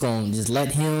 I'm just gonna just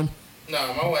let him.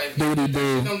 No, my wife do.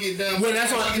 don't get done. Well,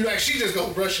 that's why she just go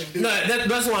brush and do. No,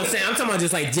 that's what I'm saying. I'm talking about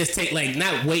just take like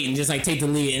not wait and just like take the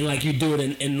lead and like you do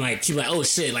it and like she's like, oh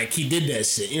shit, like he did that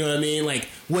shit. You know what I mean? Like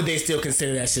would they still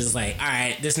consider that shit as like, all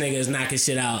right, this nigga is knocking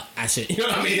shit out. I should. You know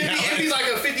what I mean? It'd be like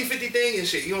a 50-50 thing and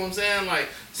shit. You know what I'm saying? Like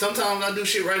sometimes I do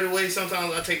shit right away.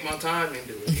 Sometimes I take my time and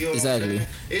do it. You know what I'm saying?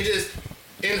 It just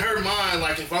in her mind,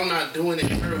 like if I'm not doing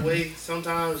it her way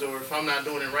sometimes, or if I'm not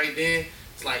doing it right then.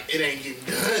 Like it ain't getting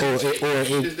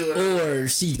done. Or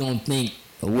she's gonna think,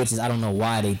 which is I don't know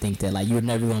why they think that like you're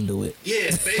never gonna do it. Yeah,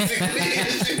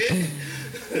 basically.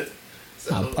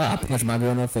 So, I punched my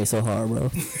girl in her face so hard,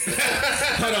 bro.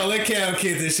 Hold on, let Cam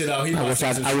kick this shit off.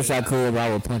 I wish I could, but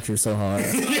I would punch her so hard.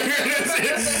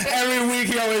 Every week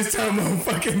he always tell me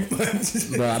fucking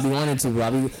punches. Bro, I be wanting to,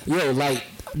 bro.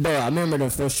 Bro, I remember the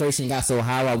frustration got so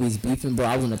high while we was beefing, bro.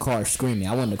 I was in the car screaming.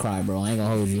 I wanted to cry, bro. I ain't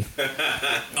gonna hold you.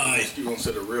 You gonna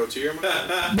shed a real tear, man?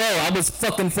 Bro, I was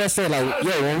fucking frustrated. Like,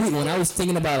 yo, when I was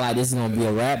thinking about like this is gonna be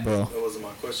a rap, bro. That wasn't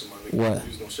my question, my nigga. What? You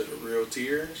was gonna shed a real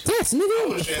tear? Yes,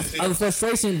 nigga. I was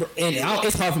frustration, bro, and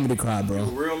it's hard for me to cry, bro. You a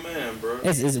real man, bro.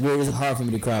 It's hard for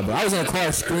me to cry, bro. I was in the car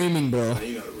screaming, bro. Nah,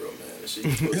 you not a real man. Shit,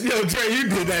 yo, Dre, you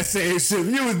did that same shit.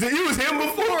 You was him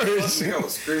before. I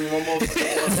was screaming one more time.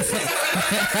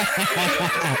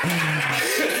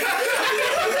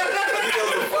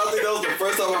 I think that was the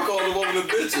first time I called a woman a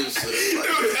bitch and shit. Like,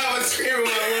 I was screaming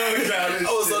my lungs out.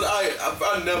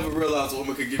 I never realized a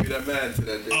woman could give you that mad to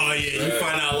that day. Oh yeah, you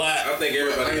find out a lot. I think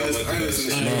everybody I ain't listen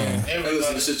to shit. I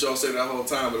listen to shit y'all say that whole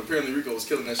time, but apparently Rico was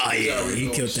killing that shit. Oh yeah, he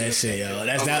killed that shit, yo.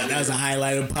 That was a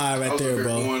highlight of the pod right there,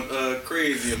 bro. I was going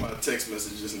crazy in my text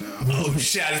messages now. Oh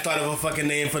shit, I just thought of a fucking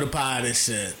name for the pod and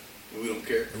shit. We don't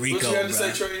care. Rico, what you had to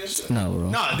bro. say, Trey, and shit? No, bro.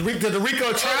 No, the Rico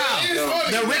trial.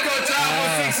 The Rico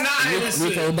trial was 6ix9ine.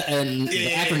 Rico and the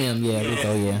acronym, yeah,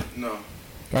 Rico, yeah. No.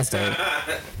 That's dope.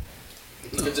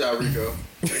 Good job, Rico.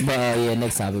 But yeah,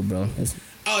 next topic, bro.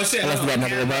 Oh shit. Unless we got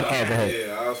nothing about. Oh, go ahead.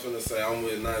 Yeah, I was finna say I'm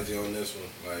with Najee on this one.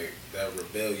 Like that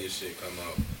rebellious shit come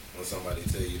out when somebody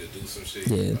tell you to do some shit.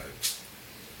 Yeah. Like,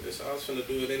 bitch, I was finna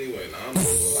do it anyway. Now I'm gonna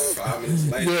do it like 5 minutes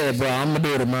later. Yeah, bro, I'm gonna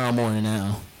do it tomorrow morning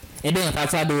now. And then if I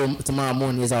try to do it tomorrow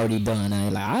morning, it's already done. I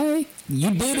ain't like, alright,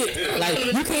 you did it. Like,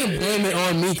 you can't blame it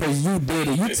on me because you did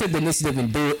it. You took the initiative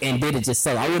and did it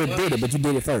yourself. I would have did it, but you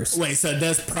did it first. Wait, so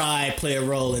does pride play a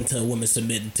role into a woman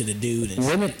submitting to the dude?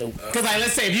 Women, because like,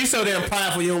 let's say if you so damn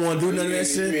prideful, you don't want to do none of that You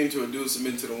shit. mean to a dude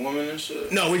submitting to the woman and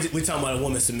shit? No, we talking about a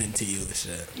woman submitting to you and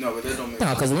shit. No, but that don't make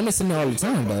no, because women submit all the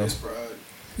time, though. It's pride.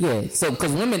 Yeah, so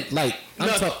because women like so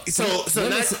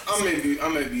that's I may be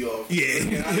off.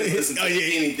 Yeah. I didn't listen to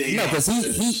anything. no, because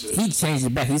he changed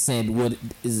it back. He said, "What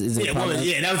is it?" yeah, woman,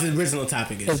 yeah, that was the original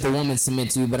topic. If the woman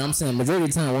submit to you, but I'm saying majority of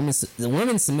the time,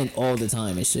 women submit all the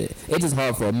time and shit. It's just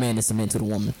hard for a man to submit to the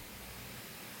woman.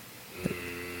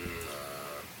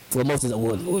 Well, most of the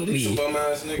with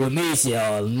me, shit,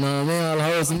 all no man, all the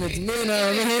hoes submit to me, no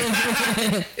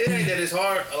man. It ain't that it's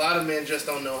hard. A lot of men just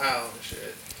don't know how and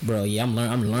shit. Bro, yeah, I'm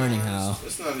learning how.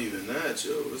 It's not even that,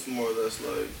 yo. It's more or less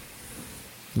like,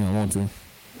 You don't want to.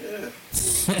 yeah.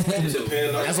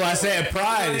 That's why I said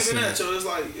pride. It's not even that, yo. It's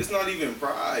like, it's not even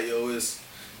pride, yo. It's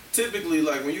typically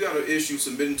like when you got an issue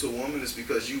submitting to a woman, it's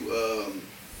because you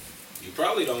You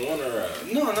probably don't want her.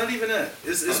 No, not even that.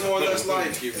 It's more or less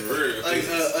like keep it real. like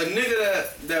a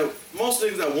nigga that most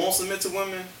niggas that won't submit to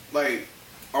women like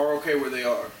are okay where they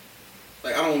are.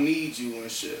 Like I don't need you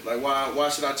and shit. Like why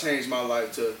should I change my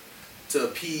life to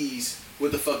appease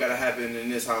what the fuck gotta happen in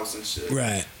this house and shit?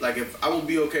 Right. Like if I would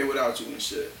be okay without you and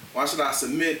shit. Why should I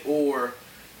submit or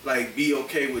like be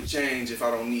okay with change if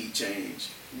I don't need change?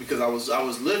 Because I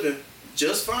was living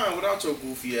just fine without your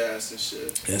goofy ass and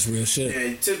shit. That's real shit.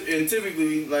 And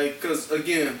typically, like, cause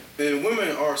again, and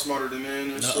women are smarter than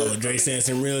men and Uh-oh, shit. Dre saying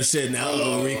some real shit now.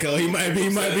 Uh-oh, Rico, he might be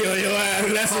on your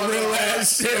ass. That's some real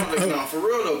ass shit. No, for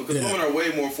real though, because Yeah. women are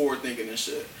way more forward thinking and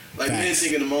shit. Like men Facts.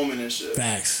 think in the moment and shit.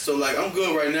 Facts. So like I'm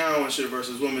good right now and shit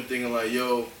versus women thinking like,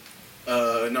 yo,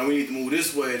 now we need to move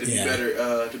this way to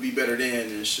Yeah. be better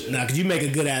than and shit. Nah, cause you make a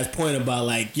good ass point about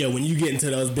like, yo, when you get into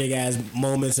those big ass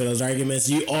moments or those arguments,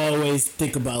 you always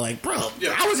think about like, bro,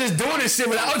 Yeah. I was just doing this shit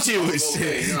without you and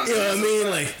Okay, shit. nah, You know what I that's a mean?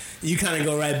 fact. Like, you kind of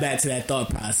go right back to that thought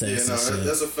Yeah, process. no, and shit.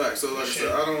 that's a fact. So like I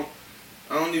said, I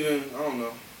don't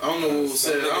know what was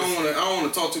said. I don't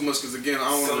want to talk too much because again, I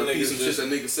don't want Some to repeat niggas some shit just- that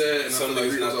nigga said, and I feel Some like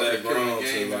niggas Rico's not over there that killing grown the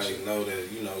to game and shit. like know that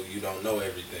you don't know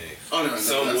everything. Oh, no,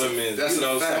 Some that's women, that's you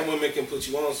know, a fact. some women can put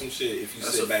you on some shit if you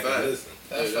That's sit a back fact. and listen.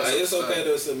 That's Like, a it's okay fact.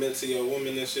 to submit to your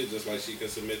woman and shit, just like she can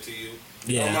submit to you.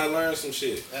 Yeah. You might learn some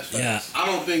shit. That's Yeah. facts. I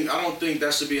don't think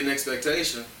that should be an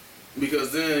expectation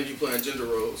because then you playing gender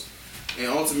roles, and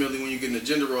ultimately when you get into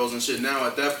gender roles and shit, now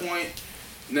at that point,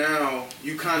 now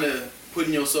you kind of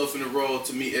putting yourself in a role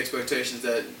to meet expectations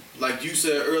that, like you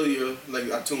said earlier, like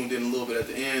I tuned in a little bit at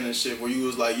the end and shit, where you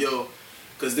was like, yo,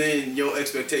 because then your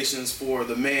expectations for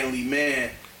the manly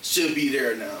man should be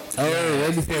there now. Oh,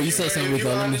 right before you say something, Rico,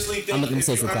 let me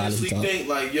say for I college honestly talk. think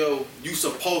like, yo, you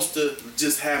supposed to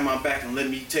just have my back and let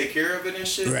me take care of it and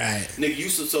shit. Right. Nigga, you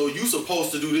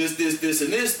supposed to do this,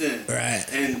 and this then. Right.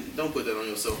 And don't put that on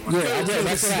yourself. Yeah,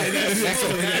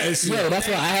 that's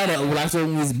why I had when I told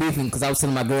we was beefing, because I was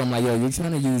telling my girl, I'm like, yo, you're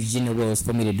trying to use gender roles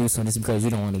for me to do something just because you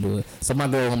don't want to do it. So my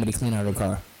girl want me to clean out her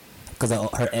car because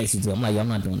her ex used to do it. I'm like, yo, I'm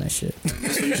not doing that shit.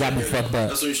 Got me fucked up.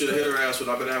 That's when you should have hit her ass with,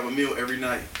 I better have a meal every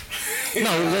night.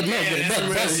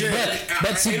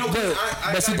 But she do cook.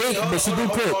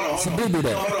 She do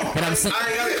that. But I'm saying, I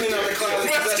ain't gotta clean out the closet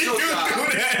because that's your job.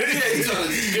 Yeah, you trying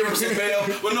to give her some mail.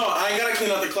 But no, I ain't gotta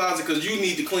clean out the closet because you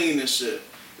need to clean this shit.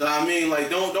 I mean,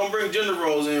 like, don't bring gender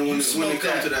roles in when it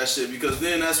comes to that shit because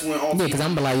then that's when all yeah, because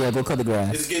I'm like, yo, go cut the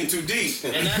grass. it's getting too deep.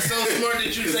 And that's so smart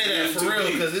that you say that for real,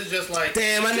 because it's just like,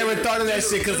 Damn, I never thought of that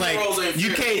shit because like you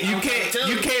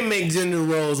can't make gender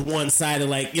roles one sided.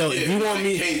 Like, yo, if you want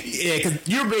me, yeah, because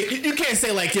you can't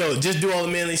say like, yo, just do all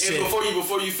the manly And shit.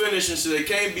 before you finish and shit, it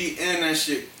can't be in that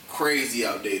shit crazy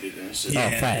outdated and shit.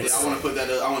 Yeah. Oh, facts. I want to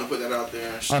put that out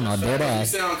there and shit. Oh, no, dead You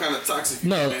ass. sound kind of toxic.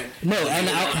 No, man.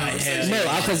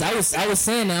 because I was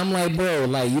saying that, I'm like, bro,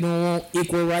 like, you don't want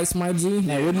equal rights, my G?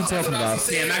 Like, what are you talking about?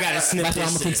 Damn, I gotta snip That's why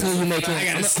I'm this gonna shit. continue making. I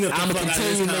gotta snip the I'm fuck gonna out of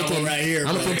this continue combo making. right here. I'm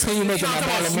gonna bro. continue making my I'm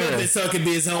dollar snip more. this so it could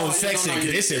be its own you section don't know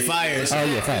because this shit your fire. thing. Oh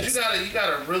yeah, you facts.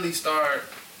 gotta really start.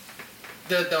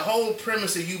 The whole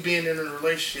premise of you being in a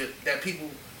relationship that people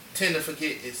tend to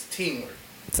forget is teamwork.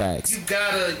 Facts. You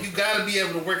gotta be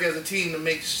able to work as a team to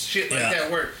make shit like Yeah.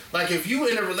 that work. Like if you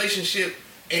in a relationship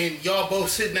and y'all both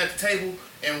sitting at the table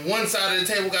and one side of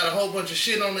the table got a whole bunch of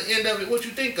shit on the end of it, what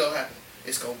you think gonna happen?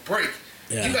 It's gonna break.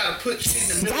 Yeah. You gotta put shit in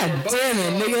the middle. where God both damn it,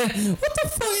 of y'all- nigga! What the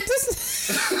fuck? This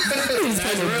is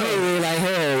kind of real. Like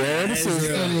hell, man. This That is is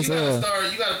real. funny You as gotta hell.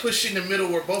 start. You gotta put shit in the middle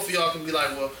where both of y'all can be like,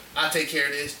 well, I take care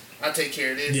of this. I take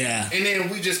care of this. Yeah. And then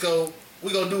we just go.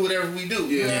 We gonna do whatever we do.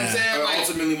 You know what I'm Yeah. saying? Like,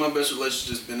 Ultimately, my best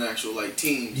relationship's been actual like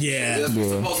team. Yeah. That's Yeah.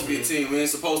 supposed to be a team. We ain't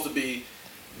supposed to be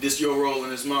this your role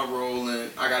and this my role and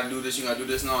I gotta do this, you gotta do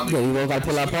this. No, Yeah, we all gotta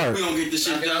pull our part. We gonna get this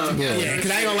shit done. Yeah. Yeah,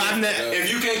 because I ain't gonna lie, I'm that.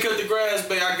 If you can't cut the grass,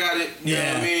 babe, I got it. You know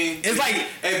Yeah. what I mean? It's like-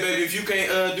 hey, baby, if you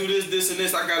can't do this, and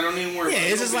this, I got it. Don't even worry Yeah, about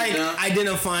it. it's just It'll like be done.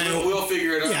 identifying. We'll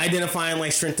figure it out. Yeah, identifying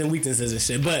like strengths and weaknesses and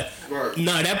shit. But Right.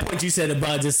 no, that point you said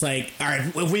about just like, all right,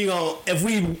 if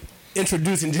we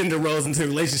introducing gender roles into a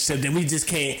relationship, then we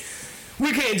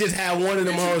can't just have one of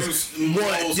them hoes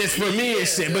one just for me and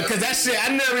shit. Because that shit, I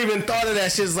never even thought of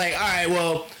that shit. It's like, all right,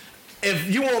 well,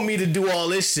 if you want me to do all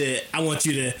this shit, I want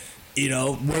you to,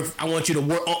 work. I want you to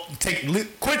work.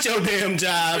 Quit your damn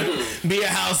job, be a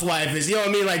housewife. You know what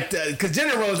I mean? Like, because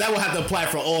gender roles that will have to apply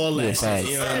for all that Yeah, shit.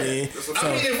 You know what I mean? That's what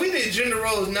I mean, if we did gender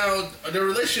roles now, the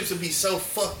relationships would be so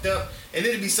fucked up and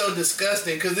it'd be so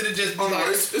disgusting because it'd just be like,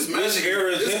 it's Which magic.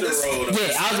 era is gender role? though?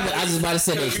 Yeah, I was just about to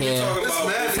say that, You be Cam. talking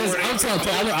about This I'm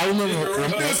talking. I remember.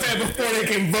 Before they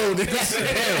can vote.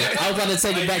 I was about to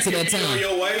take it back to that You know time.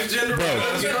 your wife's gender Bro. role?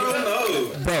 I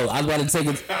don't know. Bro, I was about to take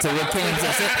it to what Cam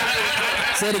said.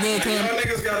 Say it again, Y'all Cam.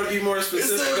 niggas gotta be more It's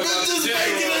specific the about the just gender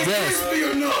bacon role. and Yes. crispy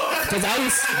or not. Cause I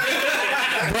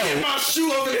was, bro, My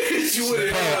shoe over there hit you with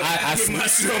it. bro, My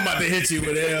shoe about to hit you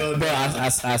with hell. bro,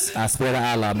 I swear to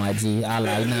Allah, my G,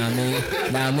 Allah, you know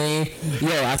what I mean?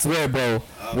 Yo, I swear, bro.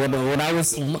 When I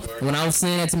was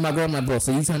saying that to my girl, I'm like, bro,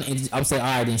 so you trying to? I would say, all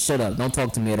right, then shut up, don't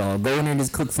talk to me at all. Go in there and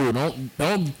just cook food.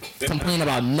 Don't complain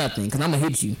about nothing, cause I'm gonna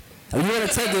hit you. If you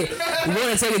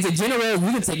wanna take it to general,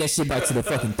 you can take that shit back to the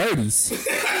fucking 30s.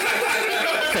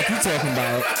 What you talking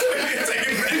about?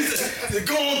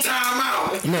 Go on time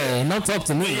out. Man, don't talk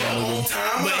to me, Go on nigga.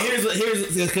 time But out.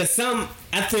 here's because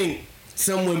I think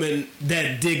some women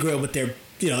that did grow up with their,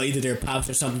 either their pops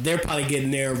or something, they're probably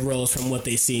getting their roles from what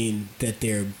they seen that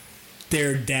their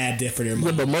dad did for their Yeah,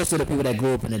 mom. but most of the people that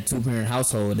grew up in a 2-parent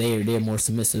household, they're more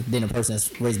submissive than a person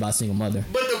that's raised by a single mother.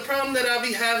 but the problem that I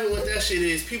be having with that shit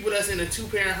is people that's in a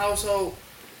 2-parent household,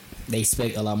 They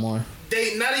expect a lot more.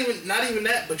 they not even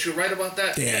that, but you're right about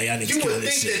that. Yeah, y'all niggas You would killing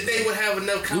think this shit, that they would have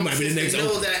enough We might be common the sense to next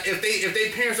know Oprah. that if they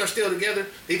parents are still together,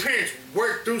 their parents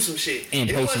worked through some shit. And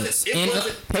It patience. wasn't- And It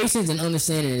wasn't. patience and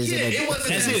understanding is Yeah, it wasn't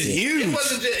That just, shit is huge.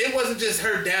 It wasn't just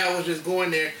her dad was just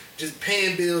going there, just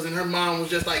paying bills, and her mom was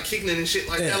just like kicking it and shit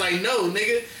like Yeah. that. Like, no,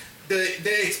 nigga.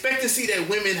 The expectancy that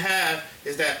women have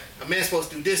is that a man's supposed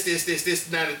to do this,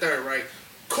 and that, and third, right?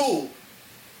 Cool.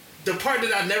 The part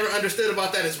that I never understood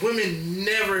about that is women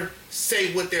never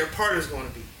say what their partner's going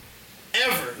to be.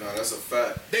 Ever. No, that's a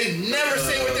fact. They never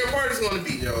say what their partner's going to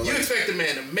be. Yo, You like- expect a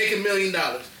man to make $1 million,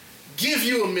 give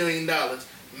you $1 million,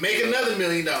 make another $1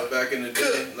 million. Back in the day,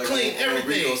 Cook, like clean what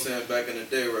everything. Rico saying back in the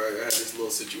day, where I had this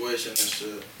little situation and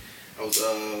shit. I was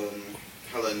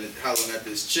hollering at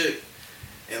this chick,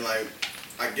 and like,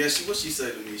 I guess what she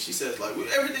said to me, she said like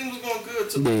everything was going good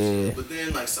to me, Yeah. but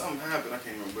then like something happened. I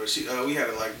can't remember. She we had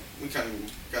we kind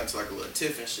of got into like a little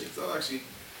tiff and shit. So I was actually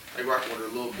like rocking with her a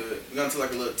little bit. We got into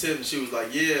like a little tiff, and she was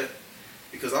like, yeah.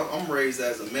 Because I'm raised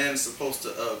as a man that's supposed to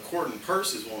court and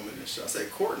purse his woman and shit. I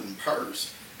said, court and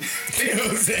purse? You know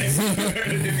what I'm saying?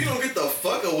 If you don't get the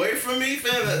fuck away from me,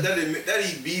 fam, that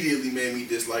immediately made me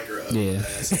dislike her ugly Yeah.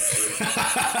 ass and shit.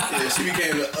 Yeah, she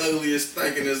became the ugliest,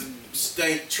 stinkingest,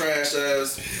 stank, trash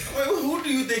ass. I'm like, who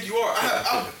do you think you are?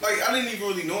 I didn't even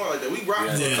really know her like that. We rocked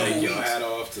for a couple Take your weeks. hat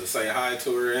off to say hi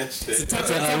to her and shit.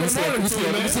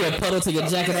 You see a puddle to your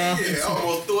jacket off? Yeah, I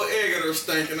almost threw an egg at her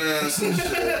stinking ass and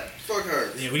shit. Fuck her.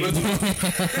 Yeah, we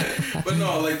But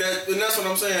no, like that, and that's what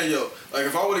I'm saying, yo. Like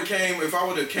if I would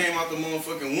have came out the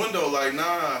motherfucking window, like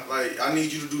nah, like I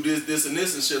need you to do this, and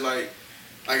this and shit, like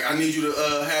I need you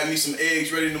to have me some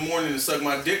eggs ready in the morning and suck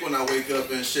my dick when I wake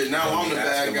up and shit. Now I'm the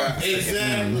bad guy.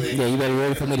 Exactly. Yeah, you better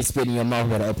ready for me to spit in your mouth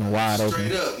with it open wide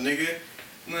Straight open. up, nigga.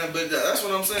 Nah, but that's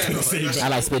what I'm saying. Though. Like, I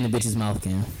like spitting in the bitch's mouth,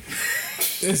 Cam.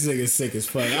 This nigga's sick as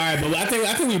fuck. All right, but I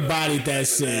think we bodied that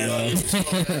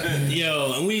shit,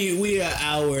 yo. And we an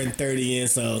hour and 30 in,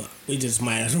 so we just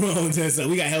might as well. So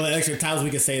we got hella extra times we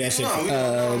can say that shit. no,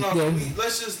 yeah.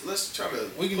 let's try to.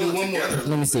 We can pull do it one more. together.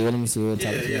 Let me see. What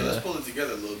Yeah, type yeah, of let's pull it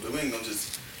together a little bit. We ain't gonna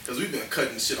just, cause we've been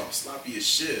cutting shit off sloppy as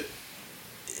shit.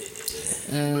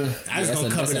 I just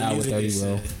gonna cover the hour music 30, and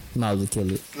bro. shit. Might as well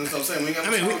kill it. That's what I'm saying. We ain't got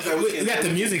I mean, songs that we can got the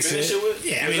music finish shit. it with.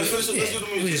 Yeah, I mean, let's do the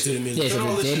we music just do the shit. music. Yeah, Cut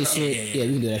all so this the shit shit. out. Yeah,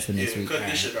 we can do that for next Yeah, week. cut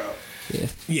this shit out. Yeah.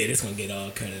 Yeah, this gonna get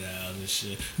all cut it out and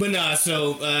shit. But nah,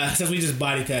 so since we just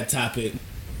bodied that topic,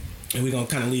 and we're gonna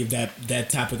kind of leave that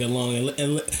topic alone,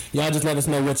 and y'all just let us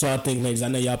know what y'all think, ladies. I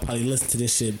know y'all probably listen to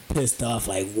this shit pissed off,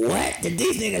 like, what did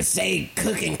these niggas say?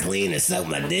 Cook and clean and suck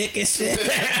my dick and shit.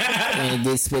 And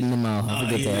get spit in the mouth. I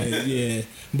forget yeah, that. yeah.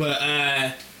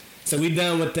 But so we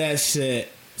done with that shit.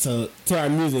 So to our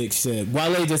music shit,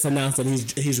 Wale just announced that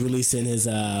he's releasing his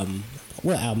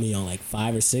what album he on, like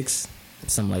 5 or 6?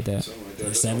 Something like that. Something like that.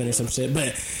 Or 7 or some shit.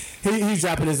 But he's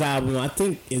dropping his album, I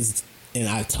think is in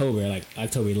October, like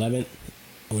October 11th,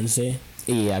 I want to say.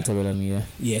 Yeah, October 11th, yeah.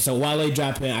 Yeah, so Wale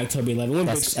dropping October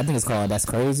 11th. I think it's called That's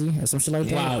Crazy or some shit like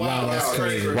that. Wow, that's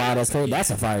crazy. Wow, that's crazy.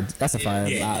 That's a fire.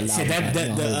 Yeah, album. shit,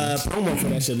 the promo for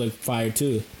that shit looked fire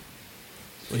too.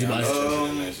 What you about to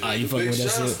you The fucking Big with that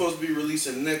Sean's shit? supposed to be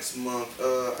releasing next month.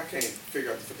 I can't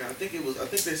figure out the fucking. I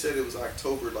think they said it was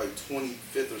October like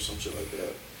 25th or some shit like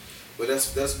that. But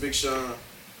that's Big Sean.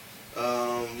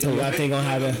 So y'all think gonna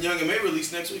have a Young and May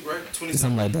release next week, right? 27th.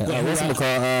 Something like that. Yeah, What's who it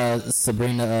called?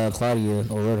 Sabrina Claudia,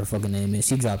 or whatever her fucking name is.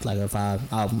 She dropped like a 5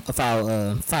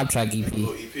 track EP.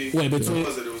 Little EP. Wait, between- What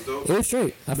was it? It was dope. dope. It was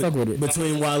straight. I fuck with it.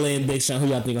 Between Wale and Big Sean, who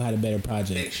y'all think will have a better Big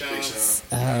project? Sean. Big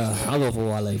Sean. I'll go for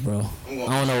Wale, bro. I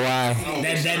don't know why.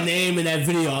 That name in that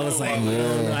video, I was like,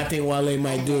 Yeah. I think Wale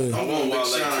might do it. I'm going Big Wale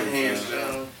Sean too, hands man.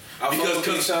 down. I fuck with Big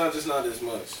Because Sean, just not as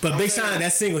much. But Big Sean,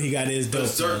 that single he got is dope.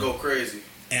 Berserk man. go crazy.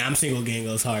 And I'm Single Gang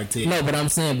goes hard too. No, but I'm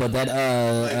saying, but that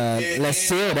yeah, Let's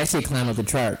Chill, that shit climbed up the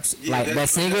charts. Yeah, Like that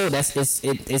that's- single,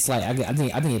 it's like I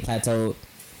think it plateaued.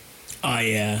 Oh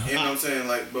yeah. You know what I'm saying?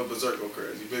 Like, but Berserk go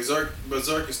crazy.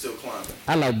 Berserk is still climbing.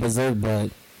 I like Berserk, but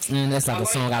that's like a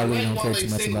song I really don't care too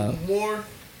much about. More,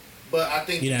 but I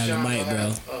think You Big know, the Sean mic,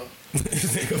 gonna bro.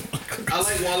 have, I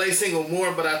like Wale single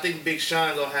more, but I think Big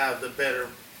Sean gonna have the better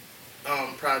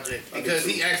project I do because too.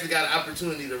 he actually got an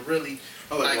opportunity to really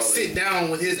I like Wale. sit down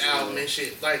with his album and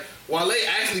shit. Like Wale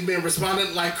actually been responding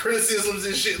to like criticisms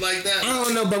and shit like that. I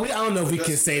don't know, but I don't know if we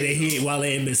can say that Wale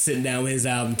ain't been sitting down with his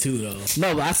album too though.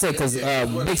 No, but I said because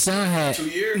Big Sean had 2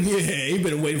 years. Yeah, he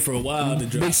been waiting for a while to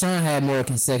drop. Big Sean had more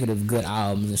consecutive good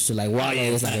albums and shit. Like Wale yeah,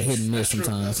 is like a hit and miss That's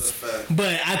sometimes. a fact.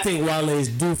 But I think Wale's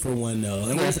due for one though.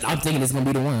 And I'm thinking it's gonna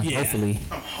be the one. Yeah. Hopefully.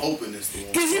 I'm hoping it's the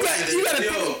one. 'Cause you gotta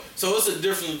Yo, so it's a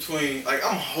difference between like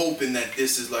I'm hoping that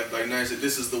this is like Nine said,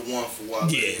 this is the one for Wale.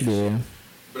 Yeah. Yeah.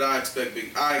 But I expect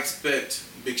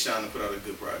Big Sean to put out a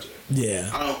good project. Yeah.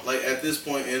 I don't like at this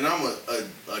point, and I'm a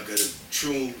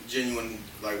true, genuine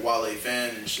like Wale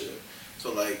fan and shit.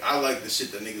 So like I like the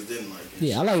shit that niggas didn't like. And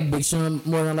Yeah, I like Big Sean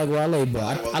more than I like Wale, but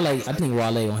I think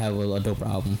Wale gonna have a dope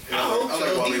album. shit. I hope I so.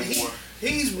 like Wale He- more.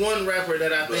 He's one rapper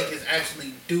that I think But- is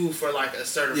actually due for like a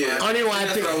certified. Yeah, Only one I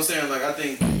that's think- what I was saying. Like I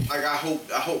think, like I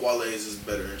hope Wale is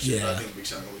better and shit. Yeah. But I think Big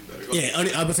Sean gonna be better. Go Yeah,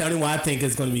 ahead. I would say only why I think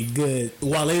it's going to be good.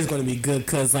 Wale is going to be good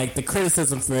because like the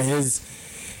criticism for his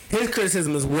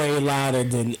criticism is way louder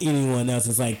than anyone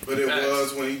else's. Like, But it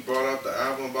was when he brought out the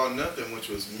album about nothing, which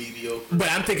was mediocre. but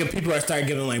I'm thinking people are starting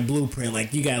giving like Blueprint.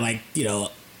 Like you got like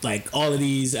all of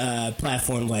these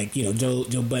platforms like Joe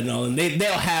Budden and all them.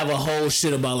 They'll have a whole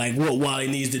shit about like what Wale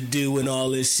needs to do and all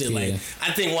this shit. Like Yeah.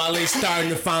 I think Wale's starting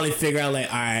to finally figure out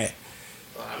like all right.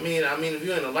 I mean, if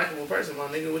you ain't a likable person, my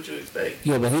nigga, what you expect?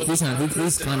 Yeah, but he's trying to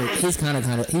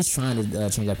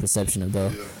change that perception of though.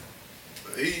 Yeah.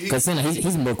 He, Cause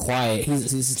he's more quiet.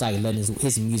 He's just like letting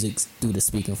his music do the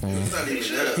speaking for him. It's not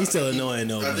even that. He's still annoying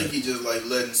though. I man. think he just like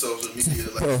letting social media,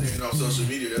 like Bro. staying off social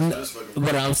media. That's what it's fucking.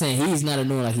 But I'm saying he's not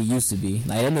annoying like he used to be.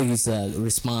 Like that nigga used to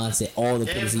respond to all the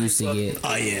things he used to get.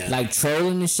 Oh yeah. Like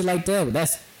trolling and shit like that.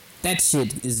 But that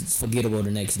shit is forgettable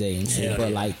the next day and shit. Hell But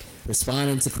yeah. like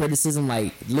responding to criticism,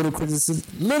 like little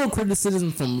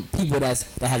criticism from people that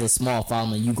has a small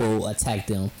following, you go attack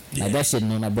them. Yeah. Like that shit,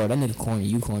 no, like bro, that nigga corny.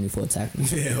 You corny for attacking.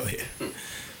 Hell yeah.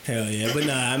 Hell yeah. But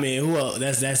nah, I mean, who else?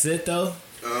 That's it though.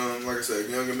 Like I said,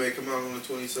 Young and May come out on the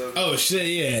 27th. Oh shit,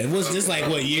 yeah. It was just like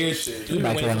what years? We've been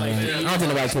Nobody waiting care for about like him. I don't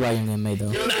think nobody care about Young and May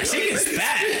though. Nah, she can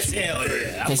spaz. Hell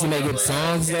yeah. Can she make good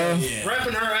songs though? Yeah.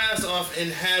 Rapping her ass off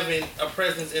and having a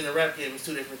presence in the rap game is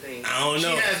two different things. I don't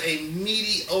know. She has a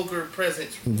mediocre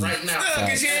presence right now.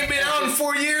 Cause she ain't been out in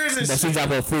 4 years and But she shit. drop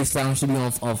her freestyle. She be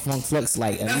on Funk Flex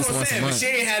like at That's least what I'm once a saying. But month. she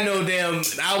ain't had no damn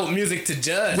album music to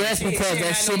judge. That's She- because she that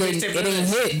had shit no ain't mixtape it ain't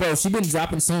release. hit, bro. She been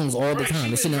dropping songs all the Right, time. she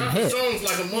This shit been ain't dropping hit. songs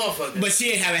like a motherfucker. But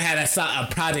she ain't haven't had a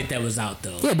project that was out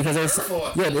though. Yeah, because it's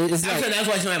fault. yeah, it's I'm saying like that's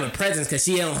why she don't have a presence because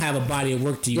she don't have a body of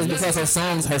work to use. just because her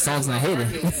songs not hitting.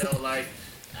 Like,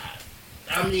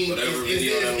 I mean, Whatever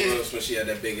video that it's, was when she had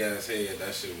that big ass head,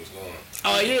 that shit was gone.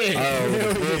 Oh yeah. Oh,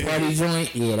 the party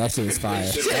joint, yeah, that shit was fire.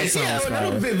 That Yeah, song was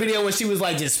another fire. video when she was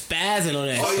like just spazzing on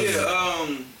that Oh shit.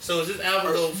 yeah, so is this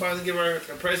album gonna finally give her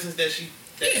a presence that she?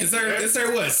 That It's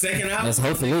her what, second album? That's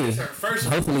hopefully, her first.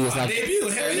 hopefully it's like, Debut,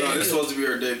 hell no, yeah. this supposed to be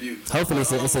her debut. hopefully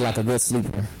it's like a good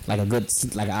sleeper, like a good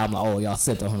like an album. Oh, y'all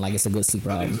slept on her like it's a good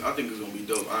sleeper album. I think it's gonna be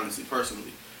dope, honestly,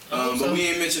 personally. hope But so. we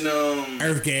ain't mentioned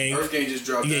Earth Gang. Earth Gang just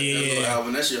dropped Yeah, that, yeah, that little yeah.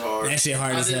 album. That shit hard. That shit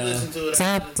hard I as didn't hell. listen to it.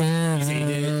 Top down.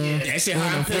 That shit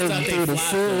hard. I'm pissed off Through they the flopped.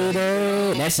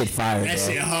 city. That shit fire, That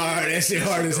shit bro. hard. That shit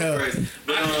hard as hell. Crazy.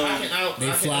 But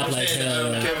They flop like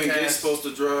hell. Kevin Gates supposed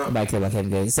to drop. Nobody care about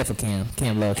Kevin Gates except for Cam.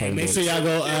 Cam love Hey, Kevin make Gates. sure y'all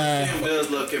go. Cam does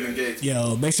love Kevin Gates.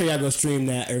 Yo, make sure y'all go stream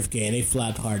that Earth Gang. They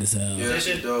flopped hard as hell. Yeah, that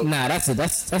shit dope. Nah, that's an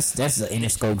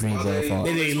Interscope Dream Girl fault.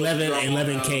 They did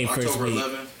 11K first October week.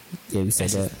 11th. Yeah, we said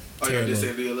that. Oh, yeah, they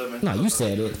said the 11th. No, you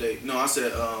said it. Date. No, I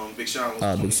said Big Sean was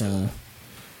Oh, the Big Sean.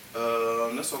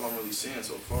 27th. That's all I'm really seeing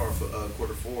so far for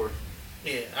quarter four.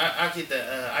 Yeah, I get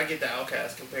that. I get the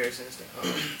Outkast comparisons.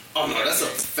 Oh no, that's a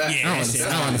fact. Yeah, I that shit-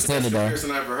 don't understand it though.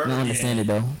 Comparison I ever I heard. don't understand it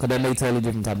though, cause they make totally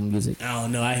different type of music. I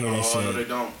don't know. I hear that Oh no, shit. they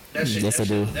don't. That shit. Yes, that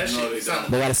they do. shit- That No, shit. they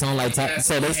sound- They got a song like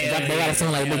so they got a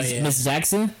song like Hell yeah. Miss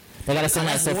Jackson. They gotta sound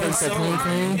like so fresh, so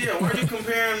clean. Yeah, why are you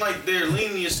comparing like their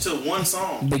lineage to one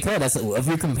song? Because that's if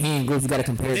you're comparing groups, you gotta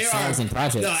compare There songs are- and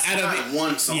projects. No, out of Not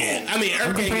one song. yeah, I mean,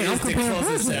 Earthgang I'm is the comparing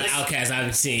closest to projects. Outkast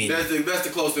I've seen. That's the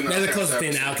closest thing. That's the closest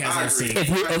thing to Outkast I've seen.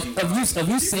 If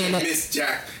you saying that, Miss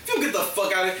Jack, if you get the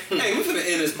fuck out of here, hey, we finna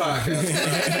end this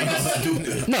podcast.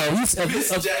 Stupid. no, Miss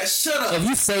Jack, shut up. if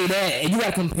you say that, and you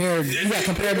gotta compare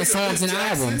the songs and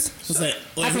albums. What's that?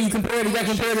 How can you compare? You gotta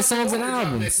compare the songs and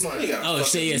albums. Next month. You gotta Oh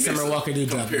shit! Yeah, fucking Summer miss- Walker do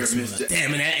drop compare this Miss month. Jack.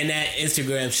 Damn, and that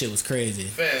Instagram shit was crazy.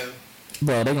 Fam.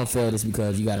 Bro, they gonna feel this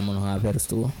because you got them on a high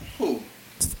pedestal. Who?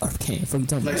 Earthgang, fuck you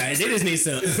talking about? Like, they just need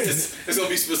some. It's gonna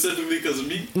be specifically because of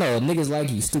me. No, niggas like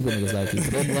you, stupid niggas like you.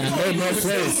 They no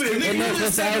place. Stupid, They nigga, no you place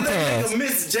just said that Outkast. nigga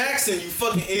Miss Jackson, you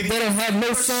fucking idiot. They don't have no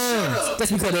Shut songs. up.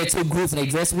 That's because they're two groups and they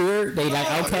dress weird. They like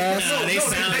Outkast. Nah, they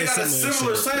sound they got a similar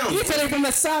similar shit. sound. You tell they from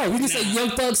the South. You can say Young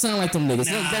Thug sound like them niggas.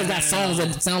 Young Thug got songs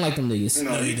that sound like them niggas.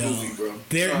 No, No, you you goofy, don't. bro.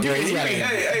 They're- No, you gotta-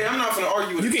 hey, I'm not finna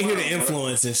argue with You a can hear clown, the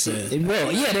influence and shit. Bro,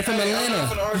 yeah, they're from Bro. Hey, I'm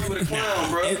not Atlanta. finna argue with a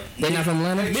clown, bro. They not from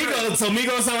Atlanta? Migos, so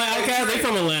Migos sound like Outkast. They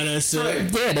from Atlanta and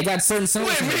shit. Yeah, they got certain songs.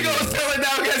 Migos telling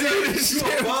Outkast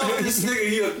You a ball, this nigga,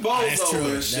 he a That's bozo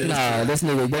true. and shit. Nah, this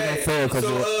nigga, they don't fail because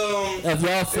So, if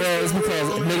y'all fail, it's because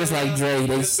niggas like Dre,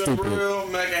 they it's the stupid. real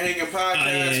Mac and Hagen podcast. Oh,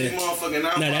 yeah. You motherfucking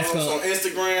No, that's follow us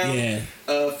cool. on Instagram,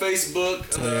 Facebook,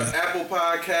 Twitter. Apple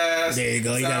Podcasts. There you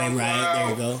go. You got it right. There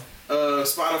you go.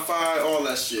 Spotify, all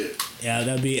that shit. Yeah,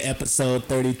 that'll be episode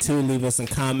 32. Leave us some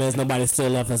comments. Nobody still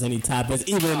left us any topics.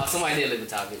 Even Somebody did leave a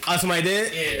topic. oh, somebody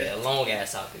did. Yeah, a long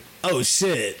ass topic. Oh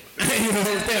shit. I'm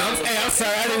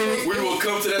sorry. I didn't even. We will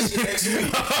come to that shit next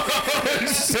week. Oh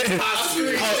shit.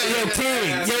 Possibly.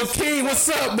 Oh, yo, King, what's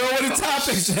up, bro? What the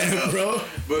topics, at, bro?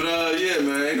 But yeah,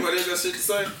 man. Anybody else got shit to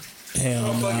say?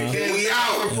 Hell no. And we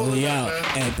out. And we out.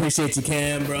 Hey, appreciate you,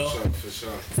 Cam, bro. For sure.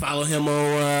 Follow him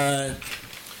on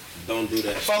Don't do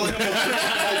that. Follow him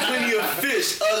on Plenty of Fish.